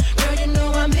issue. Girl, you know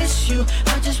I miss you.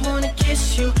 I just wanna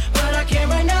kiss you, but I can't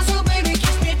right now, so baby,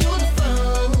 kiss me through the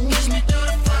phone. Kiss me through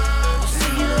the phone.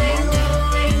 See you later.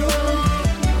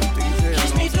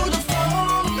 Kiss me through the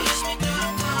phone. Kiss me through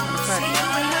the phone. See you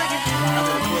when I get home.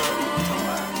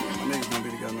 My niggas gonna be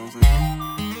together, know what I'm saying?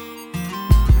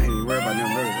 I ain't even worried about them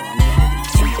really though. I'm just looking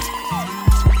sweet.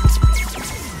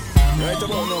 Right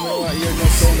about now, man, what you're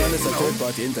not sound on this a third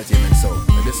party entertainment, so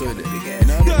this is it.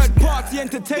 Third party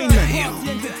entertainment.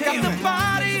 Got the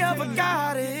body of a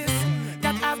goddess.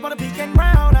 Got eyes but a big and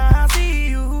brown. I see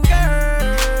you,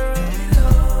 girl.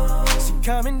 She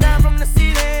coming down from the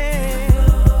city.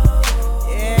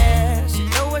 Yeah, she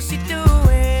know what she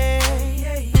doing.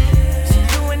 She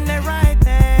doing that right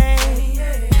thing.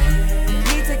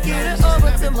 Need to get her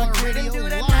over to my crib and do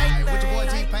that right thing. With your boy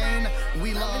T-Pain, we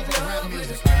love rap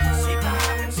music.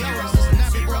 Here is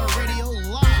Nappy Bro Radio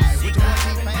live with your boy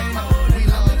T-Pain. We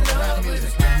love rap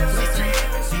music. Listen,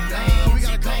 we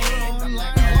got a caller on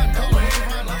like one caller.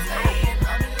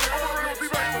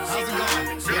 How's it going?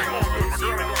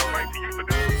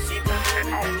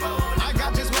 I got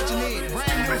just what you need.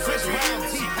 Brand new Chris Brown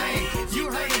T-Pain. You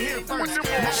heard it here first.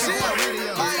 Nappy Bro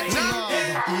Radio. We love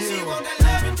you.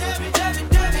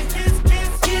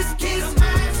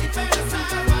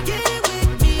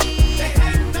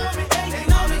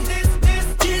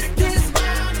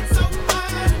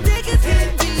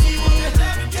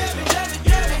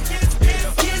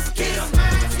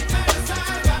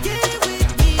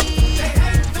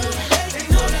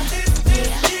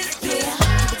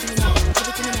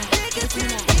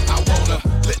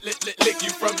 Lick you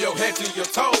from your head to your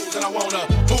toes, and I wanna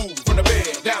move from the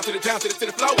bed down to the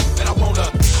floor, and I wanna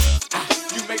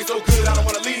you make it so good I don't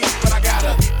wanna leave, but I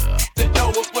gotta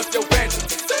know what's your fancy.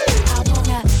 I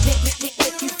wanna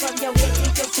lick you from your head to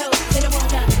your toes, and I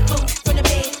wanna move from the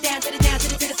bed down to the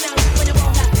floor, when I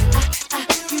wanna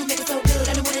you make it so good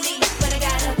I don't wanna leave, but I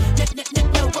gotta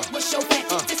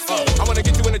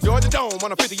dome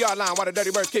on a 50-yard line while the dirty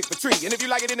birds kick the tree. And if you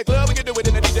like it in the club, we can do it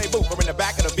in the DJ booth or in the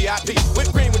back of the VIP.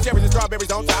 Whipped cream with cherries and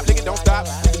strawberries on top. Nigga, don't stop.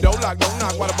 Don't lock, don't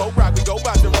knock while the boat rock. We go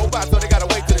bounce and robots, so they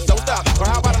gotta wait till the show stop. Or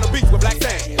how about on the beach with black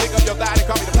sand? Pick up your thigh and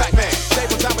call me the black man.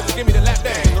 Save some time, but just give me the lap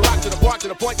dance. The rock to the bark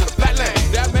to the point to the flat land.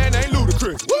 That man ain't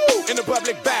ludicrous. Woo! In the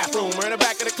public bathroom or in the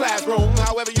back of the classroom,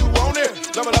 however you want it.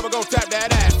 Lover gon' tap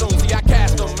that ass soon. See, I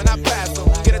cast them and I blast them.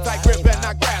 Get a tight grip and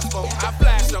I grasp them. I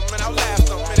flash them and I blast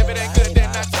them. And if it ain't good, then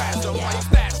I trash them. Why you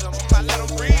stash them? I let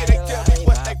them breathe. They tell me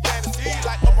what they fantasy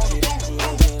like up on the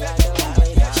roof.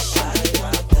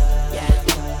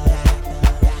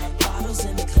 Bottles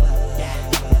in the club.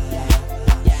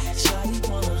 Shawty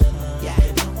wanna hug.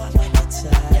 You know I like to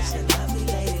touch. She love me,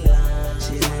 lady line.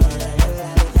 She like me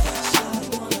like a shawty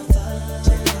wanna touch.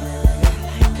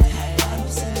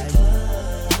 Bottles in the club.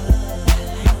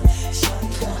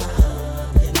 Shawty wanna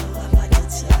hug. You know I like to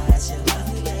touch. She love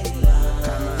me, lady line.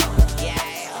 Come on,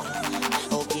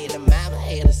 yeah. Okay, the mama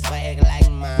had a swag like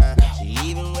mine. She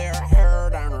even wear a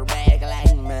herd on her back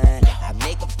like mine. I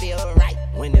make her feel right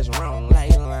when it's wrong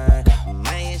like mine.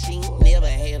 Man, she never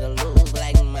had a lose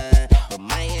like mine. But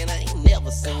man, I ain't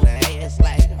never seen an ass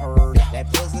like her. That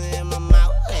pussy in my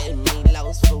mouth had me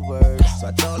lost for words. So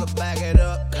I told her back it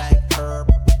up like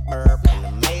herb, herb. And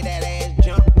I made that ass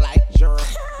jump like jerk,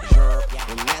 jerk.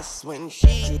 And that's when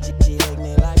she licked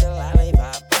me like a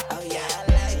lollipop. Oh yeah, I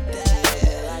like that.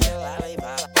 Like a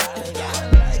lollipop. Oh yeah, I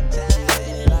like that.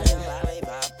 Like a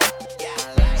lollipop. Yeah, I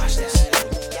like that.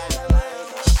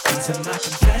 These are my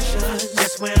confessions.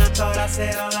 Just when I thought I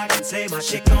said all I can say, my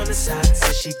chick on the side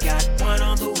says she got one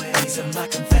on the way. These are my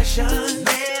confessions.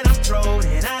 Man, I'm thrown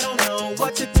and I don't know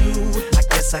what to do. I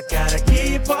guess I gotta give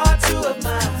you part 2 of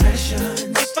my confessions.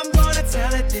 If I'm gonna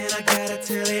tell it, then I gotta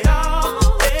tell it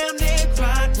all. Damn, they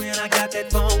cried when I got that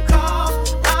phone call.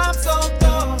 I'm so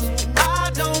thrown,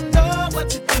 I don't know what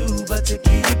to do but to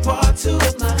give you part 2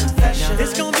 of my confessions.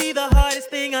 It's gonna be the hardest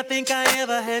thing I think I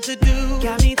ever had to do.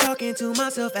 Got me talking to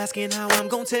myself, asking how I'm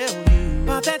gonna tell you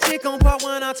about that chick on part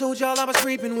 1 I told y'all I was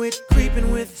creeping with.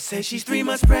 Say she's 3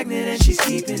 months pregnant and she's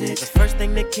keeping it. The first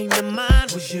thing that came to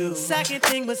mind was you. Second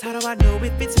thing was, how do I know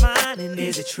if it's mine and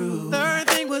is it true? Third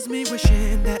thing was me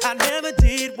wishing that I never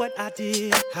did what I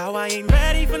did. How I ain't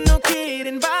ready for no kid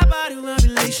and bye-bye to a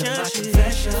relationship. These are my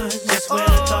confessions. Just when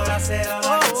I thought I said all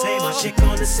I can say, my chick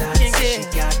on the side says she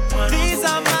got one. These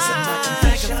are my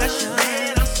confessions.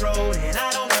 Man, I'm thrown and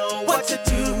I don't know what to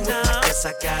do now. I guess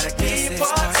I gotta give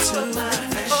part 2 of my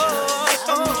confessions. If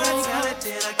I'm gonna tell it,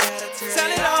 then I gotta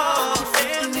tell it all.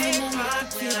 And they cried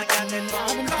when I got that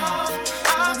phone call.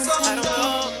 I'm so I don't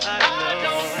know.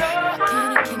 Can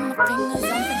I keep my fingers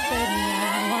on the baby?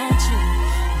 I want you,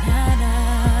 nah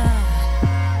nah.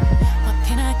 Why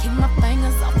can't I keep my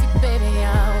fingers off you, baby? I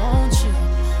want you,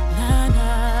 nah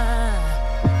nah.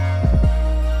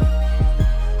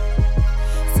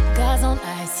 Cigars on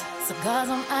ice, cigars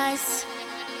on ice.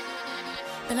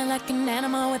 Feeling like an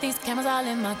animal with these cameras all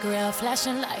in my grill.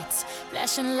 Flashing lights,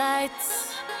 flashing lights.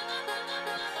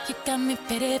 You got me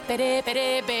pity, pity,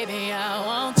 pity, baby. I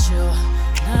want you,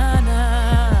 nah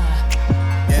nah.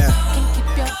 Yeah. Can't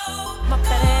keep your my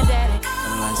petty daddy. I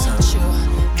want you,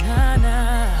 nah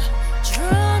nah.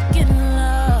 Drunk in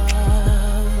love.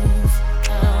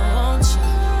 I want you.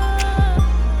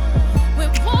 We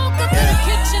woke up in the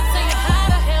kitchen saying, how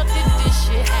the hell did this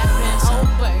shit happen? Oh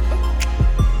baby.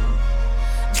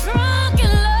 Drunk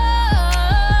in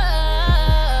love,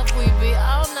 we be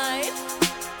all night.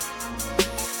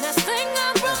 Last thing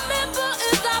I remember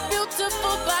is our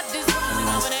beautiful bodies running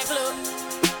over that club.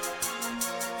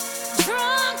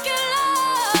 Drunk in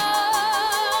love,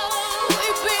 we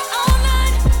be all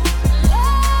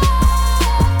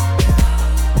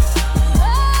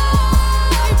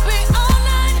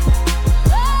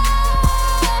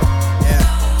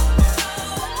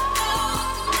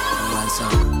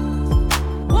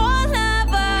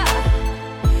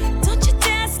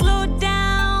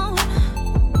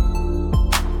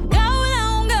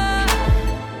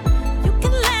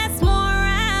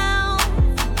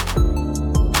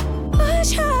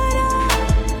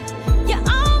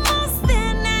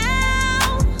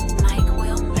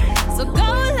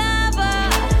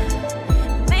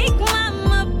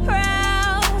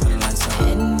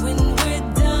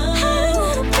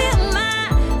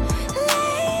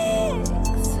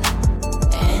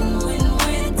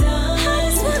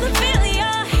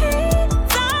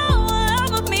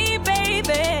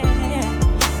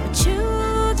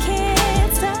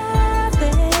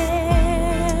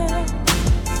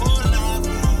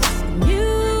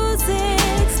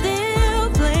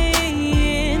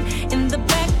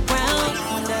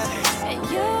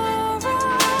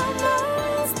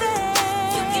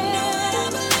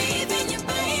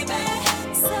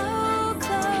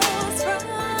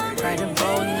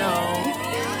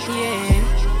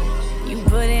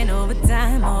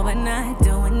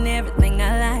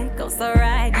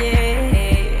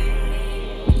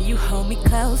me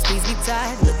close, squeeze me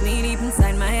tight, look me deep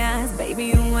inside my eyes, baby,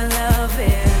 you I love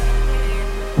it.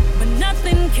 But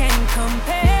nothing can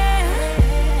compare.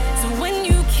 So when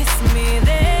you kiss me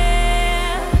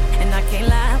there, and I can't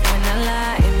lie when I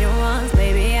lie in your arms,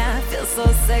 baby, I feel so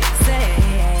sexy.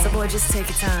 So boy, just take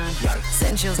your time,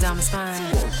 send chills down my spine.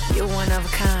 You're one of a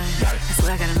kind, that's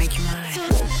why I gotta make you mine.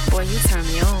 Boy, you turn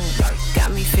me on,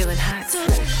 got me feeling hot.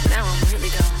 Now I'm really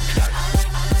gone.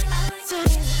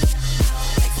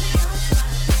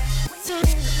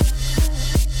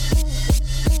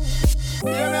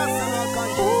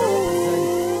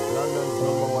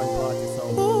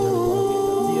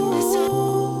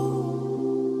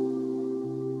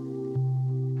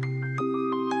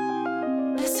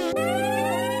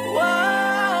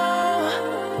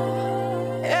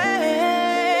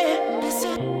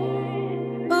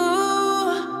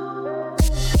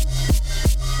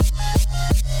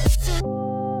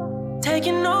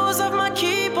 Taking notes off my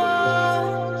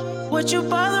keyboard. What you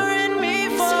bothering me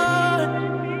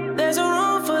for? There's a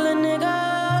room full of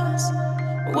niggas.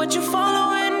 What you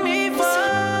following me for?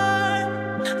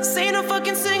 This ain't a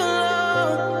fucking sing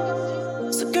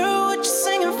along. So girl, what you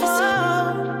singing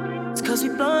for? It's cause we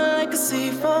blowing like a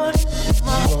C4.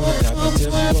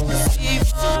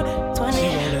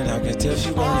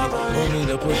 She want me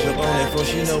to push up on it, for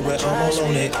she know where I'm all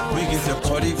on it. We get the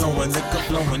party going, liquor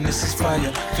flowing, this is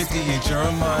fire. 50 and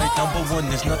Jeremiah, #1,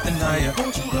 there's nothing higher.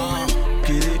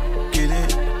 Get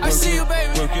it, I see you,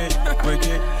 baby. Work it, break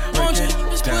it, Won't you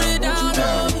just put it down,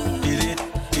 down. Get it,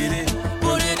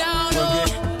 put it down,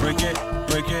 break it,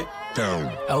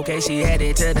 down. Okay, she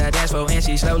headed to the dance floor and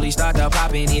she slowly started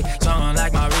popping it. Something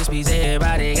like my wrist piece,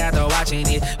 everybody got to watching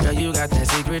it. Girl, you got that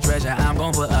secret treasure, I'm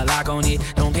gon' put a lock on it.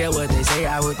 Don't care what they say,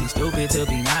 I would be stupid to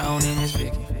be not owning this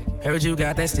Vicky. Heard you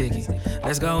got that sticky.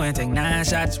 Let's go and take 9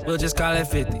 shots, we'll just call it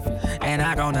 50. And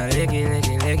I gonna lick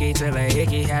it till a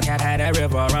hickey. Had that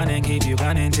river running, keep you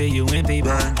gunning till you empty.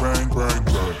 Bang.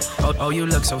 Oh, you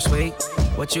look so sweet.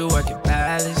 What you working,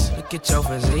 palace? Look at your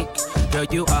physique. Girl,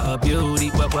 you are a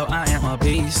beauty, well, I am a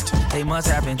beast. They must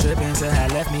have been tripping till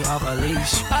had left me off a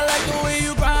leash. I like the way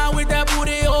you grind with that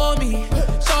booty on me.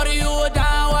 Shorty, you are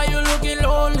down while you looking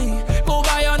lonely. Go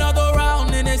buy another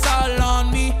round and it's all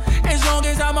on me. As long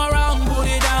as I'm around, put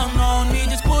it down on me.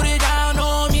 Just put it down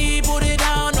on me, put it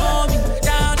down on me.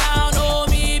 Down on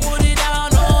me, put it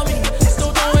down on me.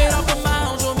 Don't throw it off the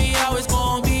mound, show me how it's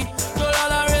gonna be. Girl,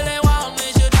 all I really want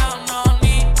is you down on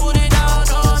me. Put it down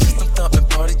on me. System thumping,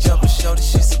 party jumping, shorty,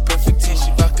 she's a perfect 10.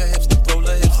 She rock her hips, to roll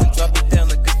her hips and drop it down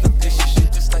like it's no fish. She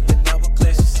just like an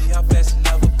hourglass. You see how fast an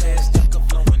hour pass. This go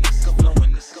flowing.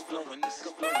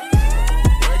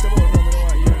 Right about now, we don't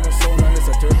want to hear no sound unless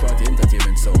a third party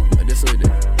entertainment sound. And this way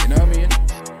there. You know what I mean?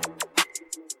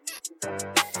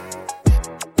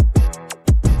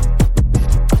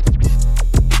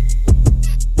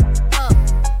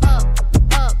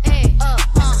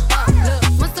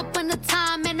 Once upon a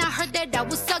time, and I heard that I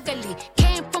was ugly.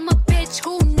 Came from a bitch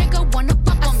who nigga wanna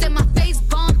fuck on. I said my face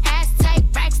bomb, ass tight,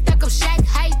 rack stuck up, shack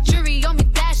height, jury on me,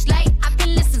 flashlight. I've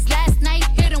been listening last night,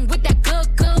 hit him with that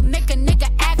good, make a nigga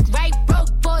act right.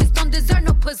 Broke boys don't deserve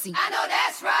no pussy. I know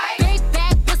that's right. Big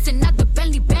bag bustin' out the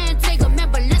belly band, take a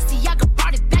man, Balenciaga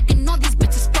brought it back, and all these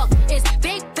bitches fuck. It's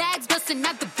big bags bustin'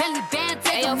 out the belly band,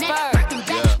 take a man, working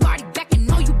back, party back,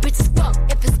 and all you bitches fuck.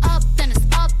 If it's up, then it's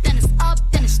up, then it's up,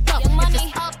 then it's stuck. If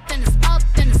it's up, then it's up,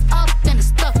 then it's up, then it's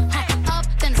stuck. Up,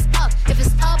 then it's up. If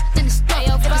it's up, then it's stuck.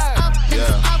 If it's up, then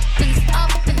it's up, then it's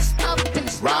up, then it's up, then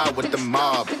it's stuck. Ride with the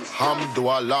mob,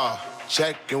 Hamdulillah.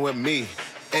 Check in with me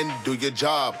and do your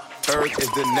job. Earth is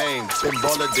the name,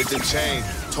 Pinballer did the chain.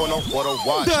 Torn off for the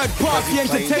watch. Third Party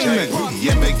Entertainment.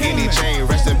 Yamagini chain,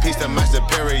 rest in peace to my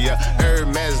superior.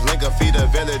 Hermes Linka feed a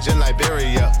village in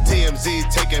Liberia. TMZ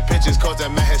taking pictures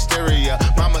causing my hysteria.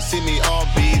 Mama see me on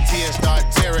BT and start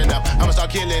tearing up. I'ma start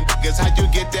killing niggas, how you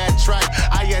get that tripe?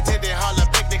 I attended Harlem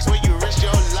picnics where you risk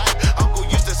your life. Uncle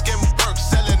used to skim work,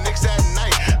 selling nicks at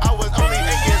night. I was only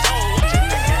 8 years old, watching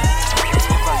niggas.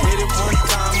 If I hit it one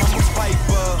time, I'm a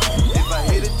piper. If I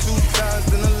hit it 2 times,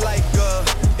 then I like her.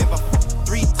 If I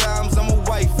 3 times, I'm a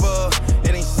wifer.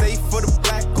 It ain't safe for the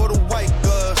black or the white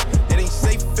girl. It ain't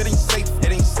safe, it ain't safe,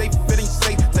 it ain't safe, it ain't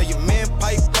safe. Tell your man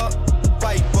pipe up.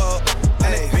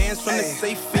 And advance from the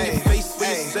safe in your face when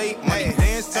you say money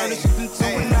dance, turn this shit into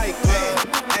a nightclub.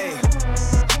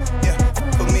 Yeah,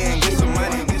 put me in, get some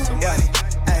money.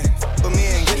 Yeah, put me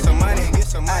in, get some money.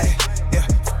 Yeah,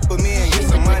 put me in, get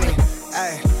some money.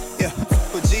 Yeah,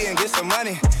 put G in, get some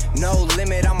money. No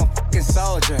limit, I'm a fucking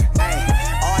soldier.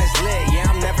 Always lit, yeah,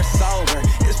 I'm never sober.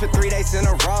 This for 3 days in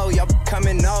a row, y'all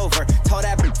coming over. Told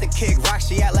that bitch to kick rock,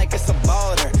 she act like it's a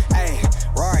boulder.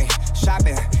 Rory,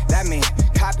 shopping, that mean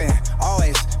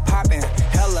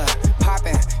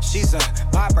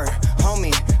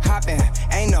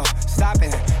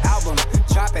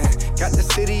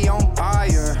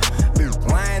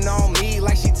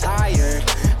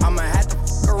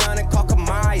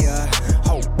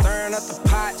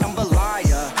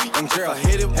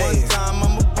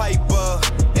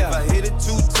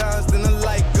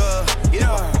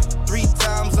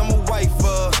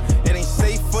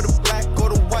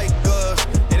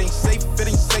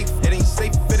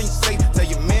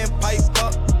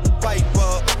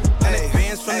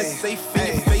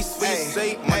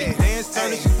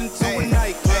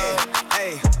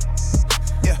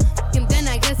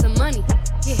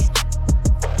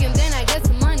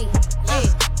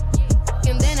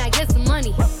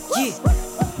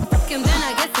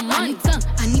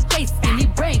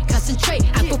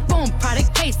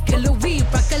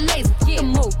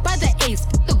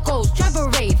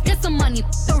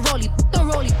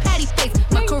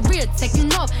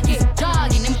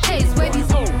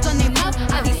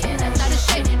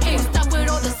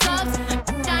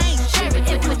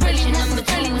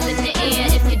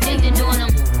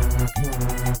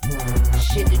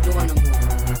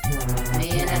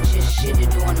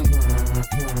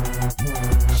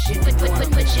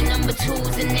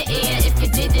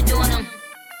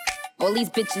these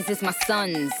bitches is my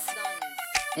sons.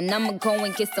 And I'ma go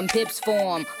and get some pips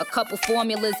for 'em. A couple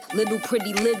formulas, little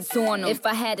pretty lids on 'em. If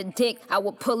I had a dick, I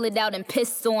would pull it out and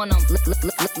piss on 'em.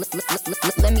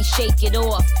 Let me shake it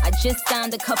off. I just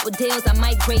signed a couple deals, I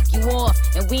might break you off.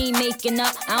 And we ain't making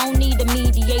up, I don't need a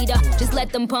mediator. Just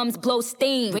let them bums blow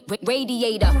steam,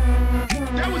 radiator.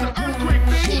 That was an earthquake,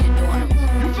 bitch. Shit it on 'em.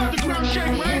 You felt the ground shake,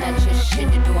 right? Yeah, I just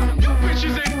shit it on 'em. Your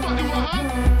bitches ain't fucking with her.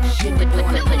 Shit it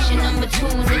on 'em. Put your number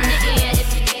 2s in the air.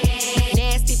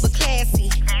 Nasty but classy.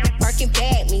 Birkin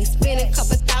bad me. Spend a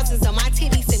couple thousands on my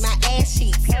titties and my ass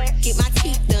cheeks. Get my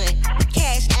teeth done.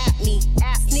 Cash at me.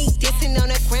 Sneak dissing on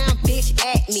the ground, bitch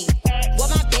at me. What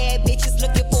my bad bitches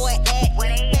looking for an act.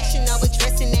 Fashion over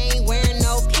dressing, they ain't wearing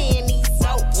no panties. So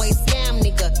boy, scam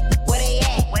nigga, where they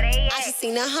at? I just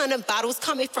seen 100 bottles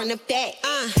coming from the back.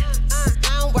 I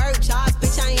don't work jobs,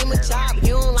 bitch, I am a job.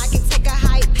 You don't like it, take a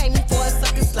hike, pay me for a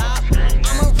sucking slop.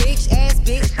 I'm a rich ass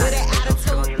bitch with an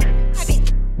attitude.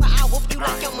 I whoop you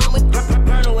like your mama.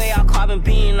 Burn away all carbon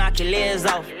beam, knock your legs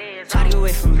off. Try to get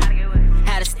away from me,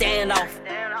 had to stand off.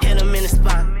 Hit him in the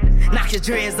spine, knock your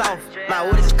dreads off. My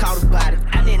what is called a body,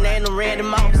 I didn't name them random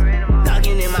mouse.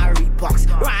 Thuggin' in my Reeboks,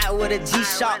 ride with a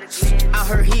G-Shock. I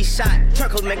heard he shot,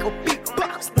 Turkle make a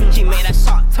beatbox. He made that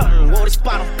shot turn, wore the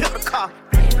spot on pepper car.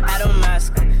 I don't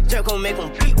mask, Turkle make him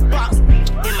beatbox.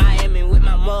 In Miami with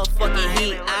my motherfucking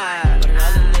heat, but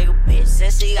another nigga bitch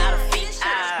says she got a feet.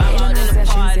 I'm out in the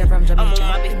party, I'm on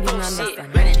my big phone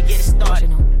shit, ready to get it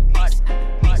started.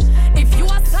 If you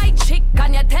a side chick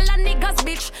and you tell a niggas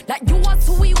bitch that you a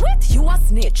suey with, you a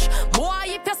snitch. Boy,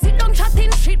 if you sit down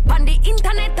chatting shit on the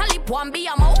internet, a lip one be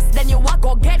a mouse, then you a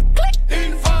go get clicked.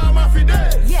 Informer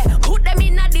fidel. Yeah, put them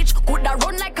in a ditch, coulda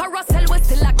run like a Russell, we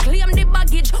still a claim the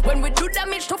baggage. When we do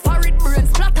damage to foreign brains,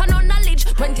 splatter no knowledge.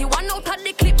 21 out of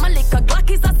the clip, my liquor Glock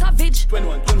is a savage.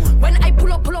 21. When I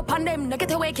pull up on them, no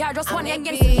get away, care just one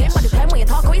against them. By the time when you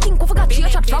talk, how you think we forgot you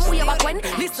chat from way back when?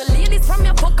 Listen, ladies from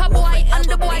your fucker boy, and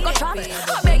the boy got shot.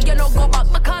 I beg you no go back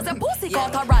because the pussy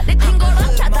got a rat. The thing go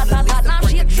rat, tat. Now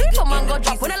she a tree for man go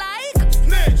drop. When I like,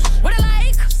 snitch. When I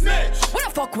like, snitch. When I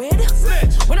fuck with,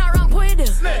 snitch. When I ramp with,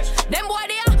 snitch. Them boy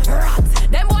they are rats.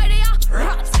 Them boy they are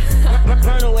rats.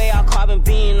 Burn away all carbon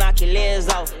beam, knock your legs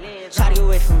off. Try to get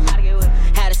away from me,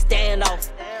 had to stand off.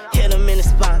 Hit him in the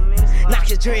spine, knock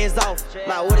your dreads off.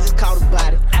 My what is called a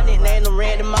body, I didn't name them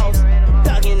random mouse.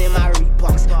 Thuggin' in my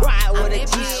Reeboks, ride with a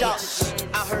G-Shock.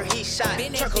 I heard he shot,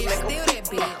 Turkle make a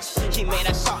beatbox. He made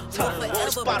that shot turn, wore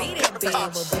the spot on pepper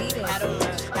cups.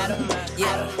 Had him,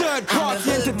 yeah. Third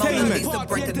party entertainment. To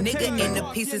break a nigga into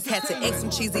pieces, had to X some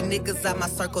cheesy niggas out my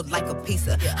circle like a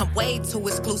pizza. I'm way too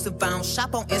exclusive, I don't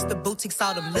shop on Insta boutiques.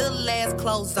 All them little ass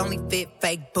clothes only fit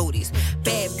fake booties.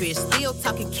 Bad bitch, still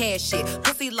talking cash shit.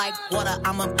 Pussy like water,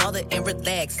 I'm a mother and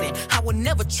relaxing. I would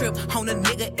never trip on a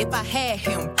nigga if I had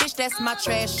him. Bitch, that's my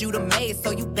trash, you the maid,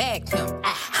 so you bagged him.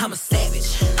 I'm a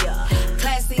savage, yeah.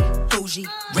 Classy, bougie,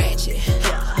 ratchet,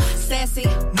 yeah. Sassy,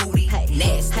 moody,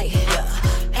 nasty, yeah.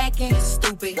 Acting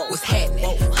stupid, what's happening?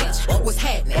 Bitch, what's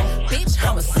happening? Bitch,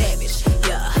 I'm a savage,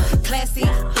 yeah. Classy,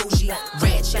 bougie,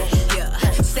 ratchet, yeah.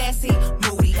 Sassy,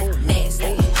 moody, nasty,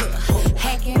 yeah.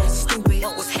 Hacking, stupid,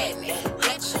 what's happening?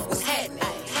 Bitch, what's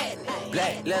happening?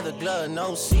 Black leather glove,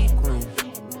 no sequin.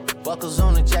 Buckles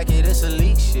on the jacket, it's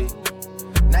elite shit.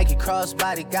 Nike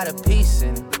crossbody got a piece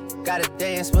in it. Gotta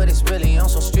dance, but it's really on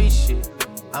some street shit.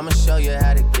 I'ma show you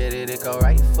how to get it. It go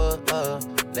right foot up,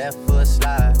 left foot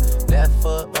slide. Left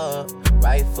foot up,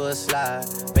 right foot slide.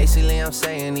 Basically, I'm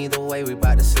saying either way, we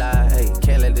bout to slide. Hey,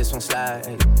 can't let this one slide.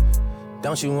 Hey,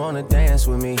 don't you wanna dance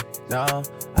with me? No,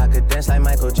 I could dance like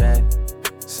Michael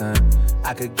Jackson.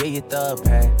 I could get you the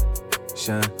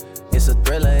passion. It's a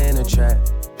thriller in a trap.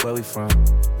 Where we from?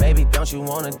 Baby, don't you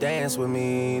wanna dance with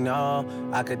me? No,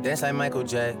 I could dance like Michael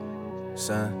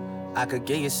Jackson. I could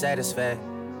give you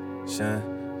satisfaction.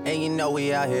 And you know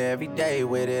we out here every day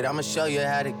with it. I'ma show you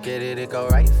how to get it. It go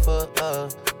right foot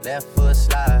up, left foot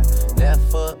slide. Left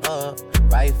foot up,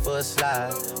 right foot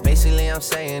slide. Basically, I'm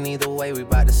saying either way, we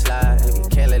bout to slide. Hey,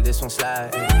 can't let this one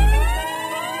slide.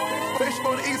 Say she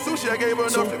wanna eat sushi, I gave her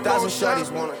enough to go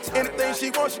shopping. Anything she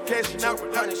wants, she cashing out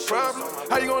without a problem.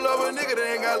 How you gonna love a nigga that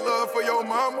ain't got love for your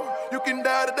mama? You can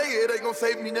die today, it ain't gonna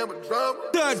save me never drama.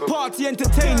 Third party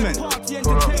entertainment.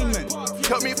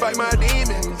 Help me fight my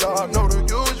demons, dog, know the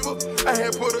usual. I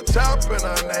had put a top in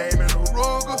her name in a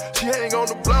Ruger. She hang on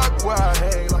the block while I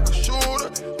hang like a shooter.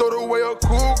 Throw away a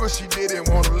cougar, she didn't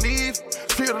wanna leave.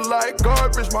 Treat her like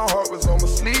garbage, my heart was on my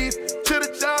sleeve. Should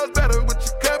the child's better with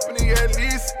your company at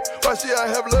least. Why should I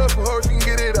have love for her, she can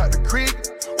get it out the creek?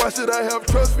 Why should I have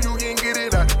trust for you, you ain't get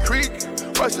it out the creek?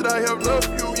 Why should I have love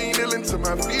for you, you ain't kneeling to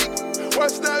my feet?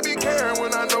 should I be caring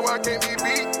when I know I can't be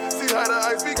beat? See how the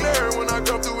ice be glaring when I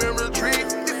come through and retreat.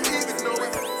 It's easy to know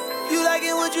it. You like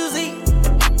it what you see.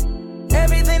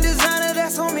 Everything designer,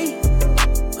 that's on me.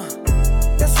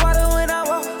 That's why when I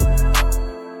walk,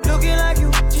 looking like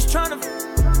you, just tryna.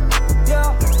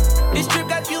 Yeah, this trip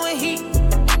got you in heat.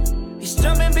 It's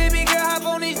jumping, baby girl, hop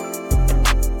on it.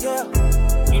 Yeah,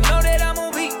 you know that I'm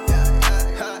on beat.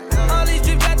 All these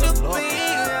trips got you beat.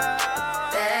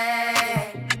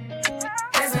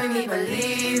 Let's make me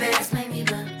believe it. Let's make me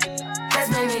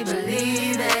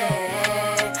believe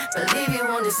it. Believe you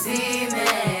won't deceive me.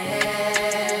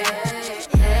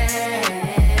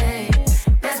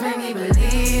 Let's make me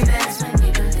believe it. Let's make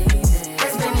me believe it.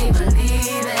 Let's make me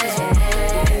believe it.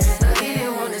 Believe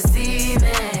you won't deceive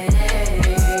me.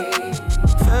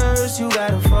 First you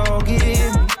gotta forgive me.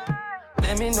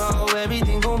 Let me know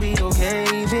everything gon' be okay.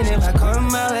 Even if I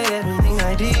come out with everything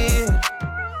I did,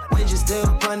 would you still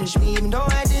punish me even though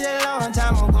I did it a long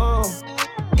time ago?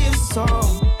 If so,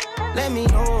 let me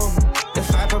know.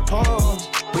 If I propose,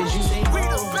 would you say no?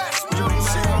 Would you break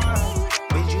my heart?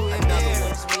 Would you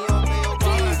embarrass me or play your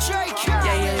part?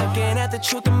 Yeah, you're looking at the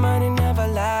truth, the money never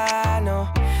lie, no.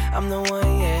 I'm the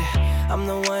one, yeah. I'm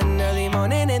the one early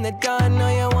morning in the dawn. Know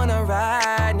you wanna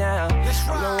ride now.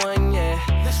 I'm the one, yeah.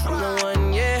 I'm the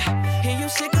one, yeah. Hear you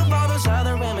sick of all those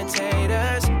other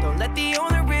imitators. Don't let the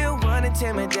only real one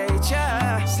intimidate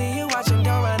ya. See you watching,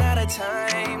 don't run out of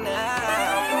time now.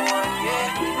 I'm the one,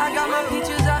 yeah. I got my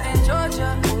peaches out in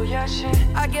Georgia. Oh yeah, shit.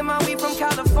 I get my weed from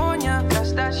California.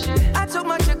 That's that shit. I took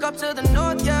my chick up to the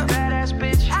north, yeah. Badass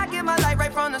bitch. I get my light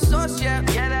right from the source, yeah.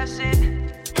 Yeah, that's it.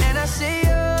 And I see you.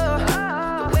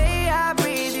 The way I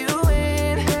breathe you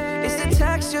in. It's the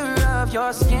texture of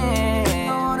your skin.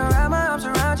 I wanna wrap my arms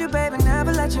around you, baby,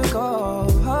 never let you go.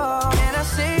 And I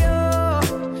see you.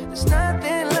 There's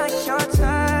nothing like your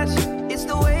touch. It's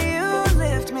the way you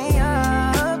lift me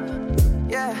up.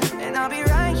 Yeah, and I'll be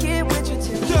right here with you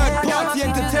till Third Party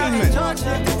Entertainment.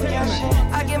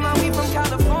 I get my weed from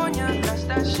California. That's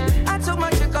that shit. I took my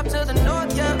chick up to the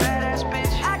north, yeah. Badass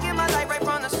bitch. I get my light right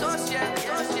from the source, yeah.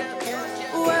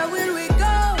 Where will we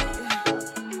go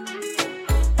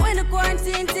when the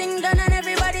quarantine thing done and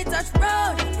everybody touch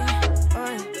road?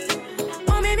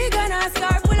 Oh, maybe gonna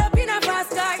start pull up in a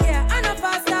fast car, yeah. I know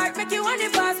fast start make you want the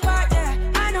fast part, yeah.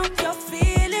 I know you're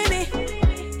feeling me,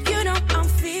 you know I'm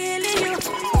feeling you.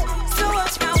 So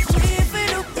watch now, flip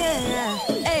it up, yeah.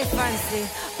 Hey, fancy,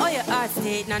 oh your heart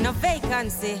state, now no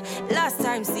vacancy. Last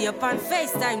time see up on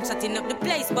FaceTime, chatting up the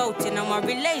place, bout you know my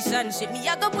relationship. Me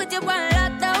I go put you on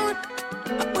lockdown.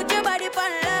 I put your body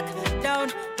on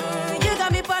lockdown. You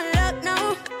got me on lock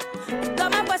now. You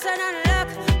got my person on lock.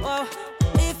 Oh,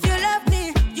 if you love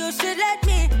me, you should let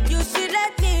me. You should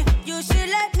let me. You should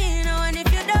let me know. And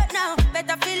if you don't know,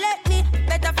 better feel let me.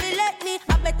 Better feel let me.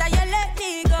 I better you let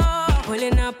me go.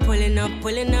 Pulling up, pulling up,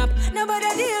 pulling up.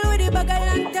 Nobody deal with the bag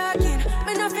and talking.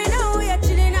 Me nothing know we are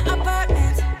chilling in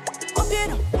apartment. Hope you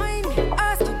don't mind me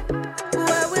asking,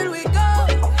 where will we go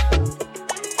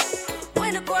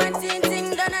when the quarantine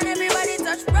thing done and everybody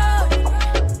touch road?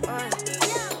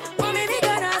 Oh, maybe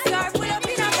gonna start pull up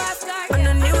in a fast car. On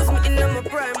the news, me in my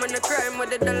prime, on the crime with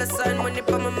the dollar sign, money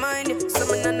for my mind.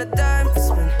 Summon on the dime for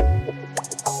spend,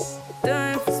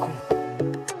 dime for spend.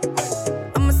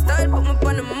 I'm a style, put me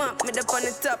on the map, me up on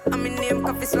the top. I'm in name,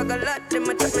 coffee swag a lot. Them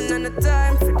a chat me on the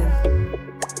time for them,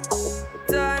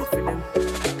 time for them.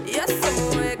 Yes,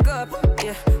 I'm wake up,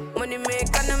 yeah. Money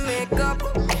make and I make up.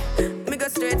 Me go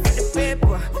straight for the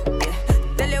paper, yeah.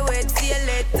 Tell you wait, see you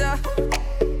later.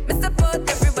 Me support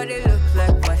everybody look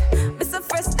like what? Me so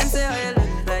fresh and say how you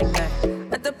look like that.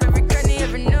 I top every cranny,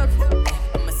 every nook.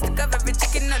 I'm a stick of every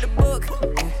chicken out the book.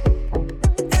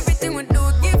 Everything we do,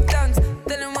 give thanks.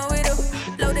 Tell them what we do.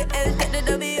 Load the L, take the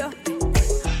W.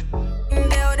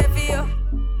 They out there for you.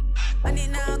 I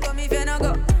need now come if you no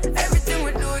go. Everything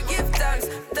we do, give thanks.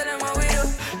 Tell them what we do.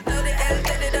 Load the L,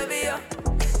 take the W.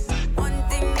 One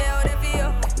thing they out there for you.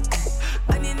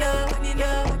 I need now.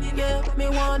 Me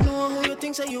want know who you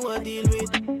think say you a deal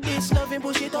with. This loving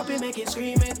push it up, you make it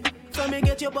screaming. Come and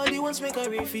get your body once make her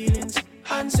real feelings.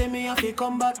 And say me if you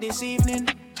come back this evening.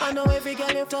 I know every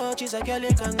girl you touch is a girl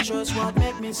you can trust. What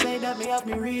make me say that me have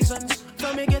me reasons.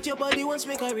 Come and get your body once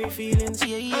make her real feelings.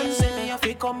 And say me if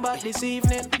you come back this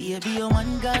evening. Baby, your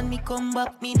man gone, me come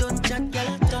back, me don't chat.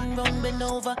 Girl, turn round, bend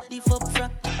over, lift up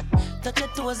frack. Touch your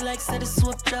toes like say the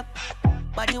soap trap.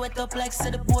 Body wet up like say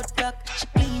the boat crack. She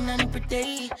clean and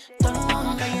pretty. Turn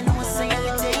round, cause you know I say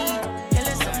every day. Girl,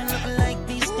 it's something look like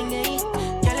this thing, eh?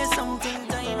 Girl, it's something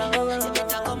tiny. You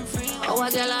better come free. Oh, I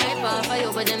girl, I hype off for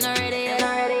you, but them not ready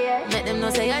yet. Make them know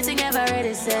say I think ever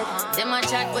ready set. Them a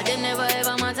chat that, but them never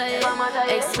ever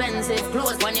matter. Expensive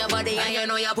clothes on your body, and you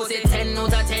know your pussy 10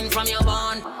 out of 10 from your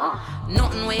bond.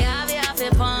 Nothing we have, you have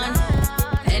to pawn.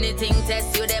 Anything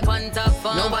test you, they on top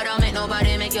form.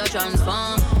 Nobody make you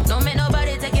transform. Don't make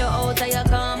nobody take you out of your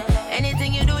calm.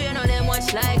 Anything you do, you know them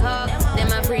watch like hawk.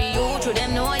 Them a free you, through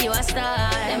them know you a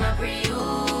star. Them a free you.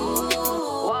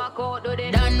 Walk out, do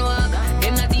they done walk.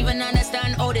 Them not even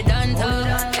understand how they done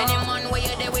talk. Any man where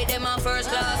you there with them on first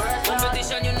class.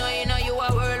 Competition, you know you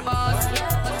a world boss.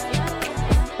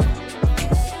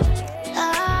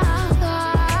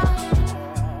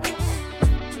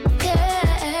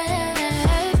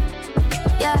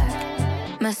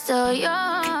 I'm still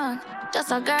young,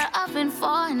 just a girl I've been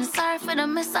falling. Sorry for the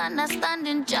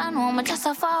misunderstanding, John. Woman, just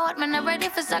a forward, man, I'm ready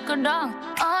for second down.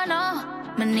 Oh no,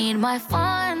 I need my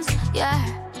funds, yeah.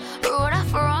 Road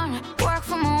off run, work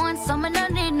for my own, so I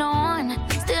don't need no one.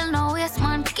 Still no waste,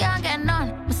 man, can't get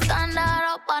none. I stand out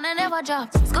up and I never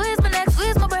drop. Squeeze my neck,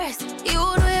 squeeze my breast.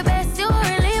 You do your best, you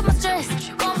relieve my stress.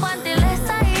 Come on, the less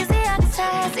I easy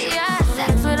access, yeah.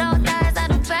 Sex without ties are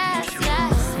the best,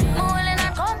 yes. Moving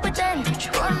incompetent,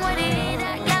 run with it,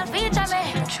 girl feature me.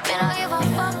 We don't give a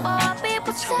fuck about what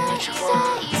people say.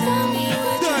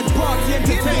 Third party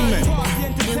entertainment.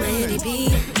 You ready, B?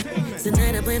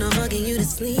 Tonight I plan on fucking you to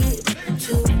sleep.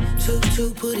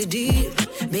 Two, put it deep.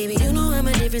 Baby, you know I'm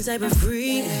a different type of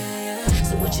freak.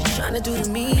 So what you tryna do to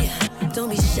me? Don't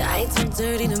be shy, too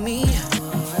dirty to me.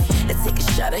 Let's take a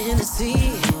shot of Hennessy.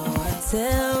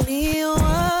 Tell me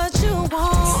what you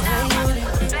want. How you want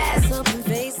it? Ass up and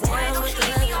face down with the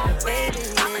other, baby.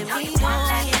 Let me know you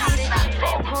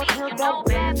No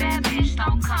bad bitch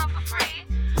don't come for free.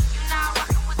 You not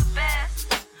rockin' with the best.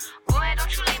 Boy,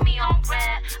 don't you leave me on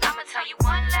red. I'ma tell you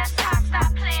one last time,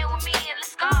 stop playing with me and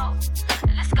let's go.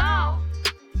 Let's go.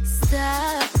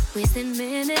 Stop wasting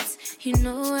minutes. You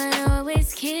know I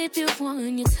always keep you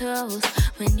on your toes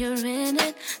when you're in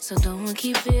it. So don't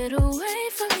keep it away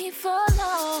from me for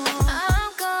long.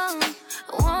 I'm gone,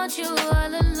 I want you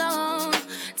all alone.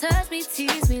 Touch me,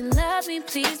 tease me, love me,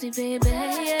 please me, baby.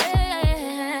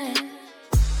 Yeah.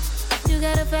 You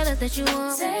got a fella that you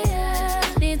want. Say yeah.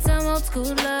 Need some old school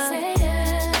love. Say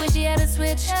yeah. Wish you had a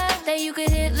switch that you could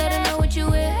hit, let her know what you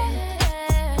with.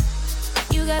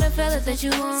 You got a fella that you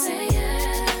want. Say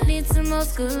yeah. Need some old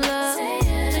school love. Say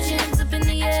yeah. Put your hands up in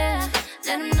the air,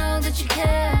 let him know that you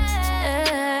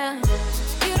care.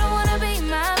 You don't wanna be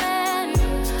my man,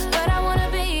 but I wanna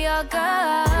be your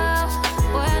girl.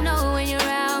 Boy, I know when you're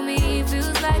around me, it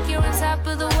feels like you're on top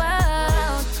of the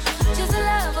world. Just a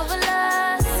love of a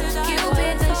lust.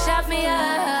 Cupid done shot me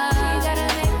up. We gotta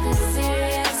make this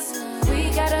serious. We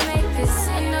gotta make this.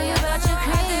 I know you about your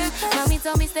cream. Mommy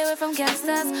told me stay away from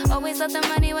gangsters. Always thought the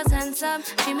money was handsome.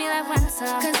 Treat me like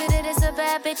ransom. Consider this a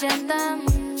bad bitch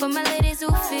anthem for my ladies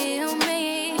who feel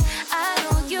me. I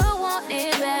know you want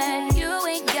it bad. You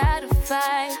ain't gotta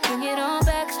fight. Bring it on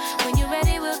back. When you're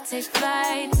ready, we'll take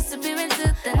flight. Disappear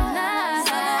into the night.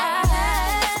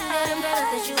 Let him better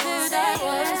that you do that.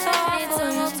 Need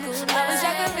some old school. I wish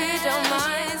I could read your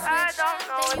mind. I don't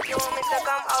know if you want me to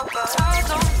come over. I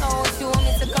don't know if you want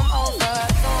me to come over.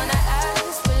 So when I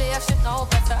ask, really I should know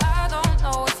better. I don't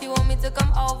know if you want me to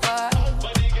come over.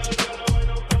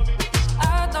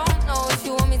 I don't know if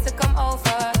you want me to come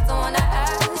over. So when I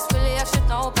ask, really I should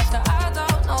know better. I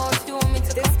don't know if you want me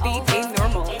to come over. This beat ain't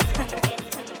normal.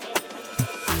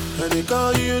 And they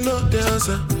call you, you know the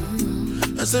answer.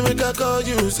 I say make I call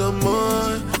you some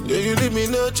more. Yeah, you leave me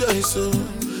no choice, so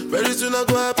very soon I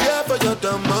go appear for your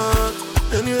demand.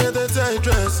 And you had that tight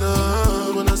dress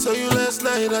on when I saw you last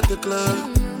night at the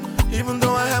club. Even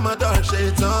though I had my dark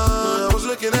shades on, I was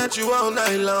looking at you all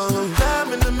night long.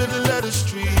 I'm in the middle of the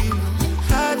street.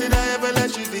 How did I ever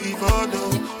let you leave? Oh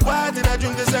no, why did I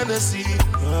drink this Hennessy?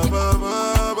 And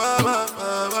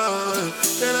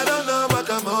I don't know what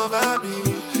come over me.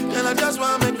 And I just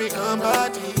wanna make me come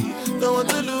body. Don't want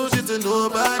to lose it to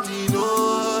nobody,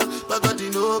 no. My body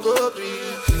no go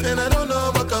free. And I don't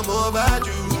know what come over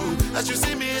you. As you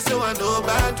see me, so I know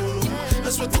about you. I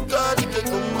swear to God, you can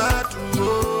come back to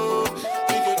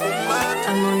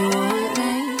I know you want me.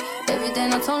 Every day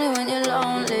not only when you're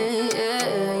lonely,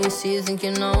 yeah. You see you think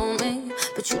you know me,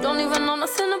 but you don't even know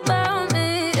nothing about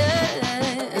me,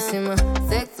 yeah. You see my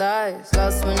thick thighs,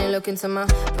 lost when you look into my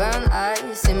brown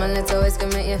eyes. See my little ways can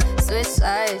make you switch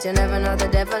sides. You never know the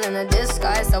devil in a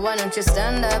disguise, so why don't you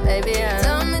stand up, baby, and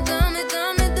tell me, do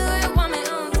you want me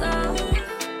on top?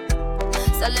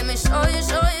 So let me show you,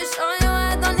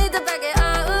 I don't need to back it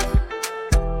up.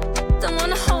 Don't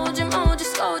wanna hold you, mold you,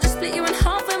 slow, just split you in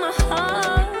half in my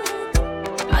heart.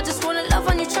 I just wanna love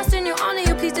on you, trust in you, honor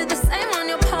you, please do the same on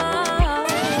your part.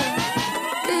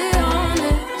 Be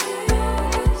honest.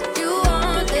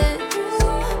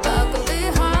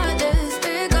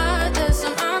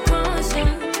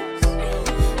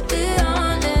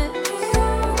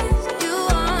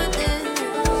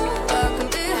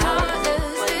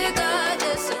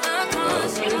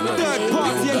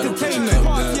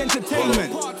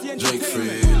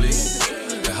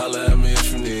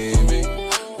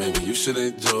 you should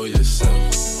enjoy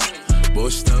yourself. Boy,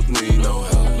 stuff need no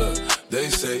help. Look, they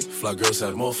say fly girls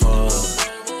have more fun.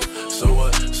 So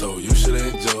what? So you should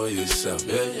enjoy yourself.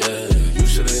 Yeah, yeah, you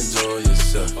should enjoy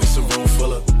yourself. It's a room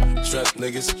full of strapped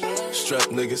niggas.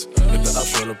 If the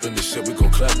ops run up in this shit, we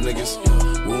gon' clap niggas.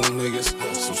 Wound niggas,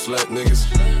 some slack niggas.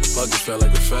 Pockets fat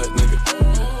like a fat nigga.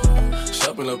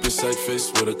 Shopping up in sack face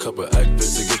with a couple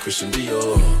actors to get Christian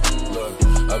Dior. Look,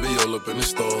 I be all up in the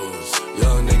stores.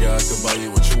 Young nigga, I can buy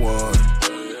you what you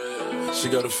want. She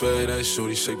got a fade ass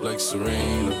shorty shaped like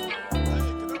Serena.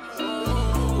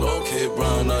 Long hair,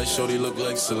 brown eyes, shorty look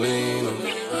like Selena.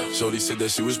 Shorty said that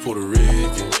she was Puerto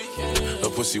Rican. Her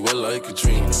pussy wet like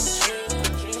Katrina.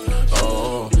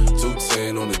 Oh,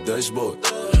 210 on the dashboard.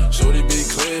 Shorty be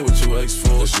clear what you ask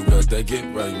for. You got that get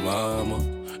right, mama.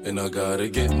 And I gotta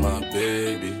get my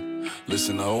baby.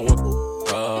 Listen, I don't want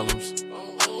problems.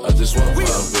 I just want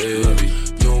my baby.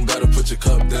 You don't gotta put your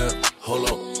cup down. Hold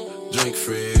on, drink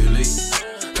freely.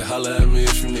 And holla at me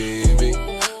if you need me.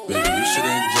 Baby, you should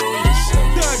enjoy yourself.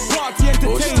 Third party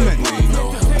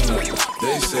entertainment.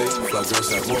 They say fly girls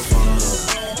have more fun.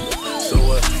 So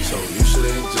what? So you should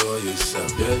enjoy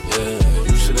yourself. Yeah, yeah,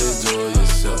 you should enjoy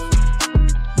yourself.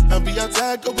 I'll be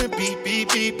outside going beep,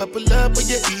 beep, beep. I pull up when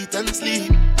you eat and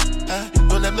sleep.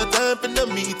 Don't have no time for the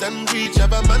meet and greet.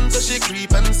 Have a man so she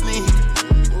creep and sneak.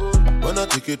 Wanna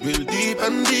take it real deep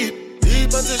and deep. Deep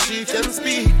until she can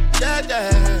speak. Yeah,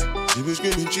 yeah. She was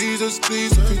screaming, Jesus,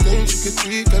 please. Everything she could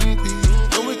tweak and be.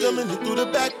 Now we coming in through the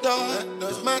back door.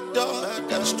 That's my door.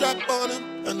 Got a strap on him.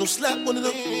 And no slap one of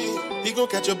them. He gon'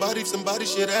 catch your body if somebody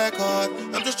shit act hard.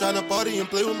 I'm just tryna party and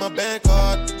play with my bank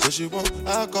card. Says she want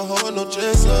alcohol, no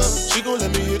chaser. She gon'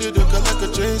 let me hit it up like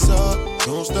a chaser.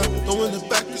 Don't stop, throwing it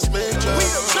back, it's major. We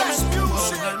the best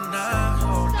music.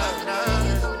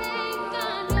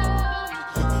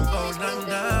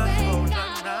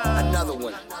 Another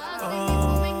one.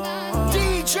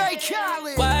 DJ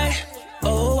Khaled. Why,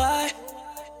 oh why,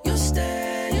 you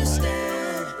stay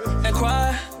and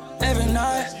cry every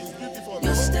night.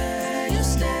 You stay.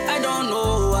 I don't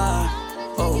know why,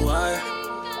 oh why,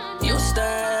 you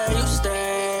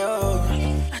stay, oh.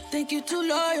 I think you too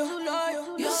loyal.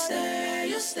 You stay.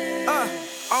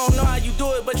 I don't know how you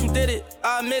do it, but you did it.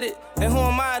 I admit it. And who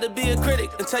am I to be a critic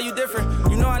and tell you different?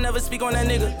 You know I never speak on that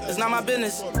nigga. It's not my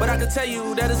business. But I can tell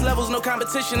you that his level's no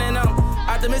competition and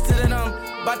optimistic and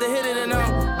about to hit it and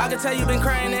I can tell you been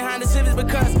crying behind the civics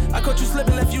because I caught you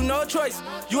slipping, left you no choice.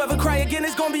 You ever cry again,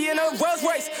 it's gonna be in a Rolls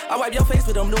Royce. I wipe your face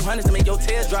with them new hundreds to make your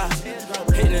tears dry.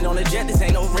 Hitting it on the jet, this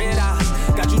ain't no red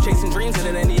eye. Got you chasing dreams and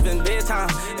it ain't even bedtime.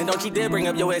 And don't you dare bring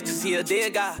up your ex to see a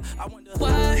dead guy. I wonder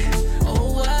why, oh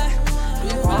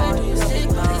why, do you stick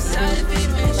by the side of me,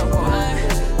 make you cry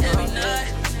every night.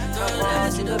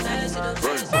 I've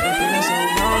been feeling so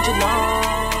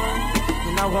nonchalant,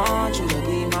 and I want you to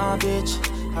be my bitch.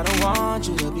 I don't want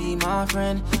you to be my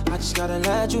friend. I just gotta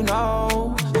let you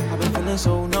know I've been feeling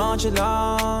so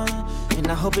nonchalant, and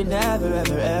I hope it never,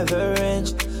 ever, ever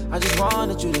ends. I just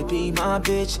wanted you to be my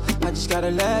bitch. I just gotta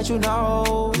let you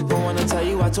know. Don't wanna tell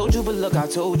you I told you, but look, I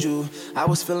told you. I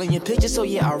was feeling your picture, so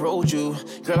yeah, I wrote you.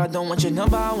 Girl, I don't want your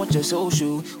number, I want your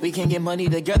social. We can get money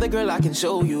together, girl, I can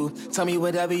show you. Tell me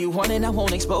whatever you want and I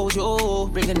won't expose you.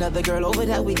 Bring another girl over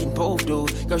that we can both do.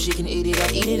 Girl, she can eat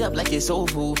it up like it's soul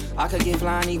food. I could get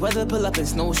fly any weather, pull up in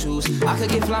snowshoes. I could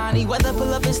get fly any weather,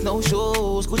 pull up in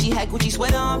snowshoes. Gucci hat, Gucci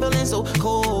sweater, I'm feeling so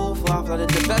cold. Before I flooded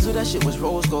the bezel, that shit was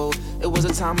rose gold. It was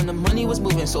a time when the money was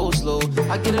moving so slow.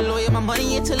 I get a lawyer, my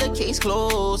money until the case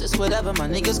closed. It's whatever, my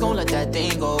niggas gon' let that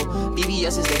thing go.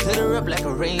 BBS's, they glitter up like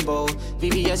a rainbow.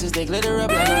 BBS's, they glitter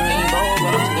up like a rainbow.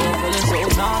 But I'm still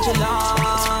feeling so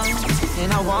nonchalant,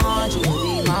 and I want you to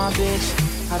be my bitch.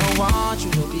 I don't want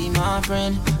you to be my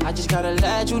friend. I just gotta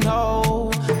let you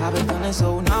know I've been feeling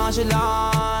so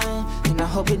nonchalant, and I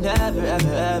hope it never,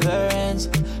 ever, ever ends.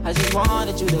 I just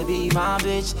wanted you to be my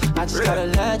bitch. I just gotta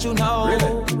let you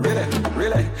know.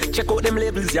 Really? Check out them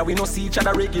labels, yeah, we no see each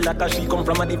other regular. Cause she come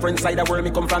from a different side of world,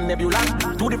 me come from Nebula.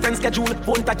 Two different schedule,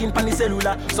 phone tagging pan the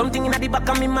cellular. Something in the back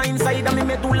of me mind, side of me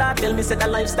medulla. Tell me say the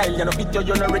lifestyle, you know fit you,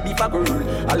 you're not ready for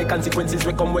girl. All the consequences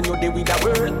will come when you're there with the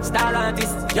world. Star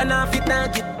artist, you're not fit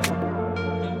target.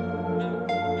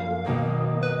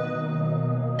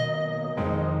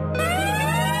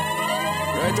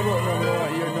 Right about now, we don't want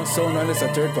to hear no sound unless a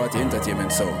third party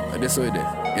entertainment sound. That's what it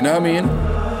is. You know what I mean?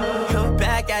 Come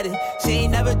back at it. She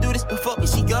ain't never do this before, but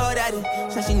she good at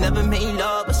it. So she never made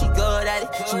love, but she good at it.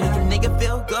 She make a nigga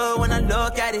feel good when I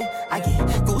look at it. I get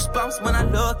goosebumps when I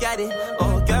look at it.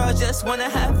 Oh, girl just wanna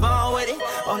have fun with it.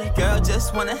 Oh, the girl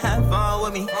just wanna have fun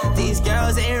with me. These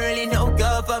girls ain't really no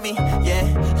good for me. Yeah.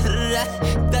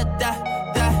 Da da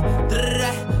da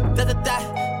da da da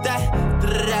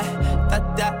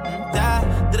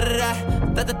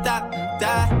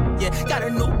Yeah, got a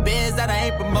new biz that I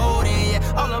ain't promoting.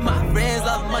 Yeah, all of my friends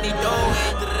love money, dough.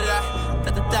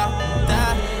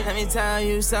 Let me tell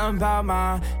you something about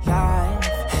my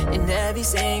life. In every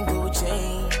single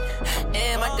chain,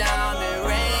 in my diamond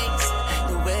rings.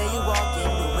 The way you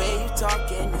walking, the way you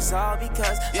talking, it's all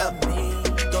because of me.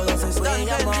 Todo se está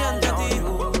entendiendo a ti.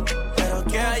 Pero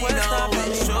girl, you know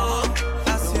it's true.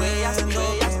 The way I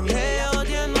spend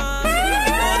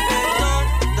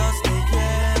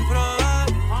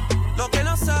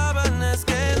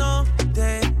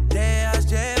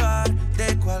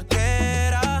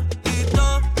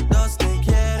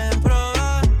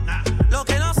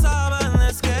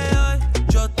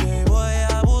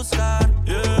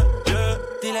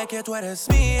que tú eres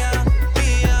mía,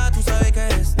 mía, tú sabes que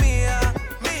eres mía,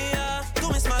 mía, tú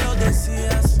misma lo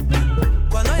decías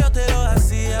cuando yo te lo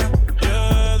hacía.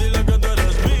 Yeah, dile que tú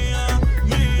eres mía,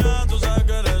 mía, tú sabes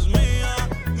que eres mía,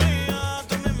 mía,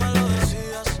 tú misma lo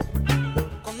decías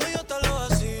cuando yo te lo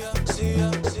hacía,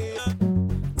 hacía.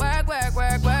 Work, work,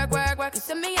 work, work, work, work. You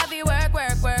see me heavy work,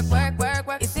 work, work, work, work,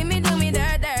 work. You see me do me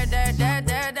dirt, dirt, dirt, dirt,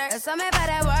 dirt, dirt. That's me about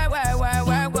that work, work, work,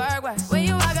 work, work, work. When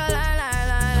you walk a line, line,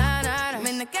 line, line, line, I'm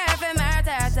in the cafe, my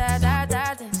ta ta ta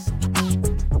ta ta.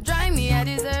 Drive me a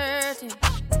dessert.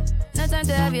 No time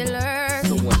to have you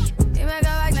lurking. You make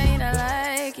a like, now you don't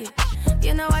like it.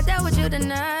 You know I dealt with you the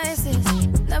nicest.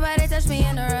 Nobody touched me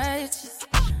in the righteous.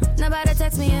 Nobody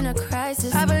text me in a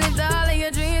crisis. I believed all of your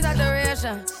dreams are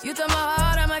duration. You took my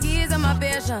heart, all my keys, and my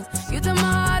patience. You took my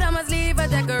heart, I must leave a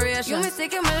decoration. You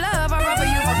mistaken my love, I offer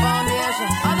you for foundation.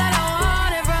 All that I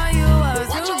wanted from you was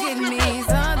to give me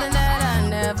something that I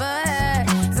never had,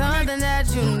 something that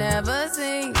you never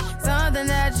seen, something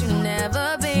that you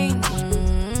never been.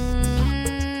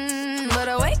 But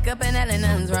I wake up and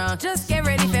nothing's wrong. Just get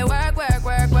ready for work, work,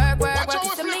 work, work, work, work. You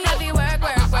see me heavy work,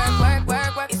 work, work, work,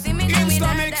 work, work. You see me do me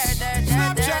that.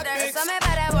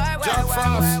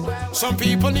 Some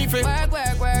people need it. Work,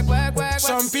 work, work, work, work.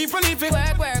 Some people need it.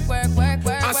 Work, work, work, work,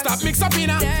 work. And stop mix up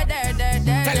inna.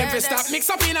 Tell him to stop mix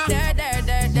up inna.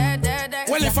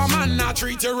 Well, if a man not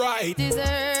treat you right,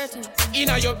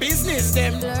 inna your business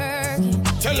them.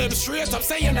 Tell them straight up,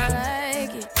 say you not.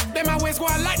 Them always go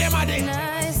on like them a day.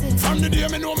 From the day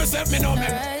me know myself, me know me.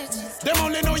 Them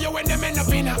only know you when them end up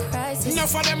in a.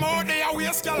 Enough of them all they are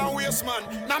waste girl and waste man.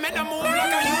 Now make them move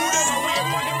like a you them away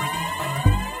from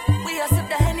everything. We a sip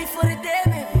the Henny for the day,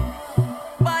 baby.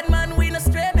 Bad man, we no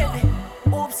stray, baby.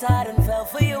 Oops, I done fell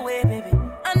for your way, baby.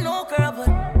 I know, girl, but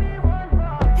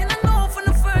and I know from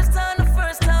the first time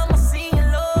I seen your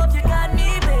love, you got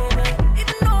me, baby.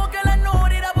 Even though, girl, I know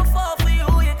that I would fall for you,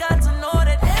 you got to know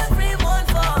that everyone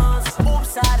falls.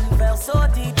 Oops, I done fell so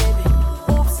deep, baby.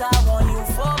 Oops, I want you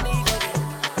for me, baby.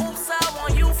 Oops, I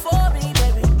want you for me,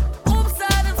 baby. Oops,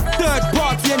 I done fell so Third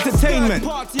party deep, entertainment.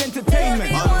 Party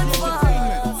entertainment. Everyone falls.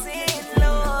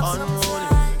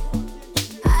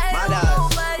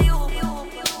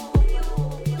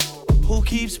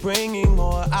 Keeps bringing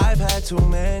more, I've had too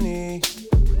many.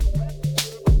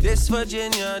 This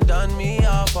Virginia done me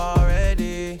off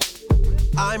already.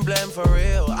 I'm blamed for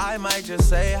real, I might just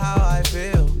say how I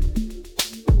feel.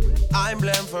 I'm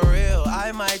blamed for real,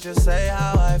 I might just say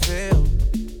how I feel.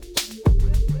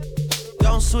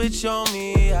 Don't switch on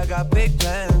me, I got big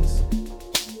plans.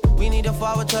 We need to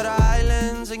forward to the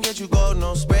islands and get you gold,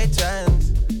 no spray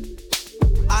tans.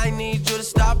 I need you to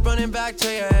stop running back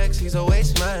to your ex, he's a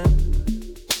waste man.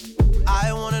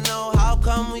 I wanna know how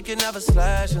come we can never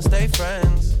slash and stay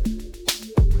friends.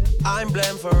 I'm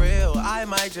blamed for real, I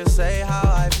might just say how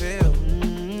I feel.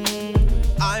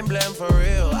 I'm blamed for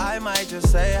real, I might just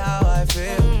say how I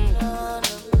feel.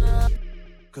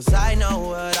 Cause I know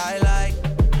what I like,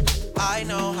 I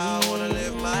know how I wanna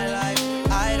live my life.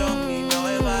 I don't need no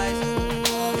advice.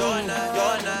 You're not.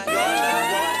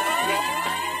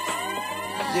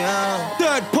 Yeah.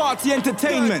 Third party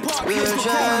entertainment.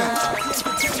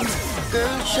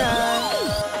 Girl shine.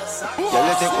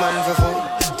 Y'all take man for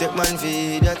fun. Take man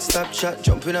for that stop chat.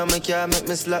 Jumping on my car, make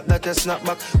me slap that a snap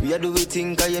back. We a do we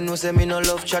think, cause you know say me no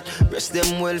love chat. Breast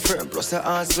them well firm, plus her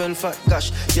ass well fat.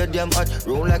 Gosh, you damn hot,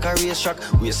 roll like a race track.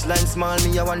 Waistline small,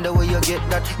 me I wonder where you get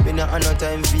that. Me not have no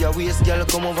time for your waist, girl,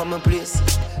 come over my place.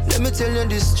 Let me tell you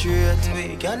this straight.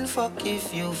 We can fuck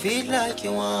if you feel like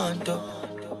you want to.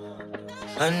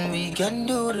 And we can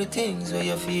do the things where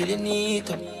you feel you need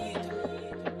to.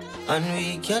 And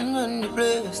we can run the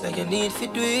place like you need to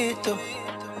do it too.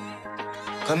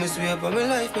 Come and swear up on my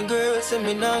life, my girl, say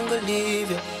me not gonna leave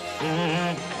you.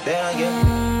 There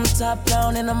again. Top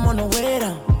down and I'm on the way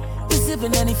down. We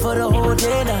sipping any for the whole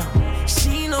day now.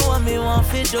 She know what me want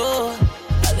for do.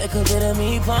 I little bit of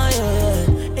me upon you,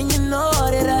 yeah. And you know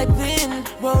that I've been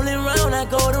rolling round, I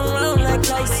go around like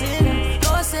Tyson.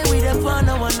 No, I say we the fun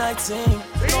of one night team.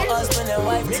 No husband and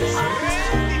wife team.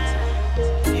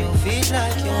 You feel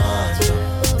like you want to,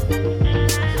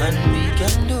 and we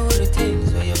can do the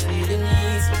things where you're feeling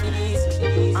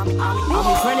easy. I'm in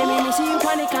front of me see you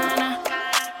on the corner.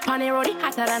 On the road,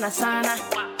 hotter than a sauna.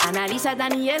 Analisa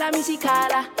Daniela, me see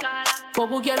Carla.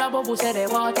 Bobu girl, bobu say they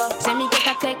water. Send me get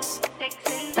a text.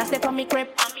 That's step on me crib.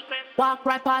 Walk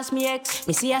right past me ex.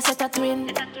 Me see I set a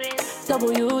twin.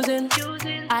 Double using.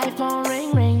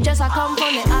 iPhone ring. Just I come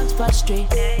from the Oxford Street.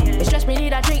 It stress me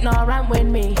need a drink, no rant with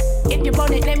me. If you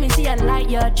burn it, let me see and light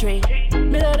your tree.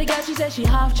 Me love the girl, she said she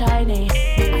half Chinese.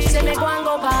 She said me go and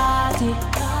go party.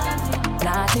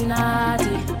 Naughty.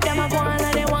 Them a go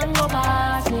and they want go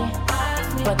past me.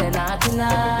 But they're naughty.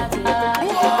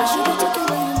 I should've took it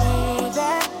when you made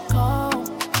that call.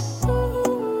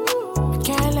 I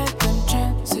can't let them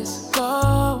chances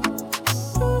go.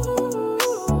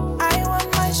 I want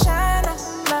my shine,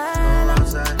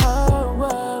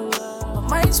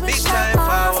 my big time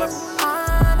power.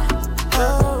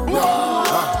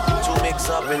 To mix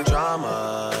up in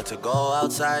drama, to go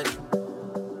outside.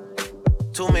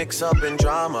 To mix up in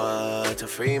drama, to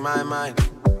free my mind.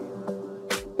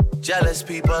 Jealous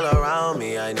people around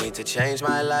me, I need to change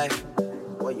my life.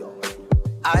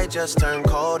 I just turn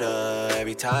colder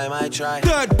every time I try.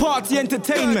 Third party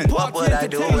entertainment. What would I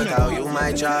do without you,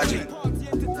 my Georgie?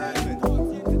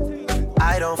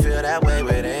 I don't feel that way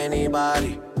with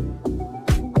anybody.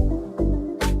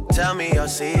 Tell me your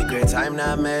secrets, I'm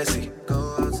not messy.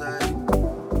 Go outside.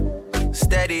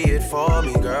 Steady it for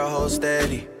me, girl, hold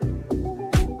steady.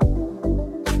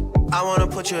 I wanna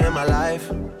put you in my life.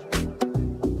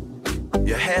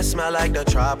 Your hair smell like the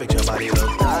tropics, your body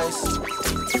look nice.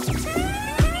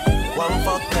 One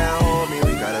fuck can't hold me,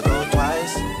 we gotta go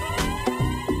twice.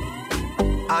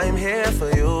 I'm here for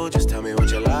you, just tell me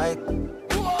what you like.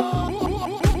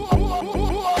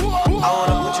 I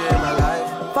wanna put you in my life.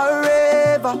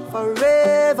 Forever.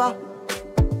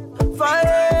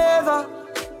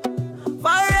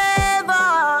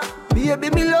 Baby,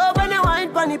 me love when you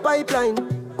wine pon the pipeline.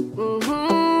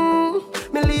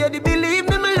 Me lady, believe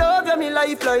me, me love you, me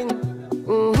lifeline.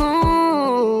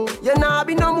 You nah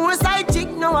be no more side chick,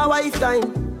 no a wife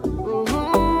time.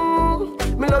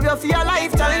 Me love you for your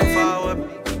lifetime.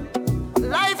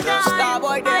 Lifetime.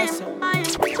 Starboy dance.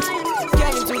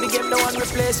 Get into the game, no one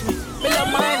replace me. Me love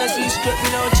mine, I see straight, me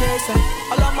no chaser.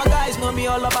 All of my guys know me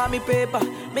all about me paper.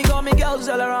 Me got me girls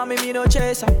all around me, me no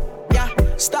chaser. Yeah,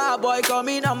 Starboy call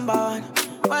me number one.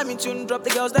 When me tune drop, the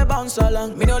girls they bounce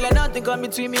along. Me don't let nothing come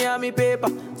between me and me paper.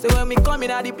 So when me come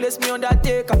in at the place, me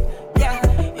undertaker. Yeah.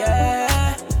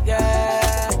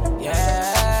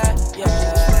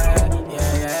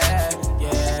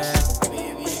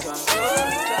 Baby, come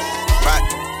right.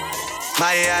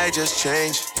 My AI just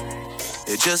changed.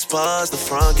 It just buzzed the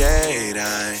front gate.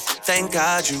 I thank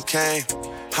God you came.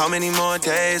 How many more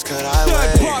days could I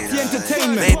wait? I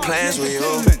made plans with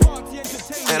you,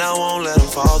 and I won't let them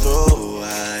fall through.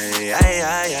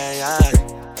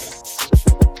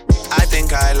 I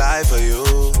think I lie for you.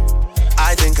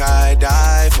 I think I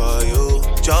die for you.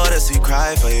 Jodeci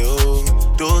cry for you.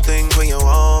 Do things when you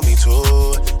want me to.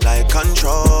 Like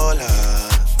controller.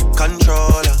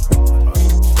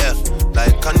 Yeah,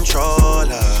 like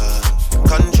controller.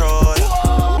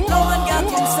 No one girl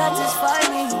can satisfy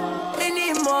me. Me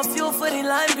need more fuel for the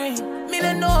lime green. Me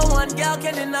no one girl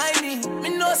can deny me. Me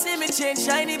no see me change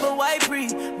shiny but white free.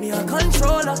 Me a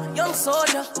controller, young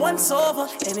soldier, once over.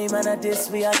 Any man at this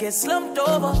way I get slumped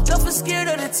over. Don't be scared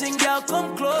of the thing, girl,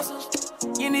 come closer.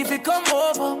 You need to come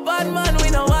over. Bad man, we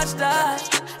no watch that.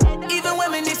 Even when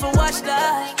me need to watch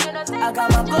that, I got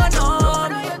my gun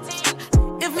on me.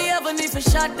 If me ever need to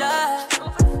shot that.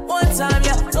 One time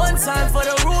for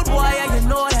the rude boy, and you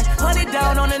know that. Honey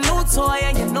down on a new toy,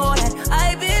 and you know that.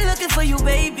 I been looking for you,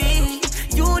 baby.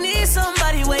 You need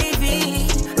somebody wavy.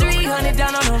 300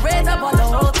 down on the red top on the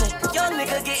whole thing. Young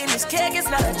nigga getting this cake, it's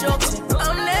not a joke.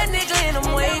 I'm that nigga and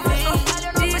I'm wavy.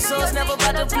 These souls never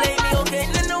about to play me, okay?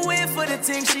 In the way for the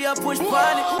thing, she a push on it.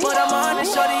 But I'm on it,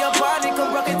 shorty up on it.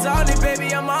 Come rock it down it,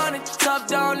 baby, I'm on it. Top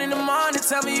down in the morning,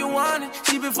 tell me you want it.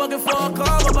 She been fucking for a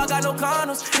car, but I got no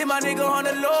condoms. Hit my nigga on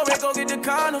the low, they go get the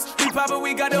condoms.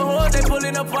 We got the hoes, they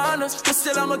pulling up on us. But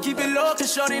still I'ma keep it low,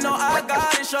 cause shorty know I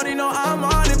got it. Shorty know I'm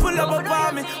on it. Pull up on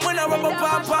me, when I rub up,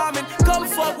 I'm bombing. Come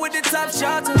fuck with the top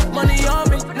shot, money on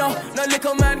me. No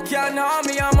little man can't harm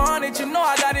me, I'm on it. You know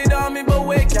I got it on me, but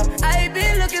wake up. I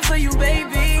been looking for you,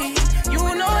 baby. You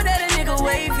know that a nigga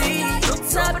wavy.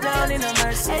 Top down in a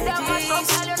Mercedes.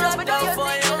 Drop down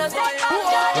for you.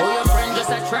 Oh, your friend just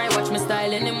a try watch me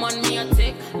style and them on me a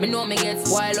tick. Me know me get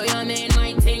spoiled, oh you mean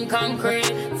my thing concrete.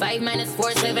 5 minutes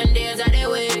 4, 7 days of the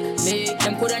week. Me,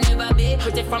 them coulda never be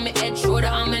pretty from me head, shoulder,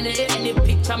 and me neck. Any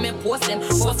picture me post them,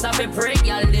 post up a break,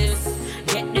 y'all this.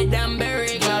 Get the damn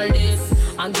berry, y'all this.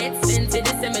 And get sent to the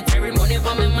cemetery, money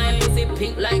for me mind. Pussy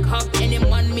pink like hop, any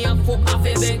man me a fuck off,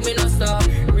 a beg me no stop.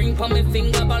 Ring for me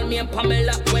finger, ball me and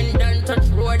Pamela. When done touch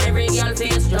road, every girl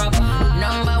face drop.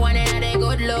 Number 1 in a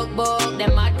good look book.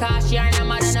 Them mad cash yarn, I'm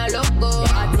mad and I look good.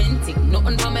 Authentic,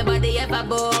 nothing for me body ever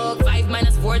book. 5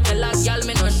 minutes 4 till a girl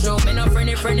me no show. Me no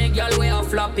friendly girl way a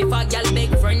flop. If a girl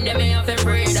big friend, them me have to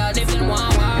pray that. If you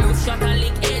want war, you shot a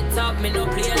lick head top. Me no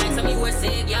play like some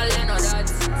USA girl, you know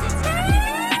that.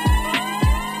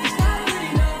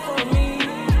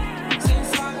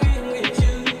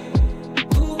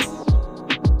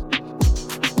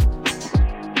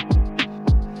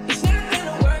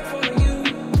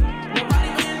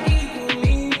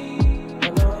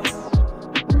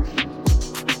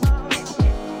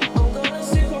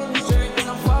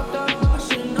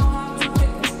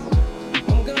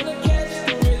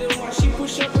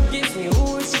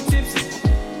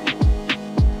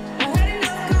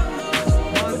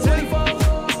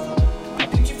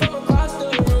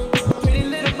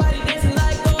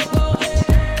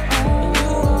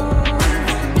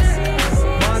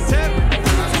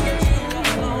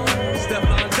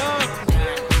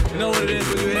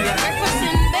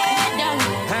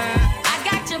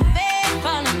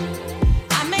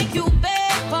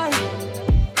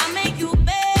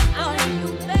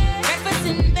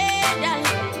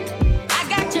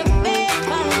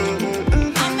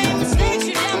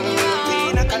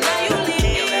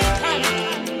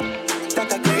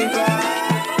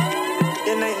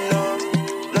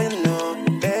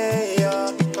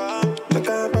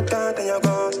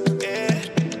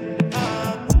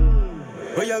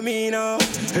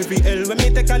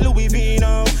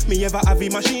 Have a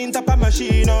machine, tap a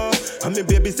machine, and me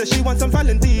baby say she want some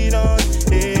Valentinos.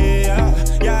 Yeah,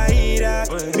 yeah, hear that.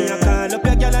 Me a call up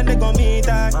your girl and they gon' meet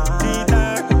her. Beat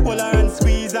her, hold her and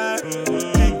squeeze her.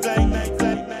 Tick like.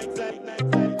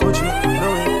 Gucci,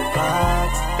 Louis,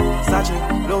 bags. Sachi,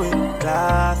 Louis,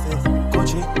 glasses.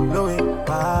 Gucci, Louis,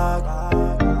 bag.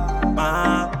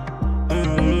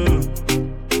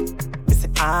 Me say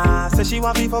say she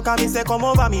want me fuck and me say come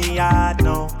over me yard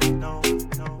now.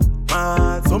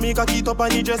 So me cock it up on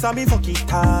the dress and me fuck it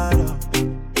hard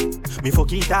up. Me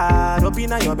fuck it hard up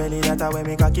inna your belly, that's where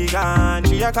me cocky gone.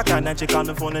 She a cock and she call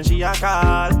the phone and she a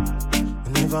call.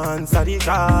 Never answer the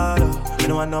call. Me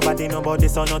no want nobody,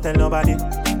 so no tell nobody.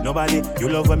 Nobody, you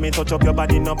love when me touch up your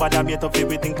body. Nobody beat up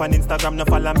everything on Instagram. No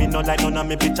follow me, no like none of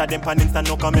me picture them on Insta.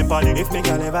 No comment on it. If me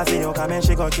girl ever see you come and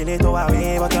she go kill it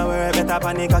away. But I wear better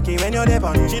panic cocky when you're there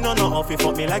on it. She no know how to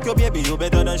fuck me like your baby. You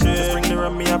better than she. Just bring the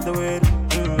rum me off the weight.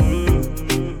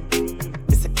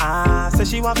 Say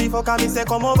she want me fuck and me say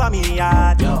come over me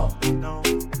yard. No.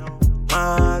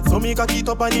 So me cock it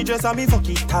up on the dress and me fuck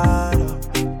it hard up.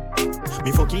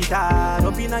 Me fuck it hard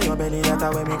up inna your belly, that's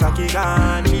where me cocky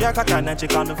gone. She a cock and she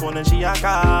call the phone and she a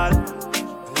call.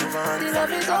 The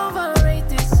love is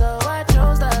overrated, so I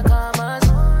chose the commas.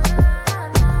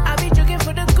 I be joking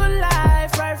for the good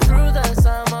life right through the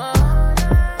summer.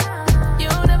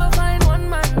 You'll never find one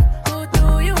man who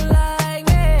do you like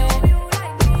me.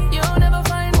 You'll never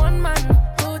find one man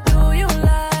who do you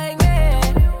like me.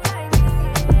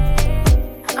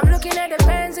 I'm looking at the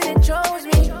pens and it shows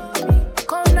me.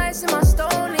 Come nice in my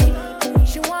stony.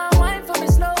 She want wine for me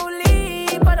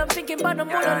slowly, but I'm thinking about the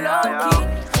more low key.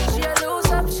 She a lose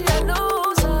up. She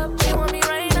want me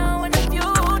right now in the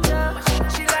future.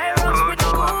 She like rocks with the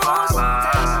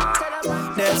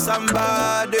goose. There's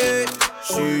somebody,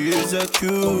 she is a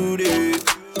cutie,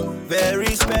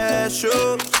 very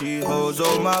special. She holds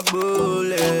all my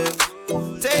bullets.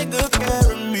 Take good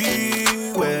care of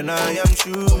me when I am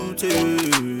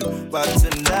shooting. But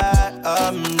tonight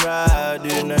I'm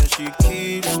riding and she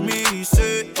keeps me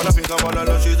safe. When I think I'm all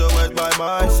alone, she's always by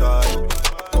my side.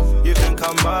 You can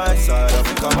come my side. I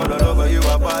think I'm all alone, but you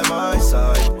are by my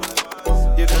side.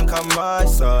 You can come my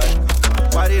side.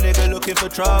 Why the nigga looking for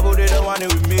trouble? They don't want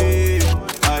it with me.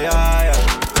 Aye, aye,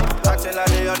 aye. Acting like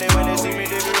they on it when they see me,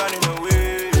 they be running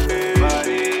away.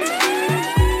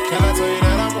 Can I tell you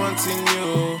that I'm wanting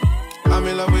you? I'm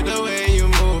in love with the way you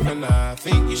move, and I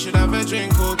think you should have a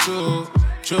drink or two.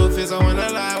 Truth is, I wanna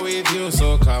lie with you,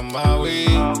 so come my way.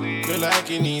 Feel like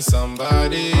you need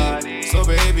somebody, so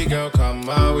baby girl, come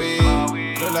my way.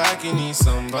 Feel like you need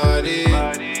somebody.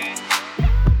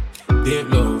 Dip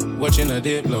low, watching a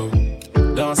dip low.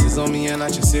 Dances on me and I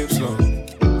just sip slow.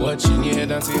 Watching your head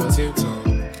down to your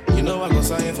tiptoe. You know I go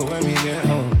sign for when we get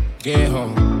home. get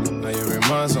home. Now you're in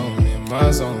my zone,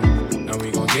 and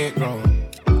we gon' get grown.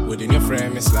 Within your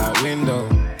frame, it's like window.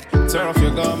 Turn off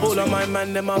your garments. All of my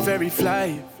man, them are very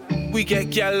fly. We get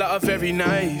gal that are very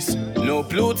nice. No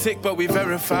blue tick, but we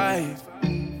verified.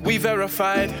 We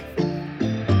verified.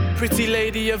 Pretty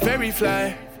lady, you're very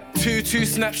fly. 2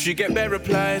 snaps, you get better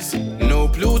replies. No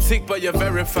blue tick, but you're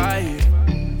verified.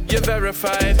 You're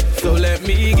verified. So let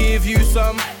me give you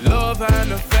some love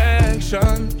and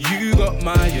affection. You got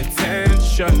my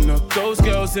attention. Not those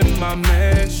girls in my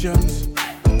mansions.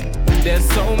 There's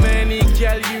so many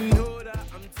gal, you know that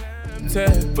I'm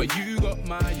tempted. But you got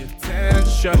my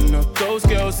attention. Not those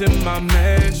girls in my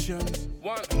mansions.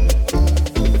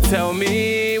 Tell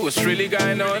me what's really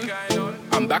going on.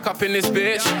 I'm back up in this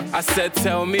bitch. I said,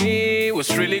 tell me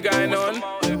what's really going on.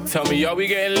 Tell me, are we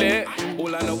getting lit?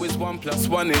 All I know is 1 +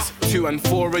 1 is 2, and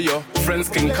 4 of your friends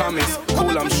can come. It's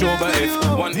cool, I'm sure, but if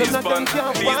one is fun,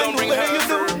 please don't bring her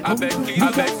through. I beg, please,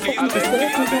 I beg, please, I beg,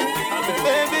 please, I beg.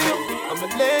 Baby, I'm a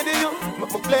lady,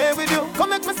 I'ma play with you. Come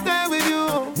make me stay with you.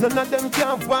 None of them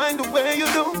can wind the way you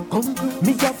do. Come,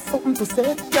 me have something to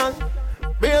say, girl.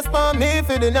 Brace for me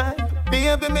for the night.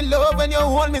 Baby, me love when you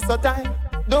hold me so tight.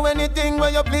 Do anything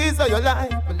when you please or you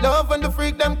like. Me love when the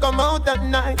freak them come out at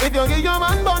night. If you give your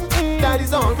man bun, that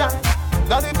is alright.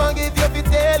 God if I give you fi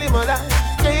tell him a lie.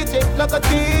 Straight it like a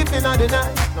thief in the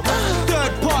night.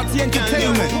 Third party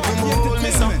entertainment. Hold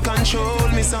me some, control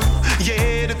me some.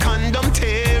 Yeah, the condom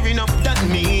tearing up. That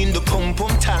mean the pump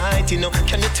tight, you know.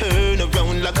 Can you turn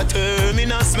around like a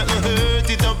terminus? Make me hurt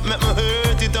it up, make me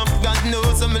hurt it up. God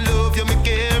knows I'm in love you, me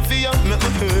care for you. Make me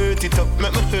hurt it up,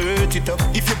 make me hurt it up.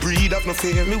 If you breathe up, no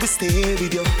fear, me will stay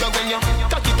with you. But when you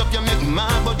cock it up, you make my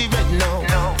body red now.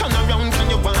 Turn around, can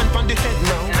you want from the head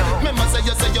now? Remember say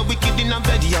you're wicked in a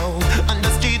bed, yo. And the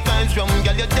street vibes wrong,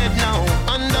 girl, you're dead now.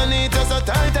 Underneath you're so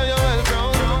tight and you're well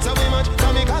grown. So we much,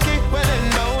 come me cocky, well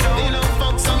and down. Me no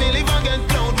fuck, so me live and get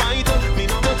cloud white. Me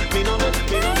no.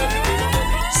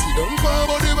 See them for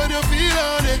body when you feel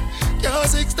on it. Yeah,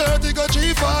 6:30 go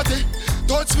 3:40.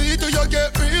 Touch sweet till you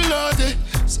get real naughty.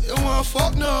 So you want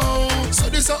fuck now. So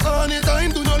this a honey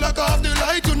time. Do not lock off the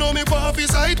light. You know me pop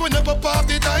his sight when you pop off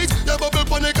the tight. Your bubble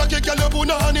pon the cocky, girl, you put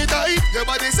on it tight. Your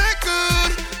body say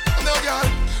good. No girl.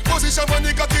 Position on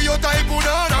the cocky, you type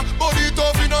banana. Body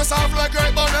tough, you know soft like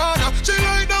ripe banana. She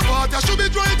like the water, she be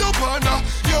dry up on her.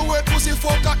 Your wet pussy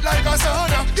fuck hot like a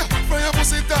sauna. Yeah, from your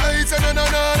pussy tight, say na.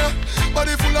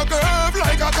 Body full of curve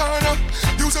like a corner.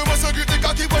 You say must grip the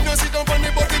cocky when you sit down on the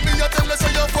body. Me you tell her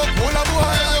say you fuck all a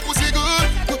boy. Your pussy good,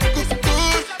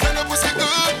 and your pussy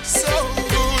good, so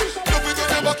good. Love it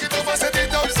when you back it up and set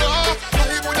it up so.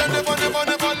 I would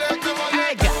never let you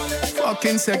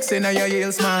fucking sexy now your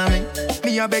heels, mommy.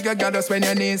 Me a beg you, goddess, when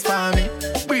your knees for me.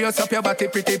 Brace up your body,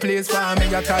 pretty please for me.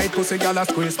 Your tight pussy, girl, a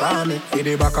squeeze for me. For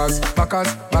the backers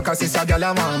is a girl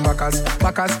a man. Backers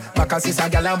is a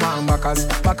girl a man.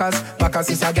 Backers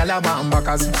is a girl a man.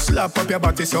 Backers, slap up your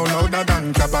body so louder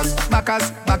than clappers.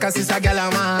 Backers is a girl a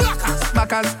man.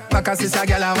 Backers is a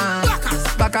girl a man.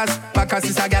 Backers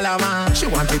is a girl a man. She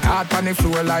want it hard on the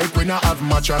floor like we not have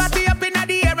mattress. Body up in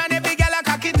the air and every girl a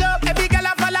cock it up. Every girl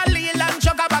a follow lean and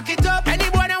chuck a back it up. Any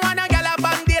boy that want a girl a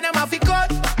bang, they them a fi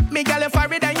cut. Me girl a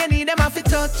forehead and you need them a fi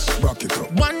touch. Rock it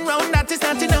up. One round that is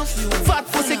not enough. Fat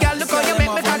pussy girl, look how you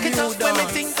make me cock it up. When me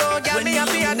think so, girl, me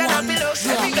happier than a pillow.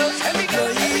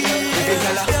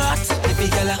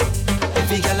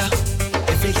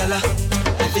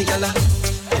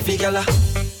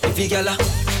 Every girl.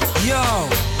 Yo,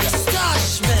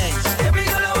 stash man. Every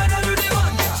girl when I do the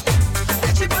one drop,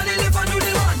 catch it on the lip and do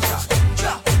the one drop,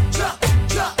 drop.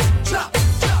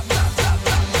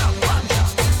 One drop.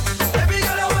 Every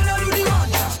girl when I do the one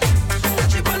drop,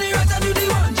 catch it on the right and do the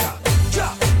one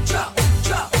drop,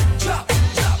 drop.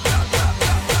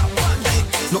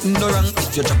 Nothing no wrong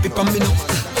if you drop it on me now,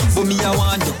 but me I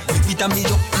want you, whip it on me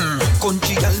up.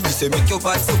 Country girl, me say make your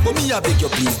bad so, but me I beg you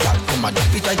please, girl, come and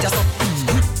drop it right just up.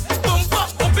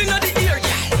 Inna the ear,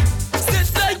 yeah. Set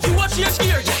like you watch your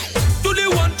ear, yeah. Do the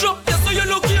one drop, yeah, so you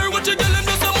look here. What you tell them,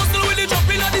 just a muscle when they drop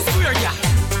inna the square, yeah.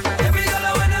 Every girl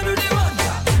I wanna do the one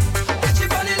drop, catch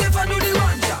it on the lip and do the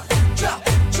one drop, drop.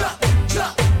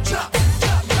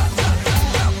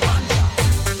 One drop.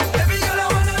 Every girl I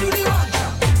wanna do the one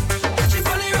drop, catch it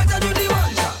on the right and do the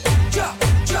one drop,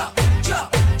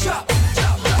 drop.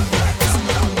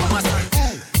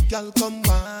 Hey, girl, come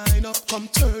wind up, come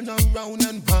turn around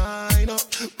and wind up.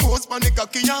 Post on the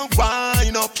cocky and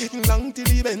wind up. Getting long till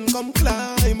the bend come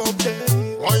climb up there.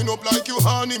 Wind up like you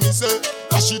honey, me say.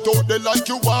 Dash it out there like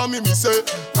you want me say.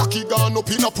 Cocky gone up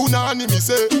in a punani, me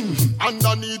say.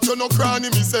 Underneath you no cranny,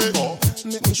 me say.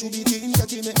 Make me should be teen,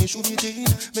 catty, make me should be teen.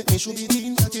 Make me should be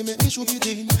teen, catty, make me should be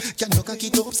teen. Can you cock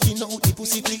it up, skin out the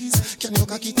pussy, please? Can you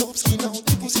cock it up, skin out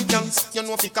the pussy, please? You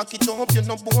know if you cock it up, you're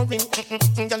not boring.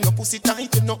 Girl, your pussy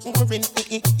tight, you're not boring.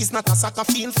 It's not a soccer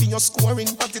field for your scoring,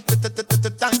 but it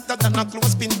tighter than a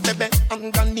clothespin, baby.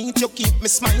 Underneath you keep me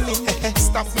smiling.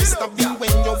 Stop me, stop you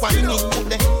when you're whining.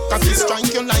 Cause it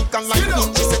strike you like a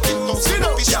lightning. She said, don't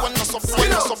fish when you're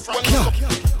suffering.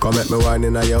 Come make me wine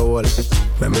in a your hole.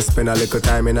 Make me spend a little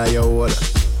time in a your hole.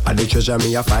 I the treasure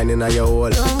me a find in a your hole.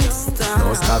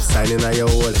 Don't stop signing a your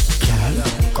hole.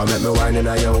 Come make me wine in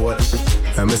a your hole.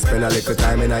 Make me spend a little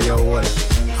time in a your hole.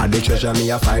 I the treasure me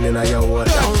a find in a your hole.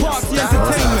 Don't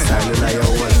stop signing a your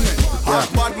hole. Bad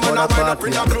man a wind up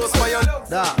in a close fire.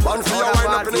 Bad for your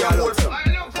wind up in your hole.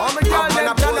 Oh my girl,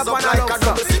 them turn up on like a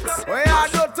double six.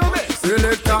 What you do to me?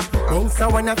 Selector, bounce a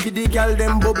wanna feed the girl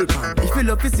them bubble pan. If you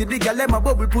love to see the girl them a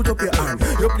bubble, put up your hand.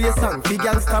 You play song, fi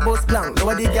girl star boss blank.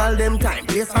 Now the girl them time,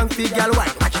 play song fi girl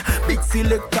white. Watch, big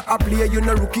selector a play, you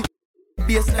no rookie.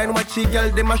 Baseline watch the girl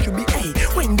them a should be hey.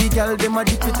 When the girl them a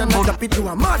dip it and a drop it to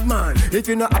a madman. If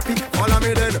you not happy, follow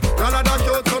me then. Girl a dash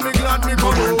out, so me glad me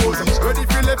come out. Ready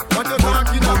fi left, what you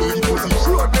talking about?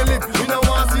 Road me live, me no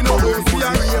want see no way. See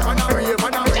a rave and a rave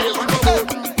and a rave and a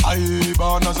rave. I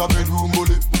born as a bedroom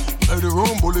bully.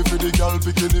 Bedroom bully for the girl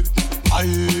bikini. I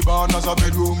born as a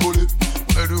bedroom bully.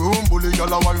 Bedroom bully,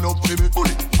 girl a wind up to me.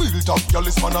 Bully, built up, girl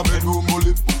is man a bedroom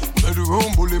bully.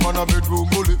 Bedroom bully, man a bedroom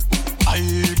bully. I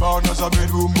born as a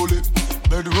bedroom bully.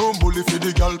 Bedroom bully for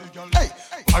the girl. Hey,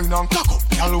 wine and cock up,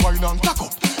 girl wine and cock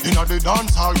up. Inna the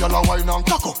dance hall, girl a wine and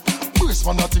cock up. Brace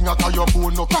man a thing a tie your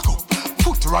bone no crack up.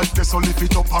 Foot right there so lift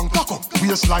it up and cock up.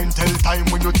 Waistline tell time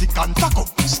when you tick and tack up.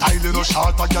 Style no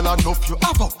short a girl enough you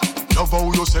have up. Love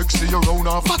how you sexy, you round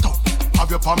and fat up. Have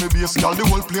your palmy base, girl, the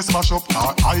whole place mash up.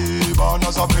 I born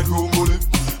as a bedroom bully.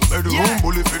 Bedroom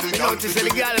bully for the girl. You see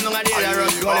the girl in the day that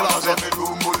rush go live up.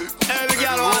 Bedroom bully. Every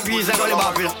girl want a piece of go live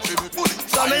up.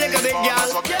 So me like a big girl.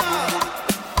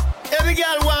 Every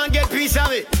girl want get piece of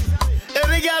me.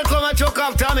 Every girl come and choke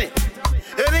after me.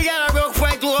 Every girl a broke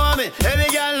fight to harm me.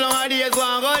 Every girl nowadays go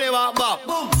and go live up back.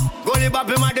 Go live up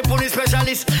him at the police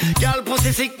specialist. Girl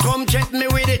pussy sick, come check me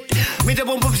with it. Me the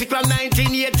bump up sick from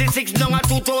 1986 down at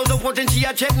 2014. She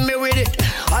a check me with it.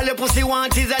 All the pussy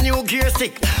want is a new gear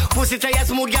stick. Pussy tire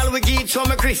smooth, girl we give it some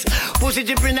Chris. Pussy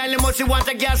dripping and the musty want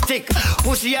a gas stick.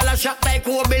 Pussy all a shot like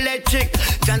Kobe electric.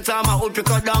 Chance I'm a out to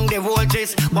cut down the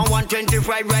voltage.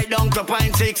 125 right down to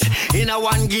 0.6. In a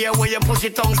one gear where your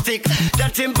pussy tongue stick.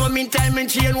 That simple meantime and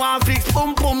chain one fix.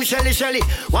 Pum pum shelly shelly.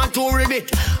 1 2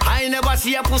 ribbit. I never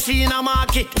see a pussy in a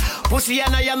market. Pussy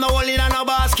and I am no hole in a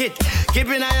basket. Keep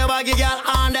in your baggy girl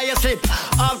under your slip.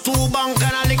 Have 2 bank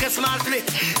and a little small split.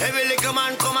 Every little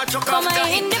man come and chuck off the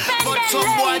hit. But some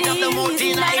boy got the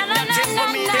mountain high. That's it for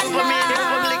me, them for me, them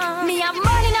for me. Me have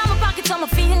money in my pocket so me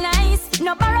feel nice.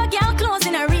 No borrow girl clothes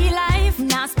in a real life.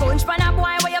 Nah sponge pan a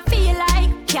boy what you feel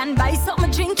like. Can buy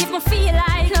something drink if me feel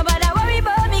like. Nobody worry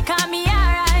about me cause me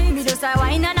alright. Me just a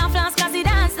wine and a flask cause it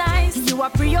dance nice. You a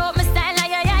pre-up my style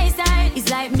like your eyesight. It's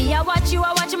like me I watch you,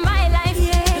 I watch my life.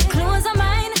 Yeah. The clothes are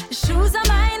mine, the shoes are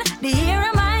mine, the hair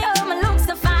are mine. Oh my looks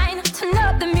are fine. Turn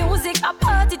up the music, a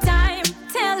party time.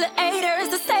 Tell the haters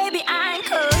to stay behind.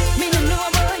 Cause me no know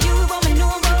about you, but me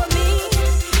know about me.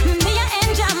 Me I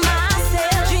enjoy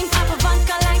myself. Drink up a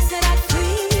vodka like say that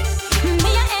free.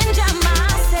 Me I enjoy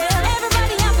myself.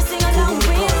 Everybody have to sing along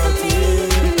with me.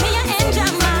 Me I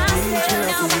enjoy myself.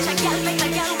 Now watch a girl make a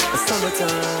girl watch.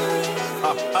 Summertime.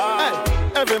 Hey,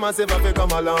 every massive have to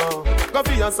come along. Go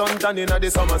for your suntan in the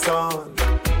summer sun.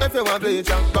 If you want bleach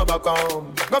and go back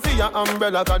home. Go for your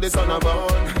umbrella cause the sun a burn.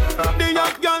 The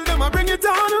young girl them a bring it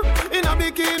on. In a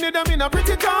bikini them in a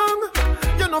pretty tongue.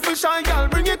 You know for shy girl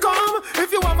bring it come.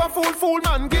 If you have a fool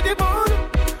man get it on.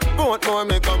 Both more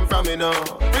may come from me now.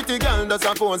 Pretty girl does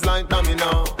a pose like dummy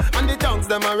now. And the tongues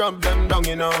them a rub them down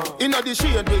you know. In a the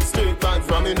shade with straight vibes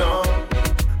from me now.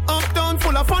 Uptown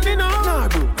full of fun you know. Nah,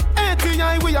 bro.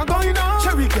 ATI we are going on.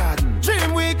 Cherry Garden.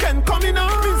 Dream Weekend coming on.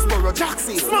 Minsboro,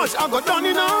 Jackson. Smash I got done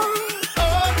you know.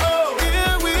 Oh,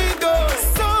 here we go.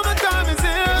 Summertime is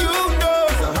here. You know.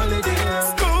 It's a holiday.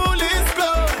 School is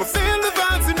closed. We feel the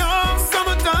vibes you know.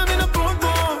 Summertime in a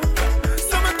Portmore.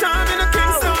 Summertime in a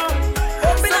Kingston.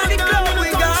 Open up the club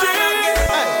we got.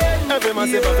 Hey, every man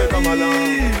say baby come along.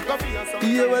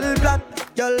 Yeah, well black.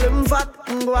 Girl them fat.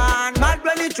 Go on. Mad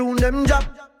when they tune them drop.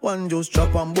 One just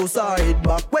chop and bust her head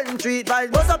back. When treat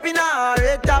vibes bust up in her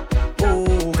head top.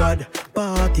 Oh God,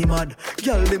 party mad.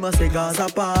 Girl them a say Gaza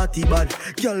party bad.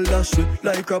 Girl dash it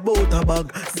like a butter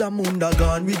bag. Zamunda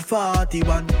gone with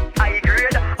 41. I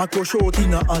grade. I go short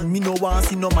in a hand, me no want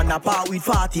see no man apart with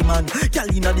 40 man. Girl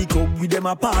inna the club with them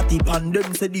a party pan.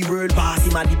 Them say the world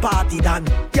party man, the party done.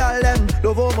 Girl them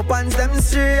love how my pants them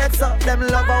straight up. Them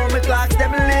love how my clocks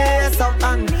them lace up.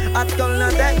 And I tell them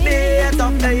that they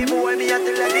up. Hey boy, me a tell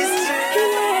them this straight.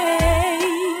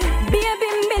 Baby,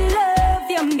 me love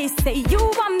you. Me say you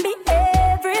want me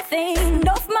everything.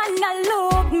 Enough man a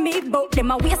love me, but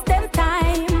them a waste them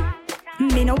time.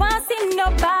 Me no want see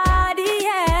nobody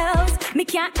else. Me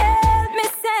can't help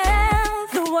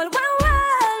myself. The whole world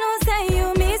knows say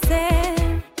you miss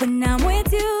it. When I'm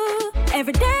with you,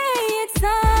 every day it's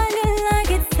sounding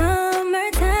like it's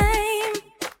summertime.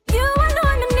 You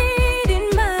alone me need in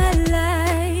my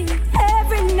life.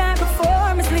 Every night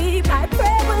before me sleep, I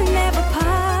pray we'll never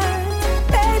part.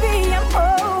 Baby, I'm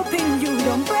hoping you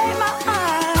don't break my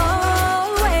heart.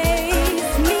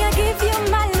 Always, me I give you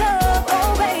my love.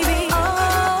 Oh baby,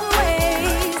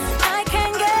 always. I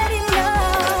can't get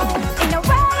enough. In a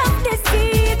world of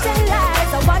deceit and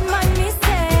lies, a one man me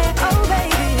say. Oh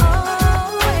baby,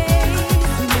 always.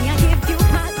 Me I give you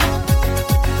my love.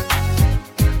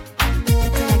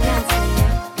 I can't say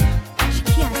it. She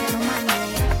can't say no man way.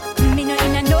 Me no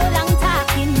in a no long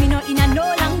talking. Me no in a no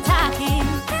long talking.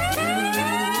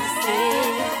 Say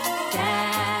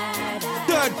that.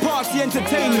 Third party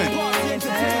entertainment.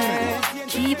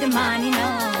 Keep the money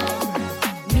now.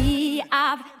 Me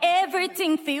have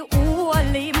everything for all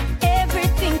him.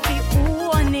 Everything for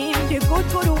all him. The good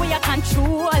the way I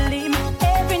control him.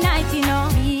 Every night, you know.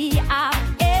 Me have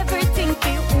everything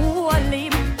for all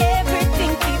him.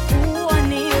 Everything for all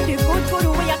him. The good the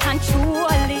way I control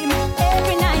him.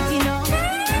 Every night, you know.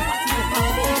 What is it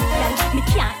about them, y'all? Me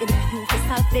can't help you to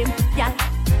solve them, y'all.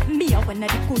 Me a one of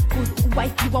the good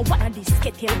wife. You are one of the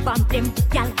skittle bomb them,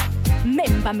 y'all.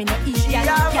 Remember me no easy, y'all.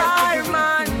 Yeah, my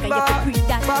man, but the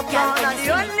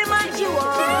only man she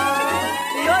want.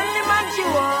 The only man she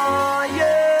want,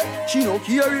 yeah. She no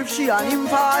care if she and him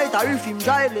fight or if him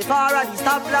drive the car at the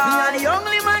stoplight. Me and the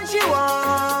only man she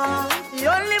want. The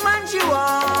only man she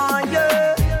want,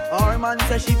 yeah. Our man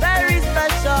says she very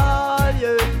special,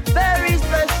 yeah. Very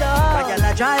special. Like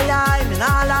a dry line, me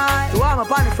nah lie. So I'm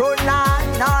up on the front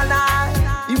line, nah lie.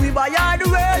 If we buy all the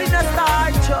world in a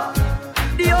starch,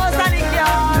 the house and the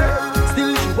car.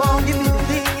 Still she won't give me the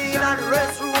thing in and the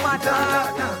restroom at her.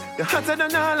 You're hotter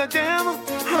than all of them,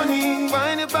 honey. Why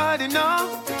anybody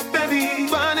know? Baby,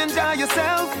 go and enjoy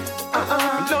yourself.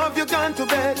 Love you gone to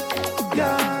bed.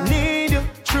 Yeah, need you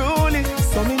truly.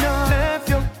 So me not left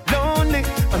you lonely.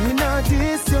 And me not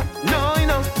diss you. No, you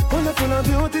know, wonderful and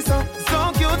beauty, so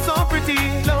cute, so pretty.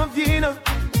 Love you, know.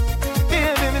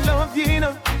 Baby, me love you,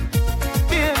 know.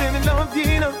 Baby, me love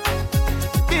you, know.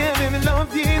 Baby, me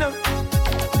love you, know.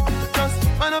 Just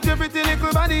man up your pretty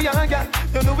little body, yeah, girl.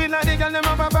 You know we like the girl, them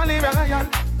up a valley royal.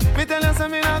 Me tell you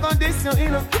something, I got this, you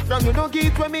know. From you don't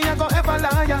get with me, I got ever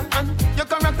loyal. And your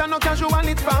character no casual,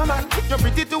 it's formal. You're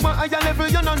pretty to a higher level,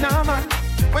 you're not normal.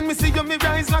 When me see you, me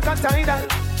rise like a tidal.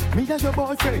 Me as your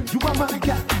boyfriend, you are my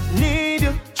girl. Need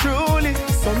you, truly.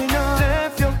 So me not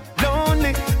left you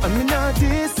lonely. And me not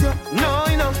diss you, no,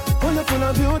 you know. Wonderful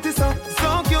and beauty, so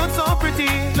cute, so pretty.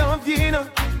 Love you, know.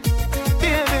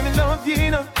 Baby, me love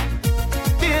you, know.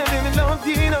 Baby, me love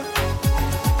you, know.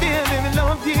 Baby, me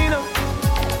love you, know.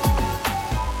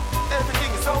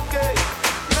 Everything is okay.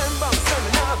 Remember, I'm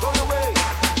saying now going away.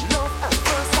 Love at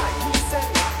first sight, we say.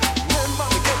 Remember,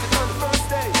 we get it on the first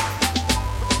day.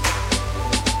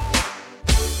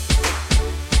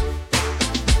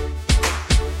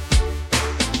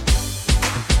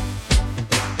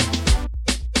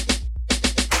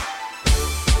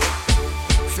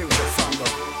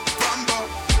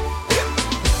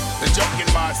 The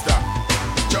junkin' master,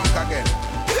 junk again.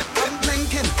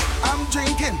 I'm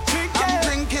drinking.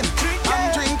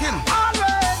 I'm drinking.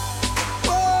 Alright.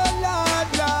 Oh Lord,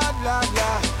 Lord, Lord,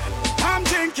 Lord. I'm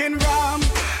drinking rum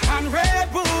and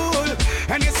Red Bull,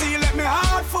 and you see, let me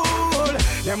heart full.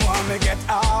 Them want me get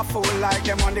awful, like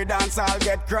them on the dance, I'll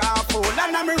get grappled.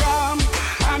 And I'm rum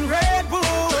and Red Bull,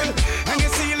 and you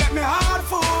see, let me heart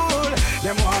full.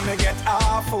 Them want me get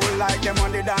awful, like them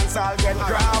on the dance, I'll get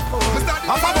grappled. If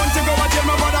I want to go and tell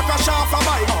my brother crash off a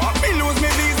bike, me lose me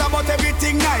visa, but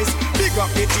everything nice. Big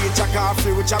up the teacher, car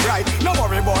future bright. No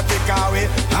worry about the car way.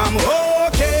 I'm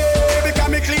okay, because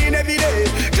me clean every day.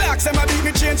 Clocks and my beat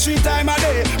me change 3 times a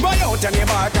day. Buy out any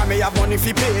bar, cause me have money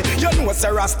fi pay. You know it's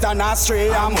a Rasta not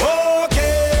stray. I'm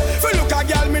okay. If you look a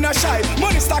girl, me not shy.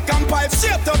 Money stack and pipe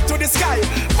straight up to the sky.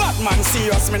 Batman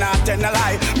serious, me not tell a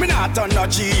lie. Me not turn no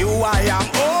GUI. I'm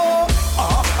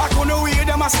I couldn't wait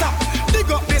them a stop. Dig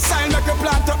up the sign, make you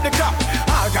plant up the crop.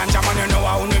 All ganja man, you know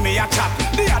how me a chop.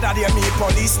 The other Inna the me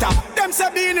police stop. Them say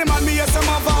Beanie Man, me yes,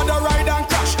 my father ride and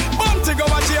crash. Bound to go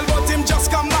to jail, but him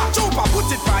just come back. Chupa put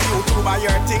it for YouTube,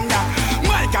 your thing now.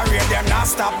 My career, them not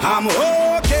stop. I'm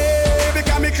okay,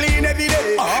 because me clean every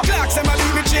day. Clocks them a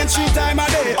leave me change 3 times a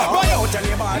day. Boy out on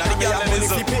the bar, now me have money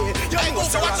to pay. You ain't go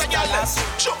to watch a girl less.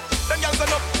 Sure, them girls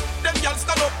stand up, them girls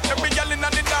stand up. Every girl in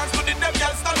the dance to the them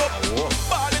girls stand up.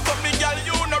 Ball it up, me girl,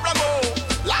 you no ramo.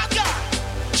 Laga,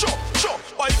 sure.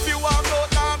 But if you walk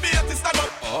out and be at the stand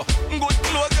up, good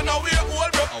clothes you know wear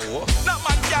old bro. No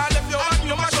man can't left you and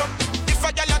you mash up. If a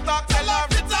girl you talk, tell her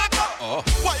to talk up.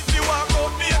 Why if you walk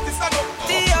out, be at the stand up,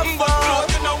 good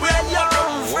clothes you know wear old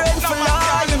bro. No man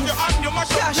can't left you and you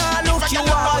mash up. If a girl you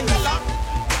talk, tell her.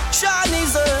 Sean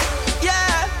is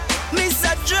yeah,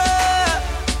 Mr. Joe,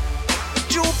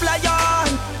 Juplayan,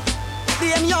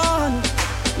 Damian.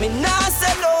 Me nah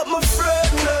sell out my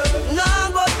friend, nah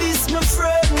but this my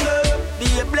friend.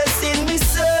 Be a blessing, me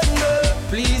son.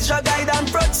 Please, your guide and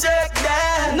protect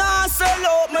them. Nah sell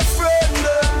out my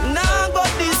friend, nah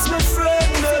but this my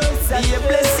friend. Be a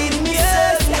blessing, me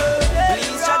son.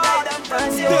 Please, your guide and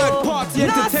protect them. Third party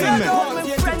entertainment. Nah sell out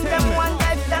my friend, them one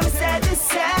life, them say the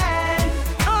same.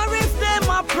 Or if them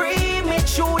a pray, me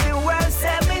through the world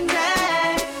 7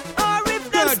 days. Or if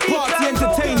them Third party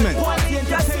entertainment.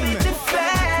 Just me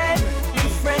defend.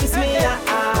 Friends me a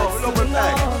ask.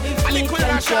 And you couldn't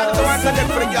have shot to answer them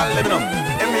for the girl, let me know.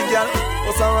 Every girl,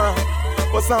 what's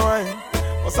a wine?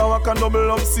 What's a walk and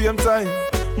double up same time?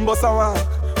 Boss a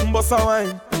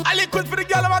wine. I liquid for the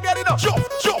girl, I'm get it up. Sure.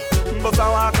 Boss a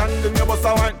walk and then you boss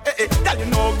a wine. Girl, you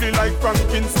know ugly like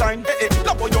Frankenstein.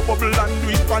 Love how you bubble and do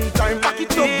it one time. Back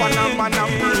it up and a man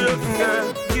and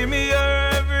break. Give me your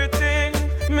everything,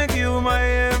 make you my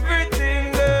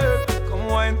everything, girl. Come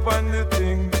wine pon the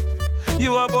thing.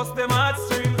 You a bust them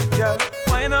heartstrings, girl.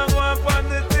 Wine and go up on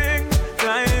the thing.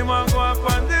 Climb and go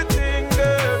up on the thing,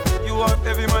 girl. You want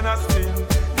every man a spin.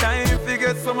 Time to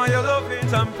get some of your loving.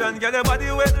 Champion, get your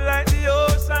body wet like the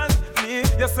ocean. Me,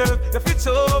 yourself, you fit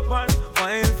open.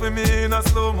 Wine for me in a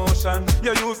slow motion.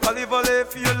 You use olive oil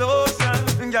for your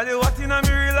lotion. Girl, you hot in a me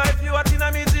real life, you hot in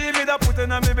a me dream. Me da put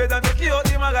in a me bed and take you out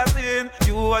the magazine.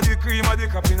 You are the cream of the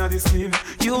cap in the skin.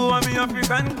 You are me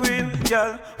African queen,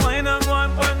 girl. Wine and go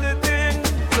on the thing.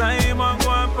 Climb and go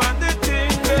on the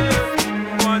thing, girl.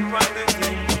 Go on the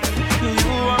thing.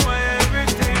 You are my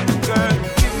everything, girl.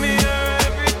 Give me your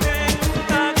everything.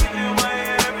 I'll give you my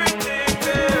everything,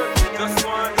 girl. Just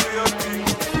want to do your thing.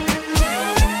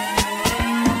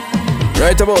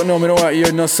 Right about now, me don't want to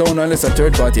hear no sound unless a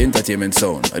third party entertainment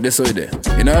sound. This way there.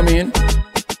 You know what I mean?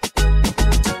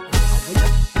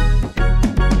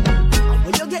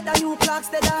 When you get the new clocks,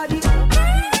 the daddy.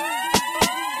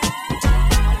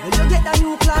 When you get the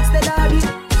new clocks, the daddy.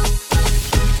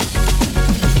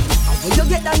 When you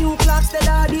get the new clocks, the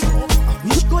daddy.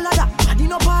 Which color that? Daddy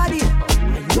no party.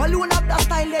 You alone have the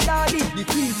style, the daddy. The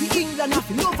queen for England,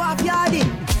 have love of yardy.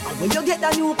 When you get the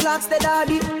new clocks, the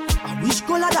daddy. Which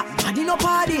color that? Daddy no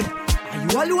party.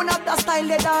 You alone have the style,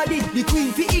 the daddy. The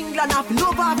queen for England, have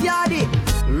love of yardy.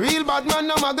 Real bad man,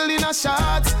 no muggle in a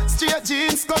shots. Straight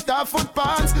jeans, cut off foot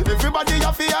pants. Everybody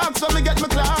have to ask when me get my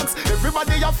clocks.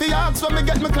 Everybody have to ask when me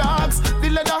get my clocks. The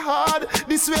leather hard,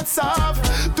 the sweat soft.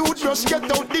 Toothbrush get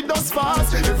out the dust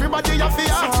fast. Everybody have to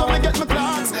ask when me get my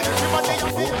clocks. Everybody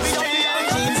have to ask.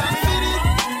 Jeans and fitted.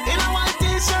 In a white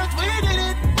t-shirt, we did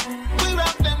it. We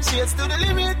rock them shades to the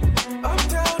limit.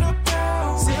 Uptown.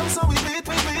 See them so we beat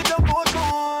up both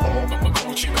more. Oh, but my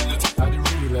Gucci melody are the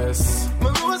realest. My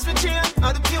rose for chain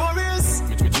are the purest.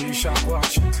 With my G-Shock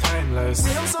watch, timeless.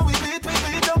 See them so we beat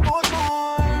up both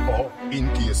more. Oh, in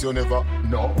case you never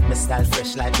know. My style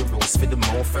fresh like the rose for the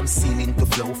more. From ceiling to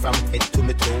flow, from head to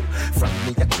my toe. From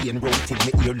me a cane road till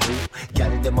me ear low.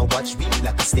 Girl them a watch me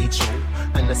like a stage show.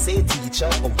 And I say teacher,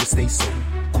 oh you stay so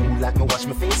cool like me wash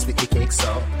my face with the cake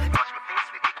so.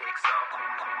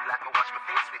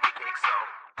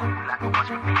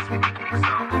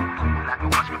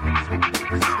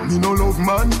 Me no love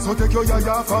man, so take your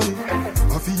yaya for me.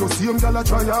 I feel your same gal a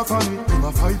try for me. Him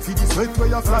a fight for the sweat where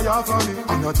you fly off for me.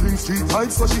 And I drink street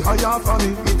vibes so she high for me.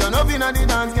 Me turn up inna the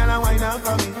dance, gal a wine up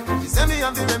for me. She say me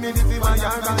have the remedy for my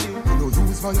yard body. Me no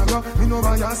use Viagra, me no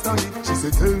buy a stanny. She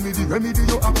say tell me the remedy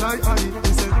you apply on it.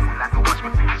 He say,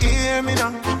 hear me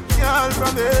now, girl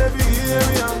from every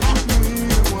area. Me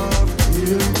want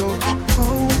hear it out.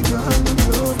 Oh, girl,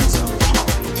 love is out.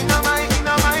 Inna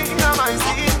my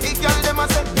scene. The girl dem a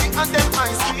say me and them my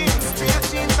skin. Straight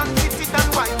jeans and fitted and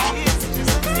white jeans.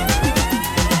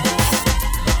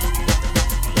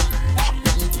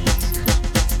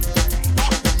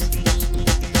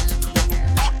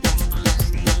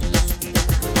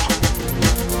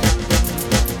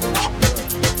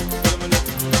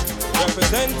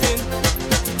 representing.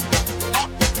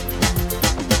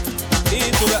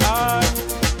 E to the R,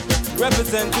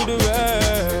 represent to the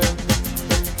world.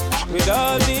 With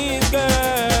all these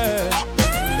girls.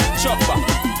 Chopper,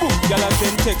 boom, y'all are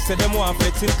 10 texts, say them want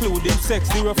flex, including sex.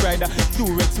 The Rough Rider,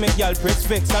 Durex, make y'all press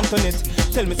vex. Antoinette,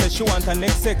 tell me say she want her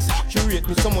next sex. She rate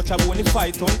me so much I won't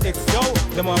fight on X. Yo,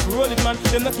 them want to roll it, man,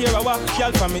 them not care what.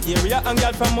 Y'all from me area and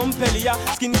y'all from Montpellier.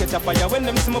 Skin catch a fire when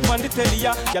them see me on the telly.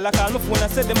 Y'all a call my phone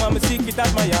and say them want me secret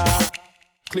admire.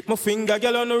 Click my finger,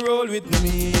 girl on the roll with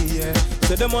me, yeah.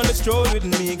 Say them on the stroll with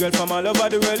me, girl from all over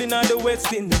the world in the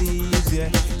West Indies,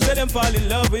 yeah. Say them fall in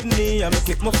love with me, I'm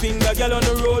click my finger, girl on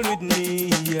the roll with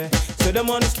me, yeah. Say them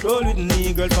on the stroll with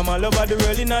me, girl from all over the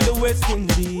world in the West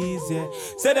Indies, yeah.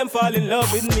 Say them fall in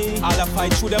love with me, all I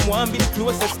fight through them want be the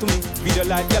closest to me. Video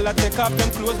like girl I take off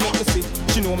them clothes, make me see.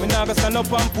 She know me now go stand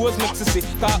up and pose, make me see.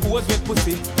 Cause who's with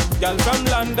pussy. Girl from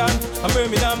London and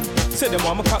Birmingham. Say them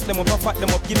want me cock them up and fat them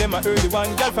up, give them a early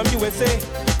one. Girl from USA,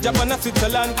 Japan and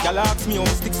Switzerland. Girl ask me how me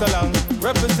sticks along.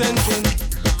 Representing.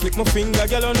 Click my finger,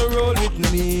 girl on the roll with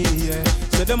me, yeah.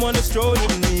 Say them on the stroll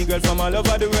with me, girl from all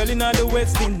over the world in the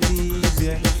West Indies,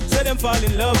 yeah. Say them fall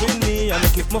in love with me, and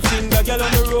click my finger, girl on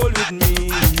the roll with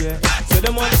me, yeah. Say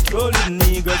them on the stroll with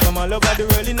me, girl from all over the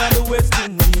world in the West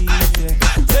Indies, yeah.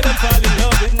 Say them fall in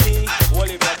love with me.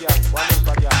 Wally bad girl, one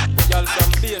for girl. Girl from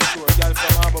Bayshore, girl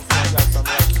from Harbourfront, girl from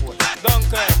Rockford.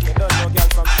 Dunkirk, you don't know girl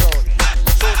from South.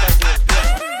 South again,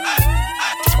 yeah.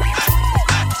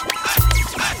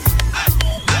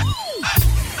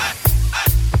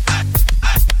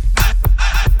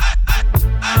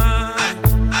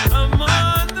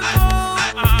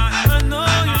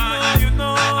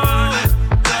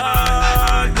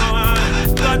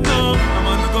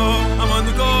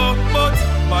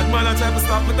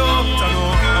 Stop me down,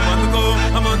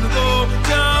 I'm on the go,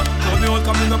 yeah. Told me all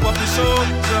coming up off the show,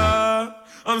 yeah.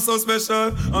 I'm so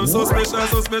special, so special.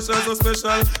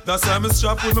 That's why I'm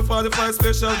strapped with my 45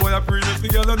 special. Boy, I premix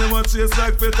together, they want chase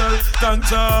like petal.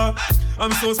 Thank ya.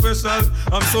 I'm so special,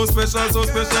 so special.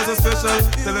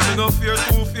 Tell them no fear,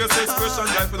 too fierce expression.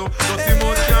 Life, you know, dirty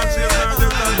mouth can't chase her,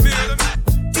 them can't feel.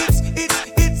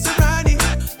 It's a Ronnie.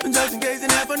 Just in case you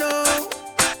never know.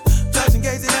 Just in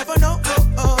case you never know.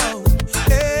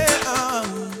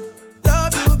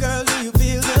 Love you, girl, do you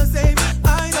feel the same?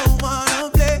 I don't wanna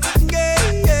play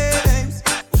games,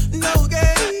 no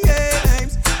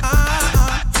games.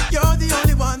 You're the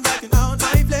only one that can out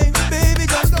my flame. Baby,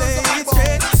 just play it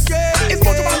straight. It's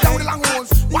going to run down the long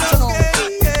ones. Watch out,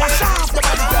 watch out, the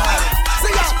body guy.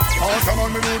 See ya. Water man,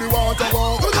 me do the water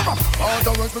walk.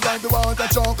 Water runs behind the water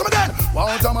chalk. Come again.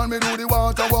 Water man, me do the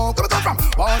water walk. Come from.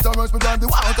 Water runs behind the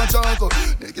water chalk.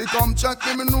 Nicky, come check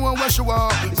me know where she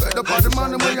are. Say the body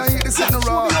man, the way I hit the center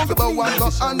rock. About one go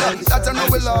under, that's a no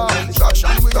will love.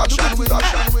 Traction with. Cock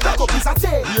up is a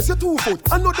tail. Yes, your 2 foot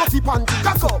and no dirty panty.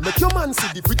 Cock up, make your man see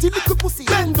the pretty little pussy.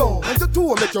 Bend down, and the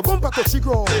toe make your bumper touch the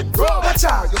ground. Watch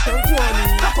out, you turn to me.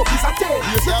 Cock up is a tail.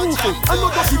 Yes, your 2 foot and no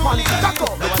dirty panty. Cock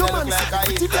up, make your man see the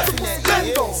pretty little pussy.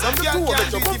 Bend down, and the toe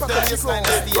make your bumper touch the ground.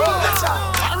 Watch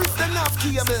out.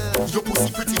 Your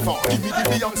pussy pretty far, give me the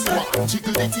Beyonce one.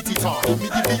 Jiggle the titty tar, give me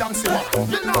the Beyonce one.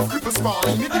 You know cripple small,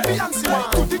 give me the Beyonce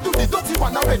one. Do the dirty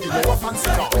one already, no a fancy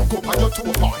car. Go on your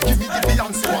 2 part, give me the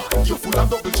Beyonce one. You full of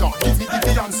double charge, give me the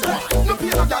Beyonce one. No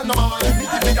pain no gal no man, give me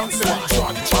the Beyonce one.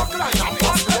 Draw the chalk line and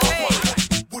pass the one.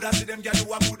 Buddha see them gal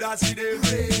do a Buddha see them.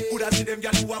 Buddha see them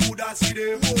gal do a Buddha see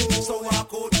them. So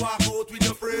walk out with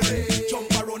your friend.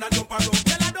 Jump around. Tell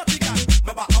her dirty gal,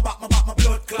 my back, my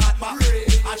blood clot back.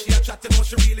 And she a chatting but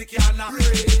she really can't knock. My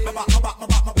back, my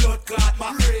blood clot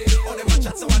back. All them a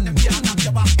chat so and them can't knock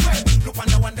your back. Look on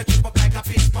the one that chip up like a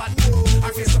fish pot.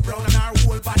 Her face so brown and her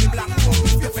whole body black.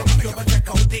 You fit the club and check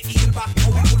out the heel back.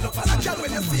 How we pull up as a gal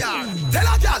when you see her. Tell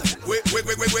her gal, wait. They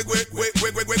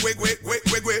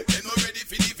not ready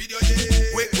for the video yet.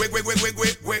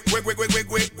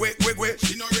 Wait.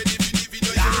 She not ready for the video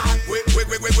yet.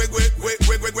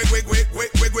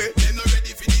 Wait. They not ready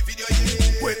for the video yet.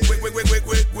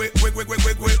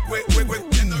 Wait.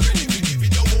 They not ready for the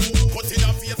video. Put in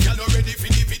her face, girl, not ready for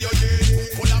the video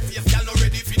yet. Pull her face, girl, not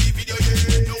ready for the video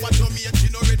yet. No what you mean, she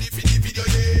not ready for the video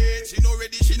yet. She not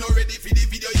ready for the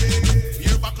video yet.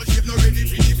 Your buckle shape not ready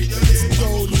for the video yet.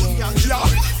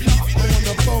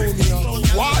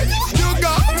 Why? You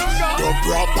got the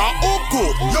proper uku.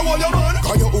 You want your man?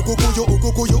 Can you uku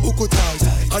tight?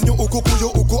 And you uku and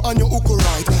you uku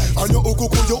right. And you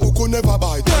uku never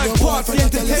bite. And you want for the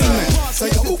entertainment. Say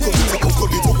you uku tight.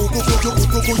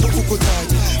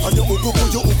 And you uku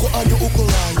and you uku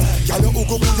right. And you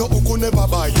uku never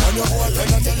bite. And you want for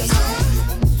the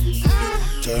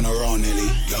turn around,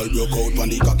 Nelly. Y'all broke out on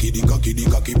the cocky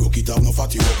broke it up, no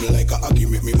fatty rock like a hockey.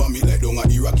 Make me bomb it like down at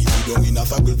the Rocky. You down in a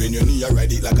circle, bend your knee,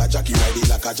 ride it like a jockey, rev it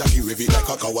like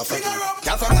a Kawasaki.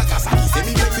 Girl from Nagasaki, say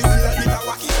me make me feel like me a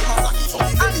wacky, Masaki. So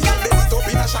me belly up, bend it up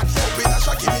in a shaki,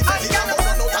 me belly up,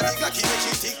 bust on out of the glacky, make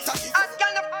she tick-tacky. Hot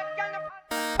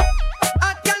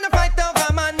girl no fight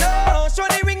over man, no. Show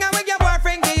the ring and when your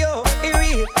boyfriend give you, it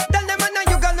real. Tell them man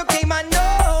you gon' look him man,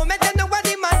 no. Make them know what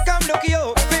the man come look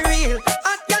you, for real.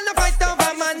 Hot girl no fight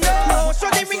over man, no. Show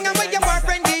the ring and when your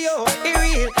boyfriend give you, it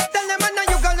real. Tell them man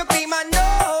you gon' look him man,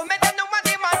 no. Make them know what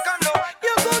the man come look.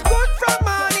 You good from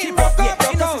morning, broke out.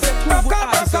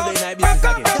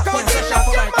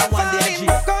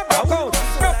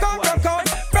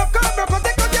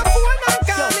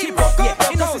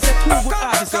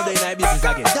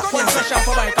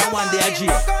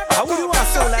 How would you want to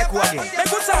sound like who again?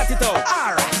 Make us start it out.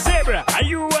 Alright. Zebra, are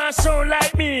you want to sound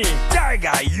like me?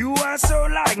 Tiger, you want to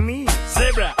sound like me?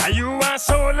 Zebra, are you want to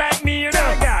sound like me?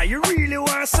 Tiger, you really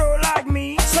want to sound like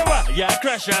me? So what? You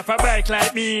crash off a bike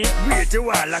like me? Wait, you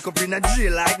want lock up in a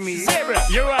jail like me? Zebra,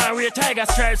 you want to wear tiger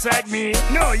stripes like me?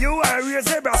 No, you want to wear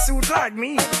zebra suit like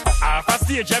me? Off a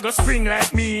stage, you go spring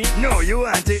like me? No, you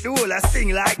want to take the whole a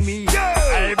sting like me?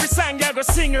 Every song you go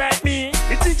sing like me?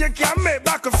 You think you can make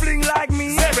back a fling like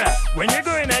me? Zebra, when you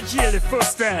go in a jail the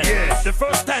first time, the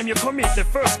first time you commit the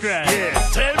first crime,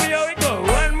 tell me how it go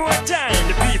one more time.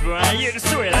 The people I hear the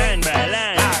story line by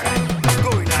line. Alright,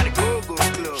 going at the go-go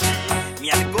club. Me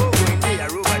and the go-go in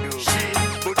there overdose.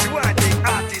 But you want to take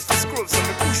artists to scrub, so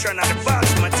me push on at the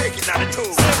bathroom and take it at the toe.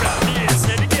 Zebra, yes,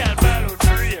 yeah, the girl ball out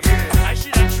for rape. I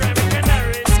should have tried me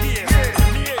canary escape.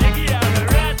 Me here, you give her a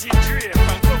ratty drape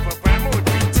and cover up her mouth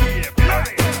with tape.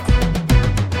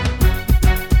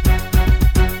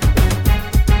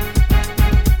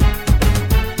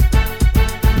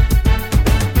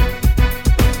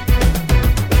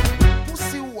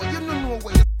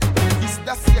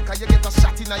 You get a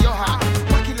shot in your heart.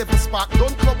 Wacky level spark,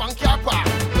 don't club and car park.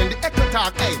 When the echo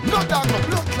talk, hey, no dog, no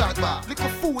blood clot bar. Little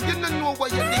fool, you don't know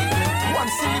what you did. One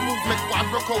silly movement, one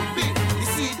broke out big. You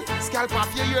see, scalp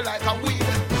off your ear like a weed.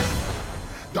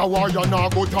 The warrior now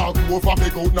go talk over me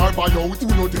out nor buy out. Who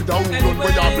know the down run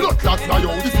where your blood clot fly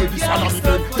out. If you the salami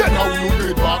then how you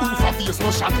dead back. Who for face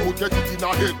no shot out, get it in a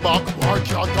head back. War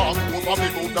can't talk over me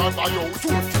out nor buy out.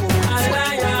 Two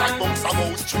sweaty out like bunks of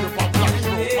mouse. Straight back black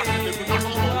hero, wacky level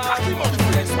knocky mouth. Cocky mouth,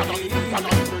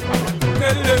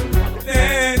 tell them they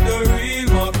ain't the real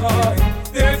McCoy.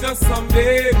 They're just some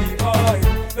baby boy.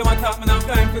 Them a talk, man, I'm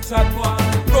time for chat boy.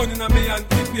 Running on me and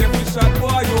keep me for shot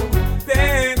boy. Yo,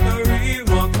 they ain't the real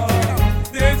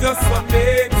McCoy. They're just some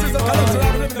baby boy.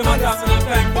 Them a talk, man, I'm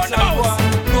time for chat boy.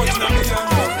 Running on me and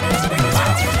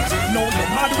no, you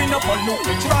mad we no follow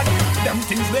the trad. Them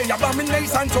things they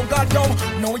abomination to God, yo.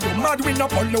 No, you mad we no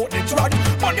follow the trad.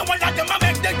 But you want like them a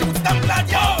make the youth them glad,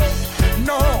 yo.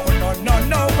 No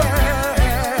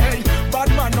way. Bad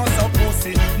man no so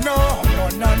pussy. No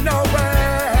way.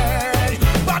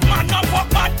 Bad man no fuck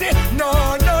party. No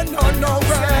way.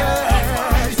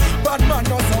 Bad man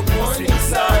no so pussy.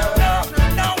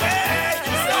 No way.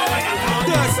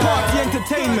 Dance Party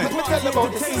Entertainment. Let me tell you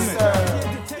about the sister.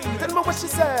 Tell me what she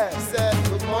said. She said,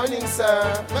 good morning,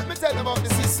 sir. Let me tell you about the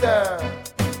sister.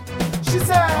 She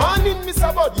said, morning,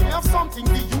 Mr. Buddy, me have something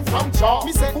for you from Jaw.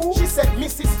 Me said, who? She said,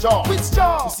 Mrs. Jaw. Which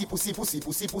Jaw? Pussy,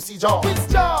 Jaw. Which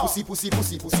Jaw? Pussy,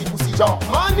 Jaw.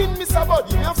 Morning, Mr.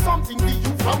 Buddy, me have something for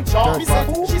you from Jaw. Me said,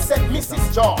 who? She said,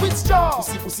 Mrs. Jaw. Which Jaw?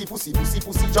 Pussy,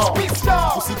 Jaw. Which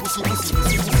Jaw? Pussy,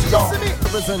 Jaw.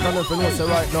 Represent on if you know say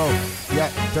right now. Yeah,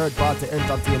 third party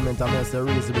entertainment, I mean say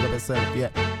reason with yourself. Yeah,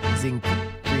 Zinc,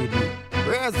 3D,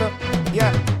 Reazon.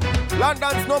 Yeah,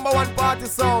 London's #1 party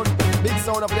sound. Big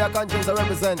sound of their conscience I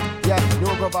represent. Yeah,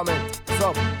 new government.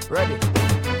 So, ready.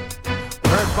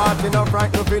 Third party not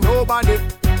frightened for nobody,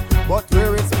 but we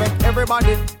respect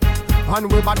everybody.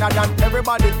 And we better than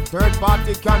everybody. Third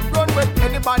party can run with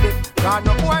anybody. Cause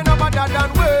no boy no better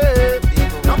than we.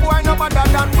 No boy no better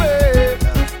than we.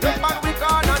 Take back we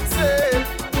call and say,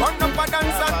 run up and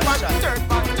dance and back. Third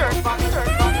party.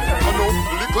 I know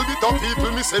little bit of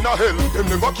people miss in a hell. Them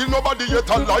never kill nobody yet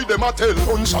and lie them a tell.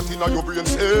 Gunshot in a your brain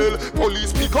cell.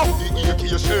 Police pick up the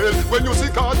AK shell. When you see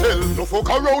cartel, no fuck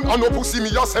around and no pussy me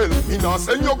yourself. Me nah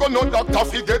send you go no doctor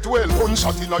fi get well.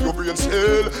 Gunshot in a your brain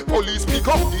cell. Police pick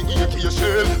up the AK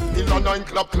shell. Mill a 9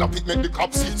 clap it make the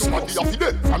cops see. Somebody a fi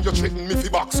dead from you threaten me fi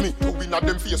box me. To win a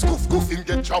them face goof him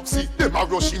get job see. Them a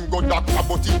rush him go doctor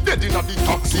but he dead in a the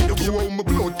taxi. You owe me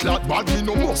blood clot bad me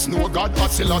no must know God but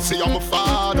still I say I'm a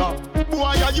father.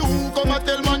 Boy, are you come and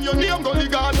tell man your name? Go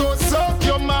ligato, suck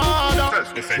your mother.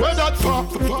 Where that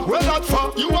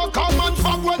fuck? You a come and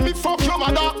fuck when me fuck your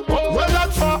mother.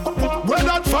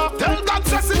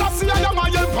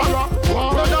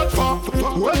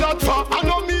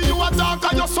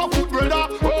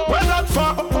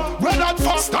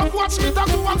 watch me to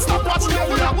go and stop watch me.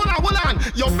 Hold on.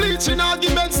 Your bleaching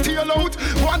arguments still out.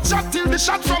 One chat till the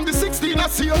shot from the 16 a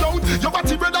seal out. Your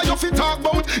body brother you fit talk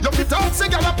about. You fit talk say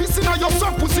girl a pissing on your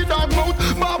son pussy dog mouth.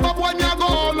 Baba boy me a go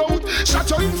all out. Shot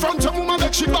you in front of mama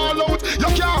make she ball out. You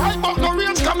can't hide but no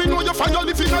range come in know you find your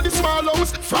living at the small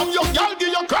house. From your girl give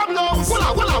your crab nose.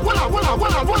 Walla.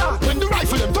 When the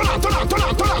rifle them turn on.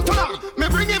 Me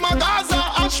bring him a Gaza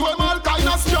and show him all kind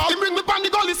of stuff. He bring me pan the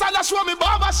gully side and show me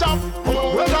barber shop.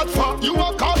 Where that for? You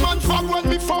a call man fuck when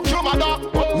me fuck your mother.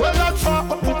 Where that for?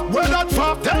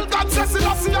 Tell God says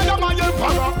I see I am my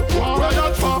emperor.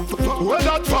 Where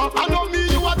that for? I know me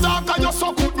you a dark and you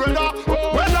so good brother.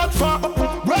 Where that for?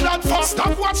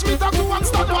 Stop watch me to go and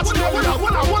stop watch me.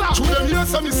 Walla. Through them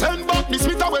years me send back me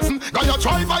Smith & Wesson. Got your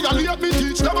try violate me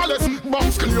teach them a lesson.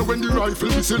 Bombs clear when the rifle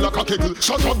be still like a kegel.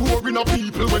 Shut up boring of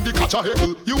people when they catch a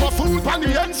heckle. You a fool pan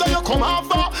the ends and you come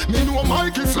after. Me know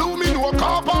Mikey Flew, me know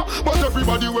Copper. But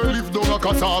everybody will live down a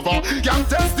cassava. Can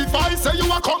testify say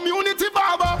you a community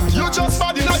barber. You just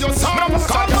bad in your song.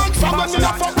 Call man from when you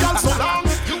a fuck girl so long.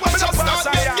 You a just not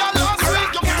get girl last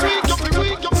week. You be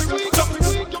weak.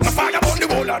 Fire on the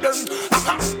wall of them.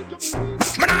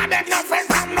 Man I beg no friend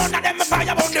from none of them.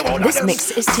 Fire on the wall of them. This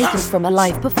mix is taken from a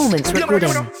live performance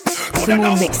recording. For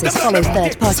more mixes, follow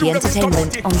Third Party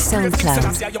Entertainment on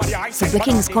SoundCloud. For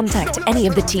bookings, contact any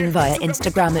of the team via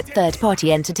Instagram at Third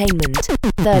Party Entertainment,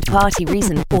 Third Party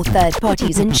Reason or Third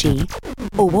Party Zinchi,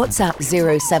 or WhatsApp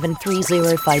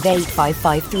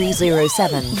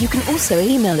 07308555307. You can also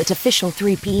email at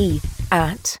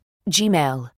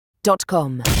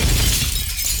official3pe@gmail.com.